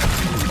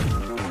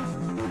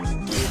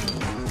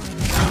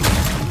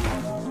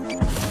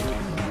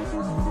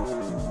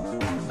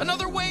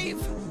 Another wave!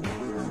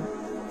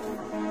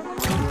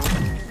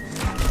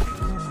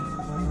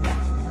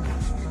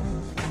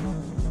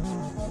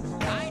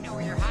 I know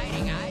where you're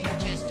hiding, I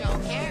just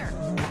don't care.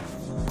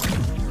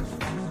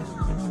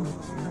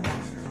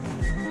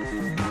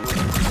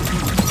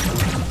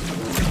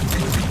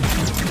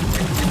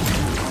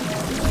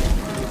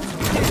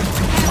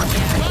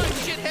 Come on,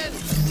 shitheads!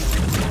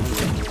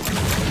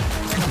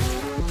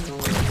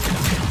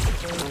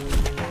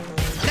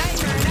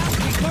 Nightmare and us,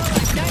 we more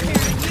like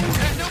Nightmare and you.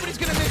 Nobody's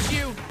gonna miss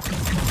you.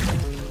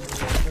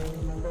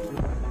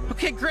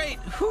 Okay, great.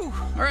 Whew.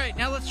 All right,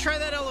 now let's try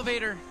that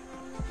elevator.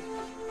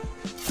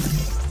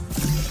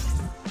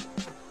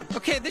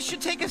 Okay, this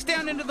should take us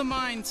down into the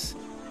mines.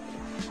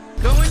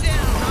 Going down,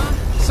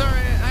 huh?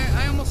 Sorry,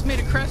 I almost made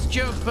a crass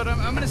joke, but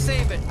I'm gonna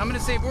save it. I'm gonna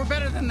save it. We're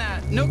better than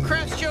that. No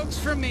crass jokes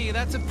from me,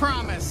 that's a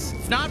promise.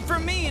 Not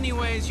from me,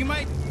 anyways. You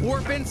might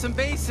warp in some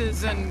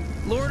bases, and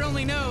Lord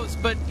only knows,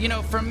 but, you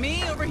know, from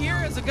me over here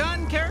as a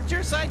gun character,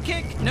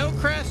 sidekick, no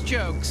crass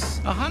jokes.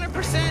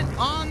 100%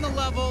 on the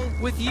level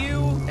with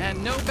you,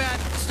 and no bad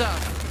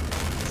stuff.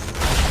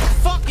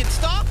 Fuck, it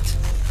stopped?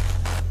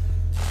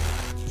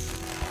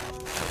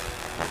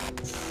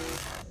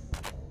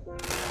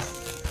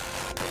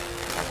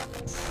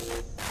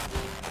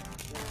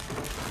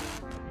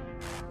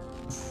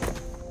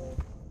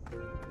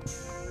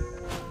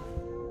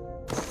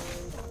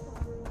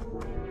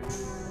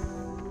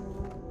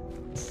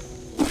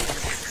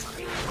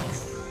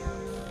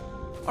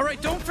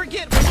 Alright, don't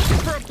forget, we're looking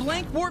for a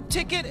blank warp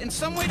ticket and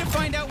some way to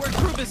find out where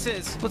Krubis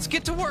is. Let's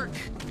get to work.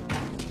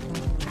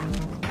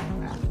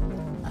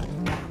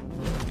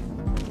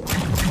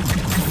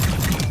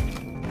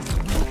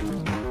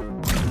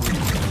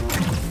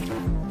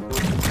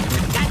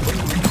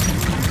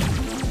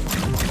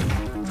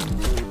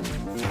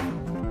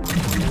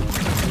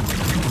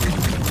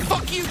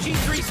 Fuck you,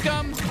 G3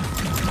 scum!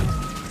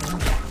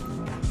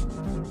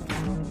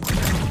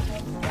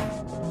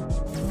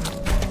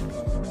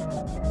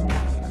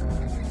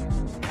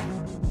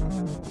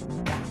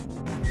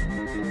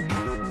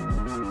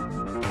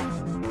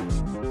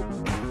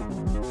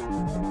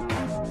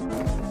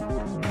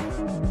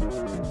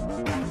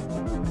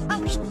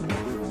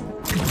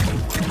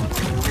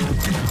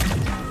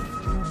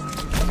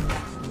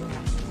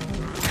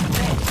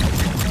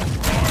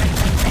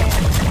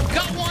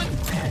 Got one!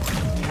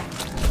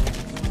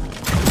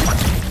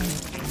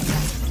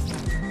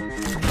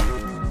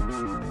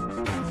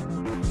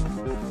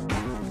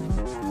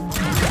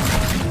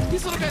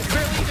 These little guys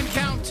barely even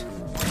count.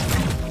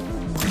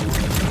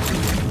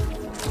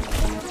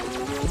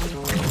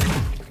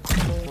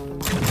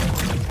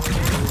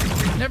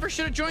 Never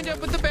should have joined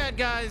up with the bad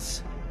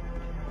guys.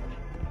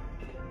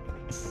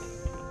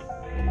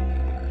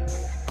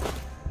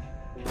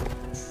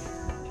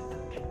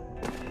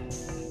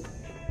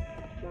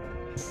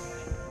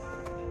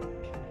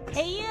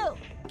 Hey you!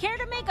 Care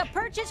to make a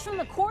purchase from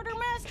the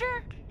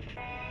quartermaster?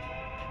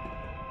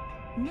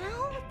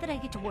 Now that I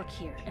get to work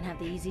here and have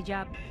the easy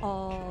job,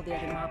 all the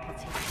other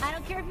moplets here. I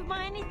don't care if you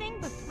buy anything,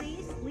 but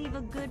please leave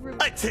a good review.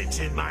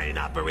 Attention, Mine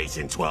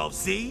Operation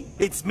 12C.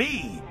 It's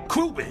me,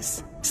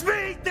 Krubis.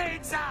 Speed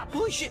things up!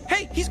 Holy shit!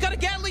 Hey, he's got a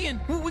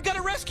Gatlian! We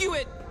gotta rescue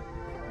it!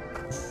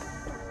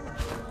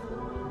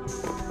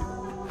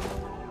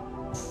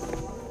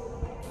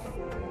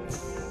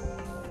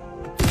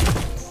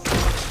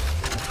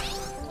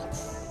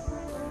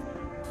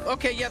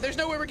 Okay, yeah, there's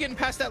no way we're getting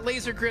past that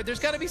laser grid. There's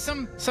gotta be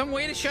some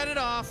way to shut it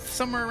off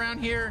somewhere around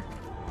here.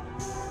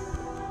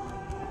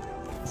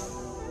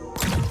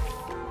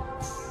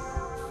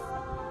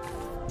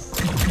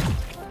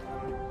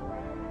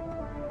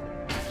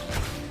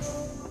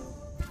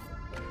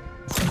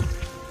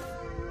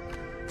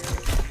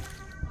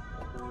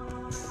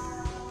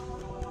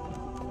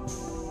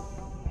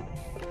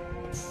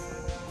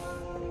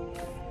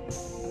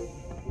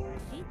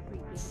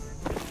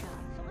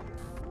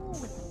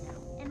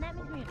 And that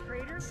makes me a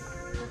traitor.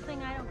 The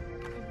thing I don't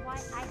is why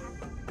I have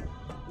to.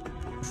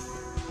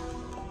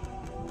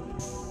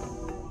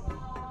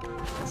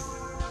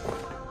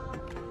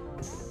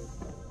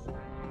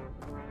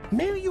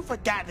 Maybe you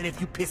forgot that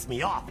if you piss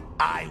me off,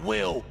 I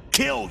will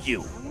kill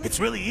you. It's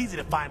really easy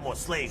to find more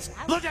slaves.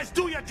 Look, just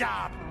do your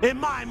job and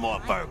mine more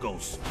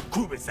Virgos.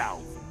 Krubis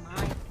out.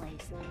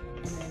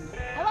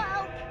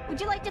 Hello? Would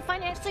you like to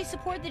financially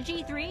support the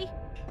G3?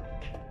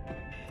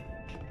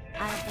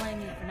 I don't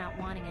blame you for not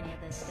wanting any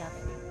of this stuff.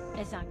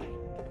 It's not great.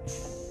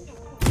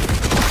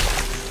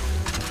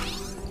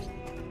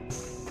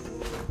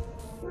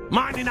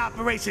 Minding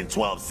Operation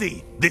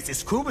 12C. This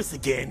is Krubis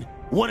again.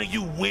 One of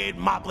you weird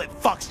moplet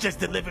fucks just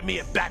delivered me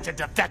a batch of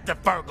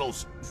defective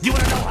Virgos. You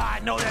wanna know how I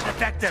know they're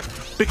defective?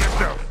 Because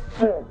they're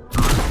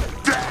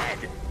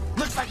dead!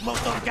 Looks like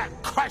most of them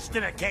got crushed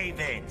in a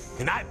cave-in.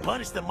 And I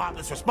punished the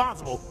moplets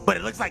responsible, but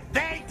it looks like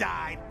they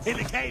died in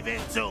the cave-in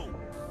too.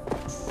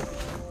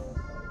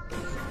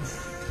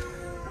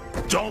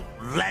 Don't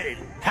let it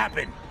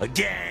happen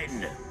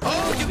again.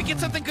 Oh, did we get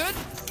something good?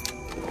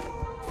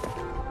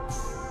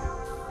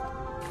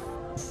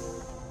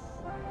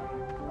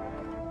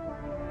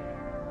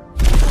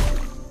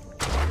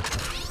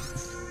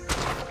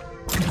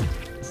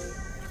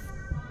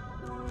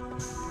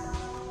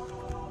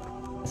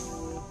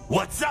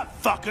 What's up,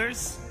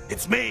 fuckers?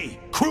 It's me,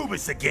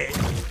 Krubis again.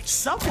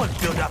 Someone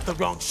filled out the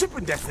wrong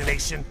shipping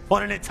destination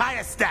on an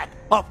entire stack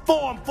of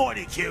Form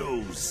 40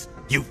 queues.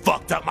 You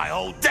fucked up my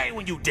whole day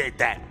when you did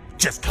that.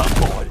 Just come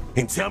forward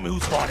and tell me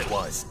whose fault it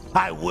was.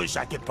 I wish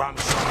I could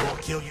promise you I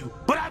won't kill you,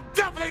 but I'm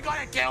definitely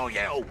gonna kill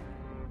you!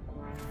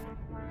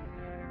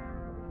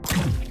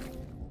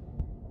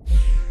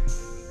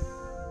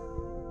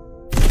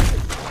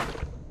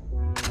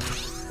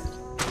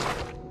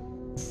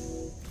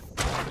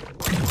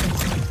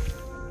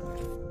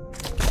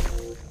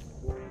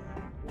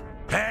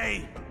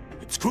 Hey,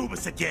 it's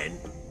Krubis again.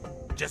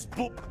 Just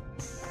boop.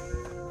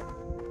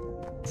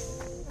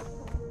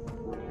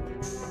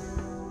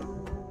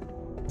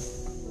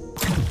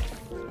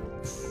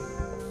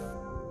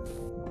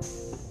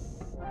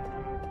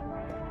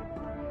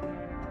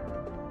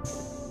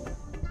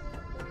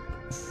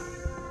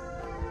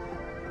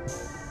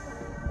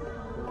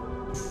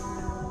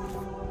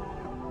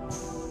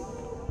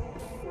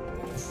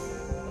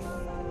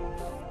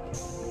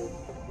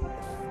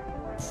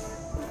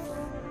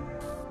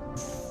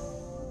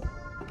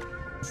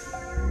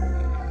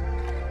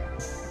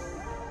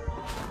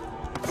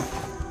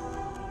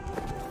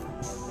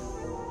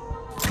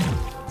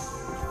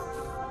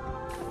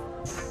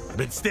 I've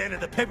been staring at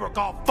the paperwork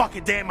all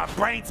fucking day and my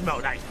brain's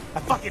melt. I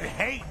fucking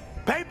hate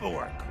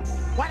paperwork.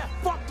 Why the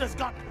fuck does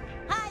God...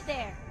 Hi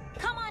there.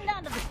 Come on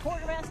down to the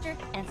quartermaster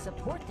and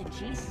support the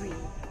G3.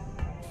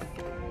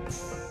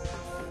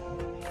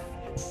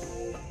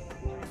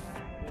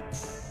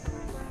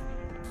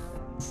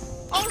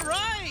 All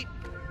right.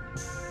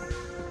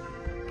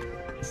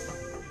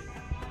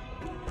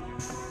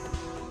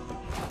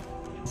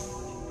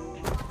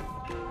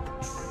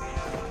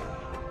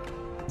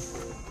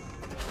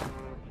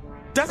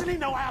 Doesn't he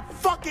know I have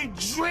fucking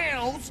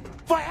drills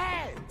for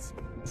hands?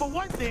 For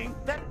one thing,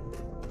 that...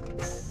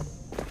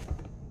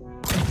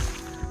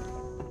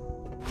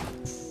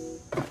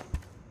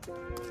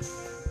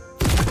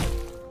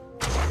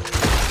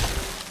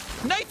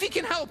 Knifey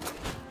can help.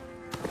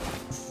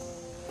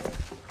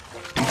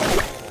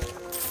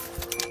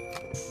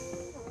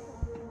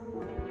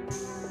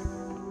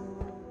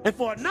 And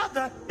for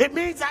another, it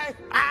means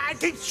I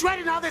keep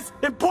shredding all this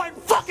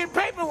important fucking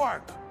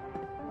paperwork!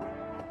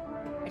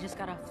 I just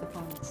got off the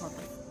phone with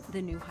corporate.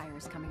 The new hire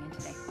is coming in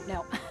today.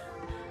 No,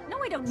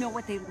 I don't know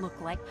what they look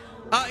like.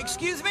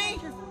 Excuse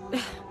me?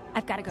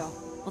 I've got to go.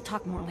 We'll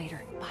talk more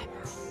later. Bye,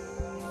 Merle.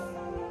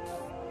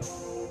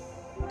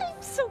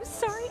 I'm so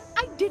sorry.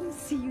 I didn't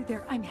see you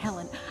there. I'm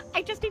Helen.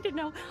 I just need to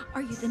know,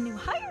 are you the new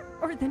hire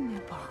or the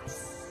new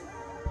boss?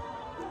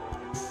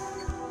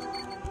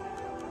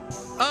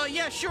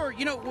 Yeah, sure.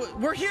 You know,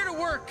 we're here to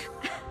work.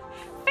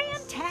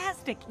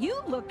 Fantastic.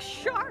 You look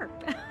sharp.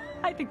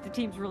 I think the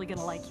team's really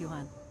gonna like you,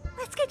 hon.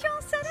 Let's get you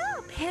all set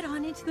up. Head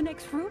on into the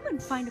next room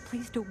and find a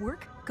place to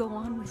work. Go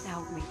on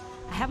without me.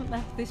 I haven't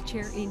left this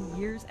chair in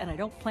years, and I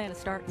don't plan to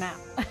start now.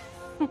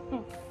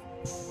 Oh,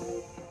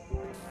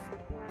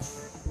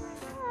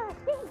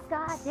 thank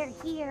God they're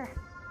here.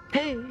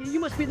 Hey, you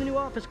must be the new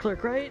office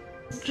clerk, right?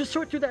 Just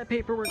sort through that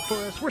paperwork for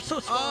us. We're so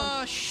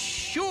strong.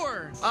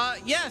 Sure.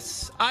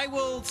 Yes. I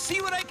will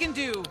see what I can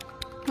do.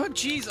 Oh,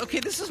 geez. Okay,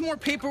 this is more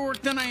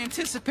paperwork than I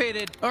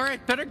anticipated. All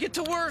right, better get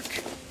to work.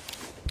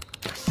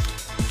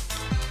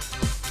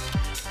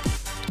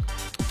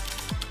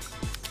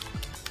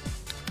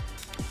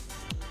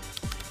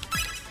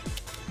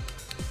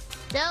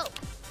 So,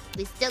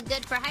 we still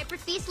good for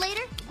Hyperfeast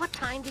later? What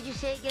time did you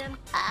say again?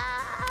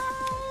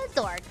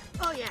 Zorg.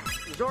 Oh yeah,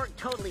 Zorg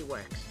totally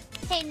works.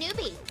 Hey,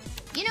 newbie.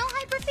 You know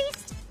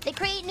Hyperfeast? They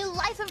create new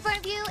life in front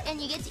of you,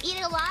 and you get to eat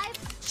it alive?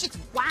 Shit's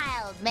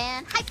wild,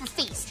 man.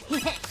 Hyperfeast.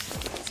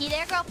 See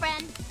there,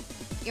 girlfriend?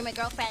 You're my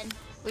girlfriend.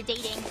 We're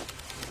dating.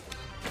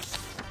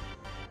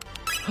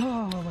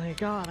 Oh my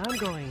god, I'm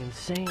going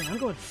insane. I'm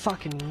going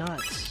fucking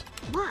nuts.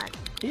 What?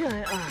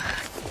 Yeah,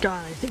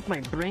 God, I think my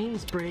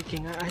brain's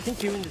breaking. I think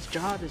doing this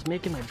job is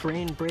making my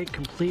brain break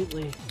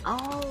completely.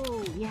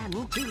 Oh, yeah,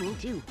 me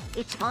too.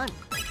 It's fun.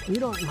 You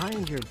don't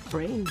mind your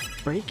brain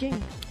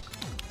breaking?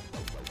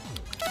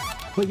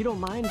 Well, you don't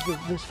mind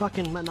this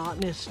fucking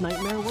monotonous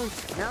nightmare work?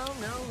 No,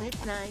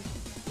 it's nice.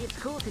 It's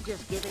cool to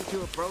just give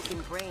into a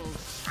broken brain.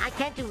 I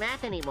can't do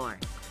math anymore.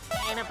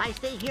 And if I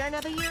stay here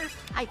another year,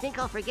 I think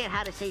I'll forget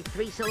how to say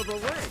 3-syllable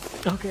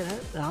words. Okay,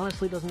 that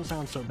honestly doesn't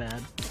sound so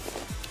bad.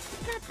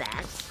 Not love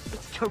that.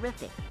 It's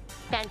terrific.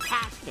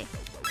 Fantastic.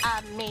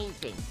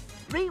 Amazing.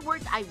 3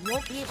 words I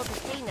won't be able to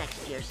say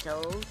next year,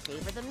 so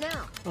savor them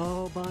now.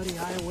 Oh, buddy,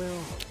 I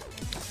will.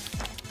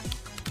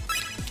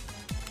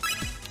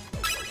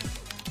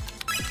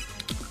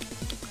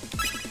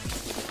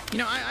 You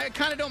know, I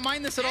kind of don't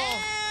mind this at all.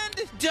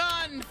 And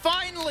done!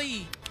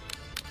 Finally!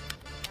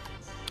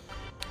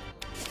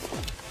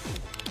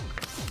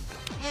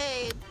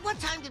 Hey, what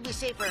time did we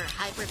say for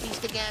Hyper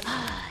Feast again?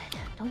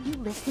 Don't you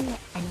listen to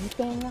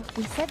anything?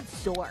 We said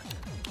Zorg.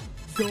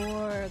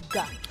 Zorg.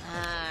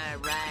 Ah,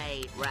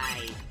 right.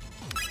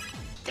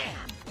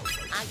 Damn.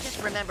 I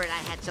just remembered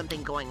I had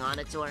something going on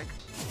at Zorg.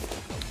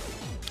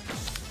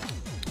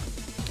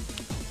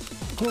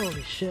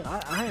 Holy shit,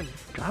 I'm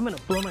gonna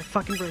blow my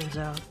fucking brains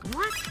out.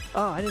 What?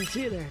 Oh, I didn't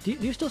see you there. Do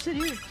you still sit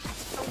here?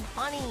 So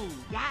funny.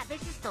 Yeah,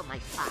 this is still my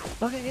spot.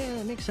 Okay, yeah,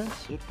 that makes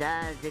sense. It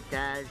does,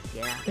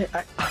 yeah.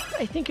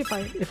 I think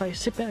if I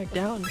sit back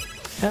down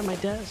at my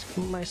desk,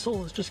 my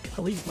soul is just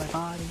gonna leave my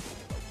body.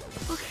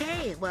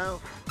 Okay,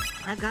 well,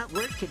 I've got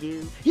work to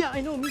do. Yeah,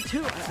 I know, me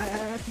too. I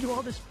have to do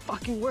all this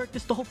fucking work.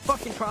 This is the whole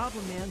fucking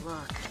problem, man.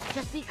 Look,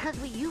 just because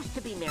we used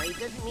to be married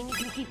doesn't mean you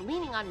can keep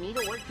leaning on me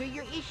to work through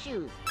your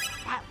issues.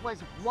 That was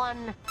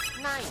one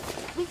night.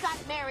 We got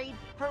married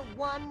for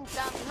one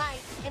dumb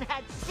night and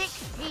had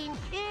 16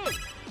 kids.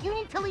 You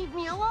need to leave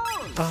me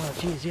alone. Oh,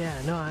 jeez, yeah,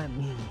 no,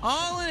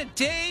 All in a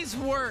day's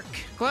work.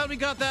 Glad we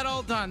got that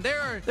all done.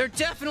 There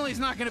definitely is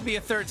not going to be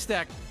a third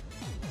stack.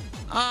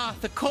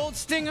 The cold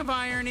sting of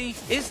irony.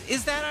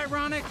 Is that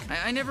ironic?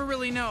 I never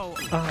really know.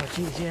 Oh,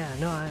 jeez, yeah,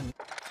 no,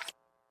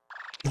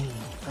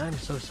 I'm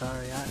so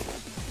sorry.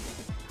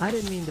 I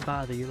didn't mean to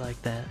bother you like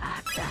that.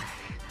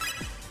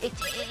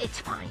 It's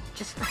fine.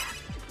 Just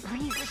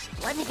please,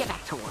 just let me get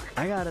back to work.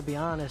 I gotta be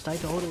honest, I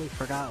totally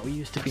forgot we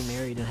used to be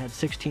married and had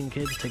 16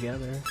 kids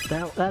together.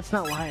 That's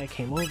not why I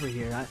came over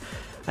here.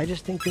 I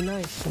just think you're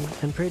nice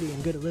and pretty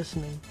and good at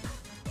listening.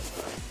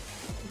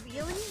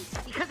 Really?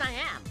 Because I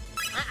am.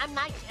 I'm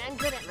nice and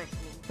good at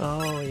listening.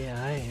 Oh,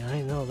 yeah,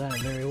 I know that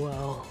very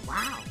well.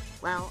 Wow.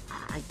 Well,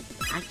 I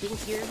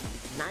think you're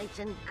nice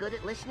and good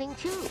at listening,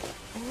 too.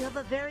 And you have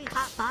a very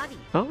hot body.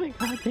 Oh, my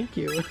God, thank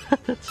you.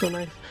 That's so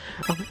nice.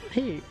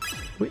 Hey,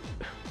 would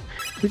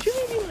you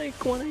maybe,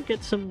 like, want to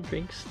get some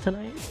drinks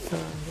tonight?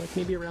 Like,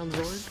 maybe around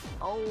Zorg?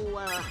 Oh,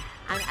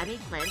 I made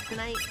plans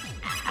tonight.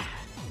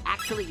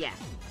 Actually, yes.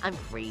 I'm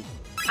free.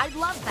 I'd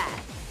love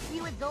that. See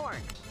you at Zorg.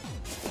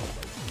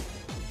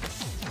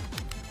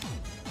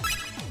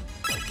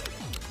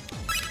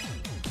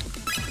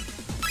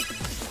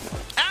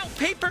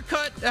 Paper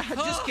cut.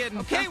 Just kidding.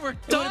 Okay, we're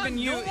done.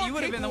 You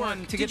would have been the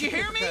one to get the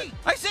paper cut. Did you hear me?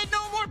 I said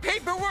no more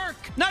paperwork.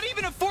 Not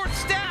even a 4th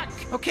stack.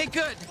 Okay,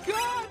 good.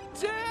 God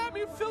damn,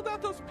 you filled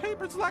out those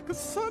papers like a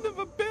son of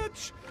a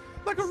bitch.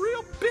 Like a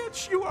real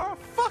bitch you are.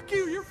 Fuck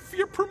you.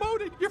 You're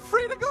promoted. You're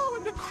free to go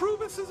into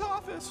Krubus's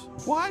office.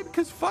 Why?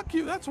 Because fuck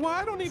you. That's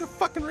why I don't need a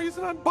fucking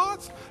reason. I'm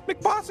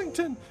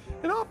McBossington.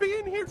 And I'll be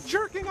in here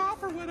jerking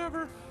off or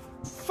whatever.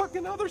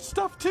 Fucking other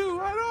stuff too.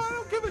 I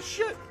don't give a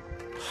shit.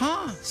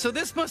 Huh, so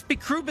this must be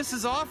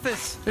Krubus's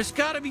office. There's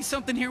gotta be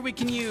something here we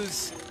can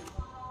use.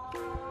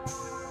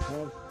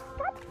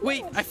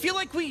 Wait, I feel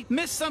like we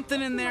missed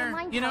something in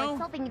there, you know?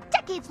 Solving a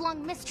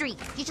decades-long mystery.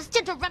 You just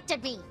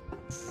interrupted me.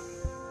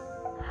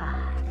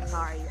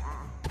 Sorry,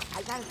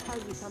 I gotta tell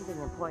you something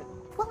important.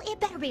 Well, it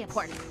better be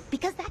important,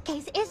 because that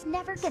case is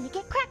never gonna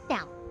get cracked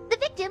now. The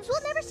victims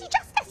will never see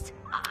justice.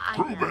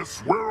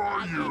 Krubus, where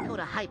are you? Go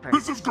to Hyper.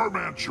 This is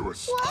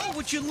Garmantuous. Oh,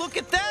 would you look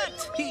at that?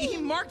 He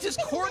marked his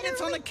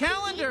coordinates on the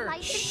calendar.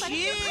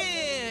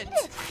 Shit!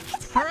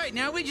 All right,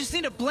 now we just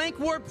need a blank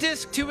warp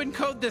disk to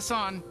encode this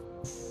on.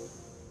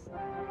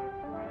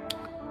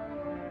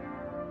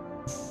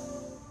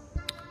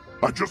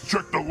 I just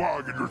checked the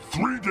log and you're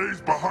 3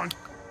 days behind.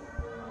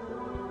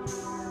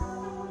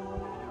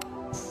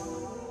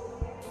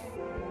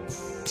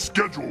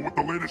 Schedule with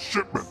the latest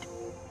shipment.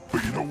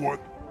 But you know what?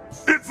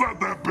 It's not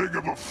that big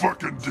of a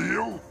fucking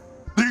deal.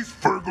 These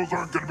Fergals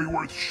aren't gonna be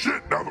worth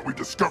shit now that we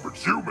discovered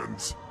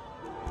humans.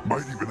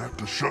 Might even have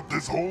to shut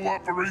this whole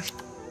operation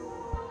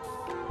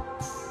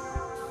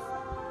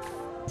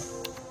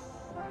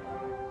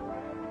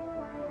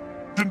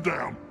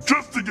down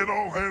just to get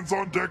all hands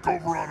on deck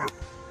over on her.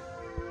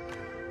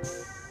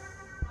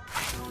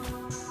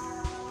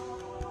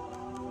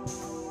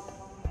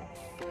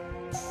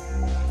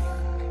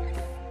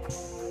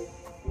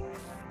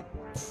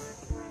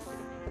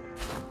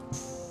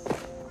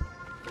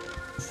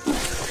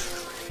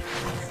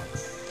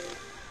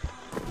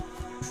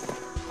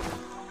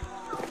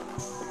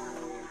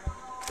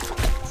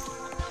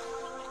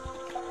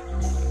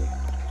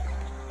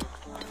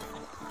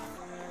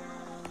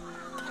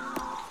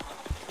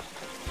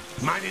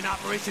 Minding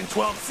Operation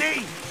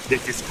 12C.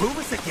 This is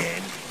Krubus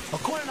again.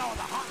 According to all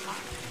the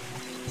hotlines.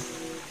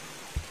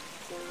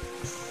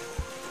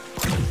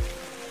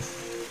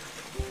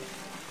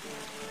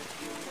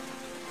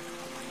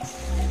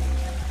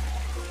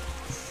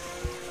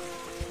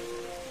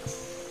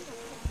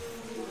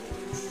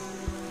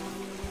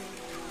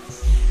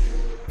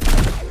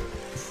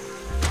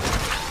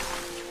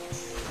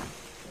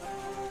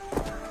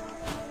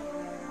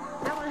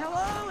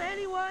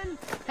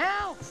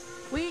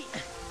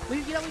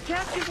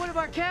 captured one of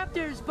our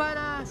captors, but,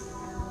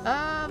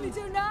 We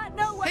do not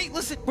know what... Hey,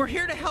 listen, we're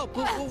here to help.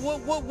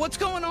 What's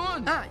going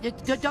on?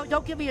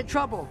 Don't get me in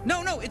trouble.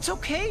 No, it's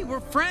okay. We're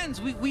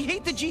friends. We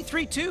hate the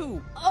G3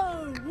 too.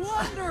 Oh,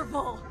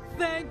 wonderful!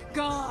 Thank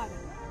God.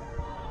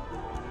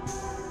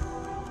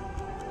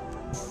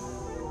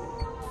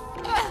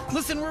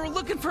 Listen, we're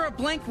looking for a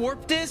blank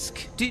warp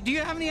disk. Do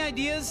you have any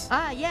ideas?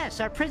 Yes,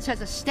 our prince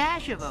has a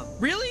stash of them.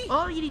 Really?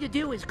 All you need to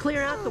do is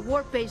clear out the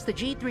warp base the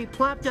G3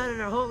 plopped down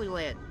in our Holy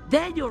Land.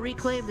 Then you'll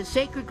reclaim the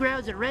sacred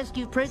grounds and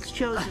rescue Prince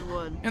Chosen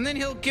One. And then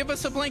he'll give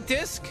us a blank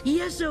disk?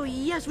 Yes,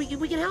 we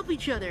can help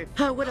each other.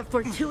 Oh, what a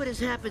fortuitous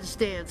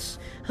happenstance.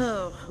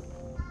 Oh.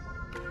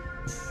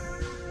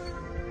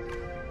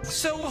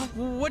 So,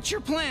 what's your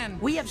plan?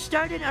 We have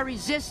started a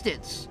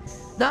resistance.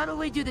 Not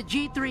only do the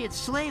G3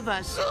 enslave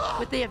us,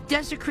 but they have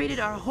desecrated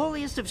our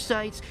holiest of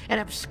sites and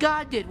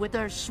absconded with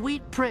our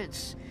sweet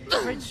prince.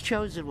 Prince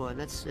Chosen One,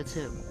 that's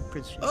him.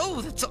 Prince.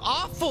 Oh, that's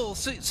awful.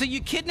 So you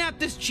kidnapped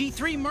this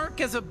G3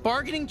 merc as a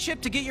bargaining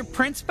chip to get your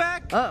prince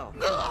back? Oh.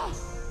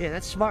 Yeah,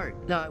 that's smart.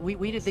 No, we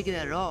didn't think of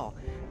that at all.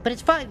 But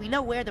it's fine, we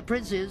know where the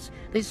prince is.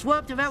 They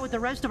swapped him out with the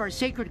rest of our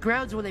sacred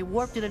grounds when they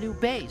warped in a new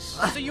base.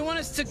 So you want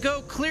us to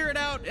go clear it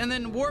out and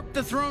then warp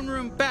the throne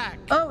room back?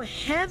 Oh,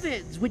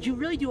 heavens! Would you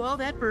really do all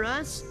that for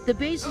us? The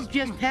base is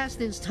just past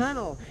this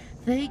tunnel.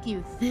 Thank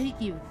you.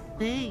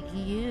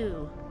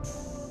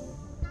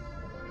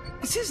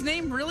 Is his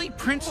name really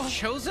Prince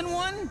Chosen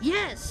One?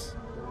 Yes!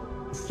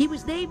 He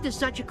was named as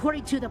such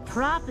according to the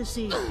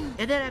prophecy,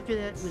 and then after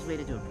that was made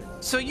into a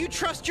prince. So you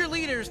trust your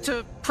leaders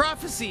to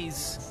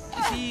prophecies?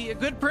 Is he a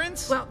good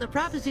prince? Well, the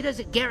prophecy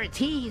doesn't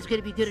guarantee he's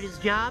going to be good at his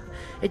job.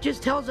 It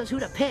just tells us who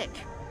to pick.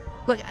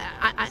 Look,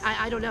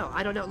 I don't know.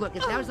 Look,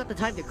 now's not the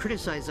time to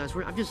criticize us.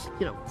 I'm just,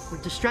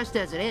 we're distressed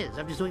as it is.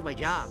 I'm just doing my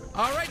job.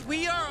 All right,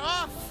 we are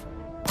off.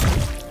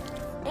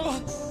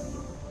 Oh.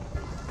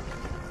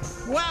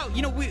 Wow,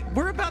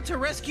 we're about to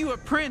rescue a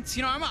prince.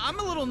 I'm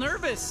a little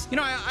nervous.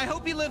 I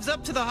hope he lives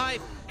up to the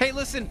hype. Hey,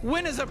 listen,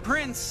 when has a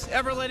prince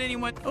ever let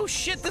anyone... Oh,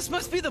 shit, this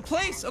must be the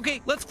place.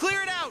 Okay, let's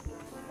clear it out.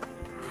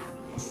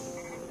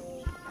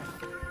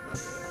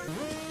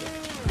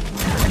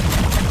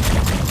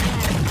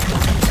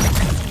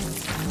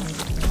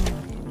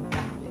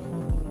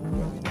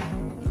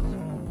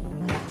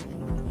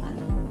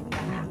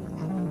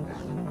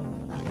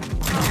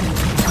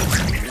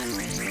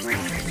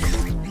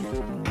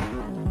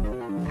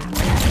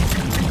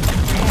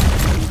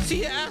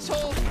 See ya,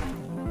 asshole!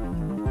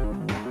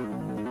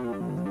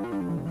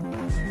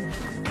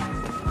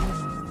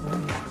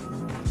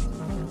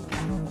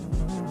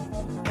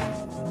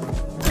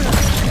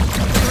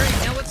 Great,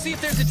 now let's see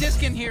if there's a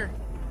disc in here.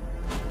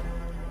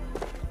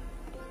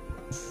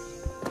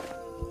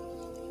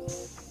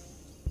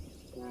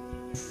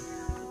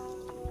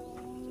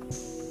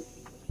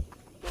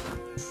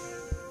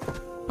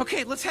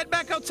 Okay, let's head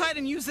back outside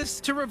and use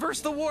this to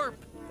reverse the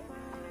warp.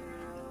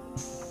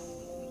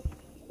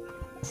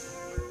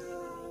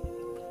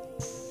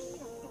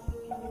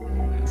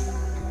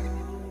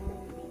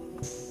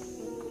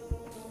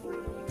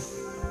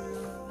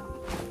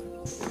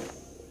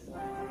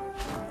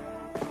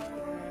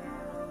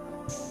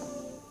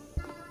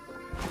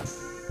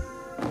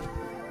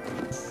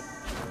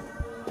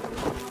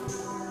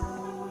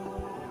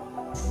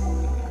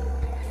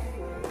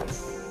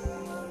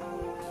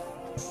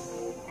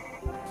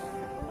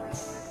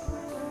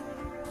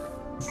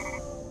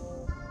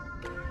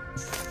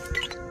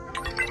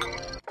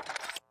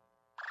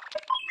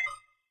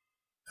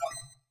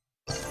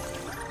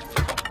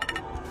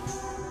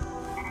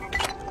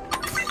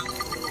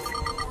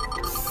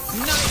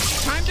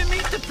 Nice! Time to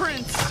meet the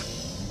prince!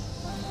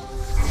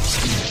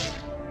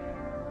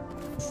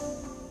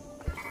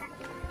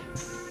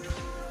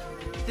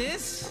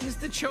 This is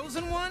the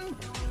Chosen One?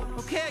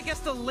 Okay, I guess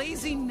the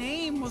lazy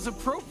name was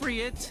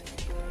appropriate.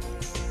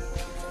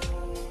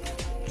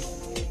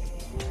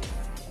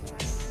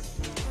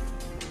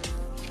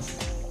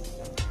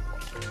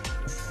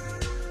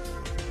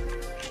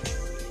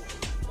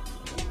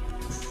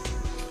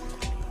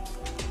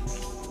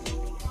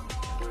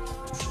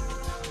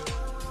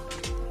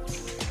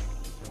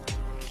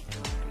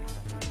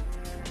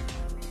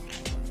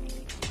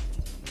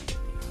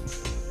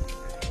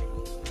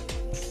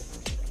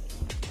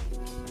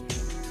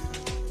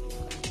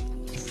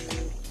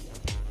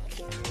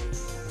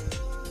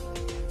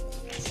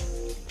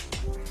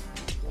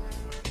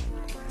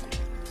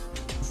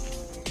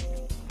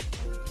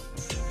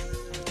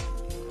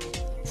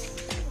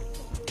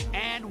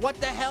 What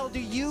the hell do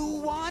you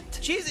want?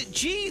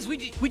 Jeez,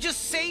 we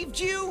just saved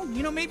you.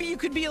 Maybe you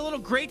could be a little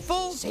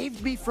grateful.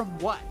 Saved me from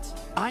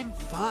what? I'm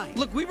fine.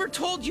 Look, we were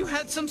told you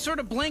had some sort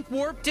of blank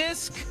warp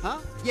disk. Huh?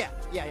 Yeah,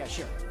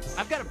 sure.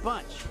 I've got a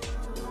bunch.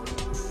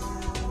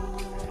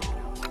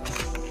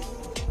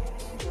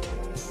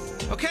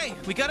 Okay,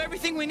 we got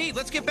everything we need.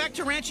 Let's get back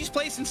to Ranchi's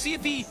place and see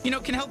if he,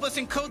 can help us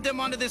encode them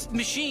onto this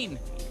machine.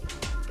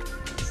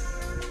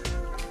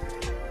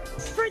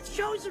 Prince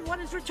Chosen One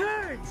has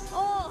returned!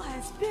 All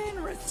has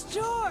been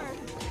restored!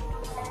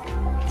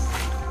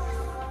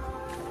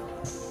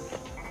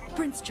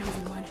 Prince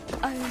Chosen One,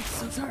 I am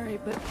so sorry,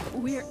 but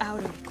we're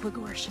out of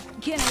Klagorsh.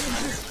 Can I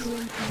interest you in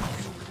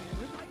anything?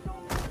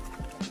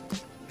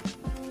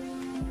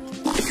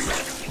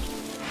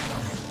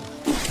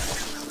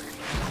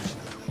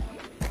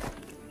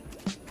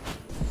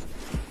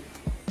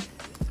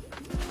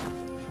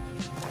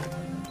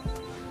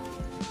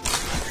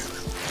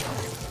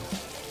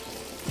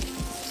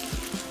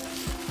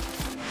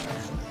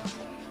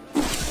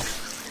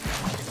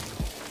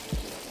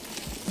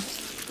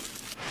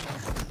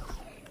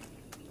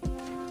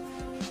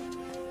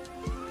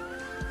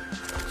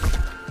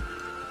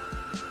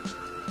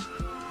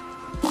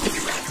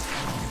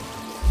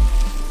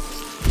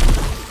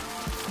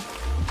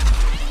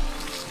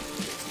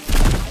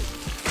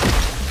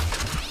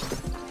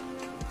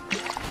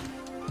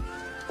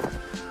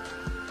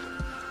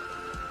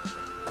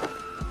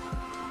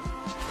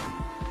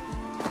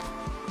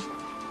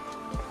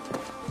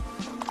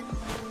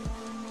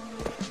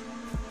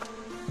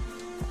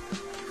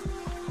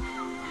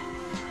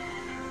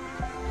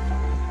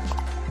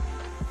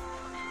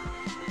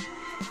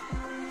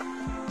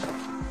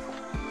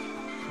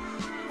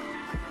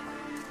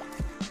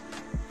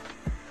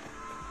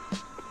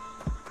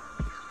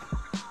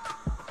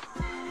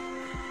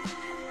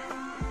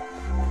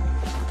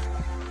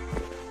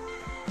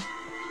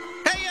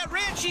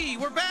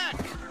 We're back.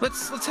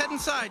 Let's head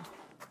inside.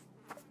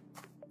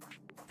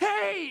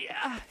 Hey,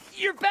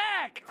 you're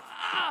back.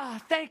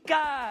 Ah, thank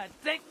God.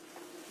 Thank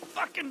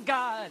fucking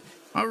God.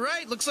 All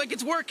right, looks like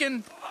it's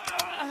working.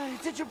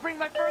 Did you bring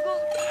my Fergal?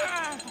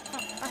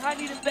 I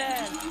need it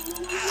bad.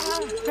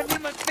 I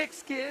need my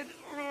fix, kid.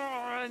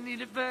 I need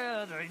it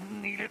bad. I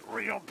need it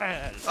real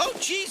bad. Oh,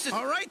 Jesus.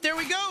 All right, there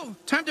we go.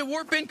 Time to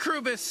warp in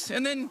Krubis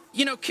and then,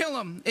 kill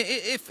him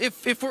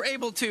if we're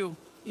able to.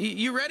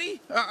 You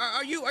ready?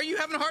 Are you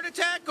having a heart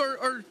attack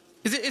or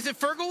is it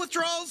Fergal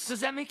withdrawals?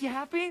 Does that make you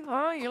happy?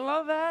 Oh, you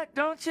love that,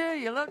 don't you?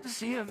 You love to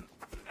see a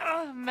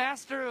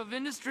master of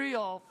industry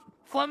all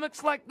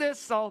flummoxed like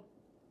this, all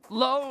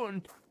low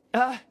and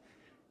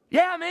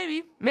yeah,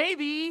 maybe.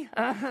 Maybe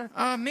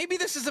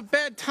this is a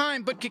bad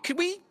time, but could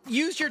we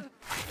use your...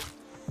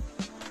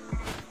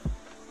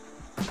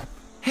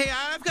 Hey,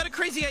 I've got a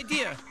crazy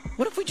idea.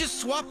 What if we just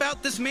swap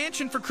out this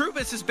mansion for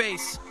Krubis'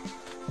 base?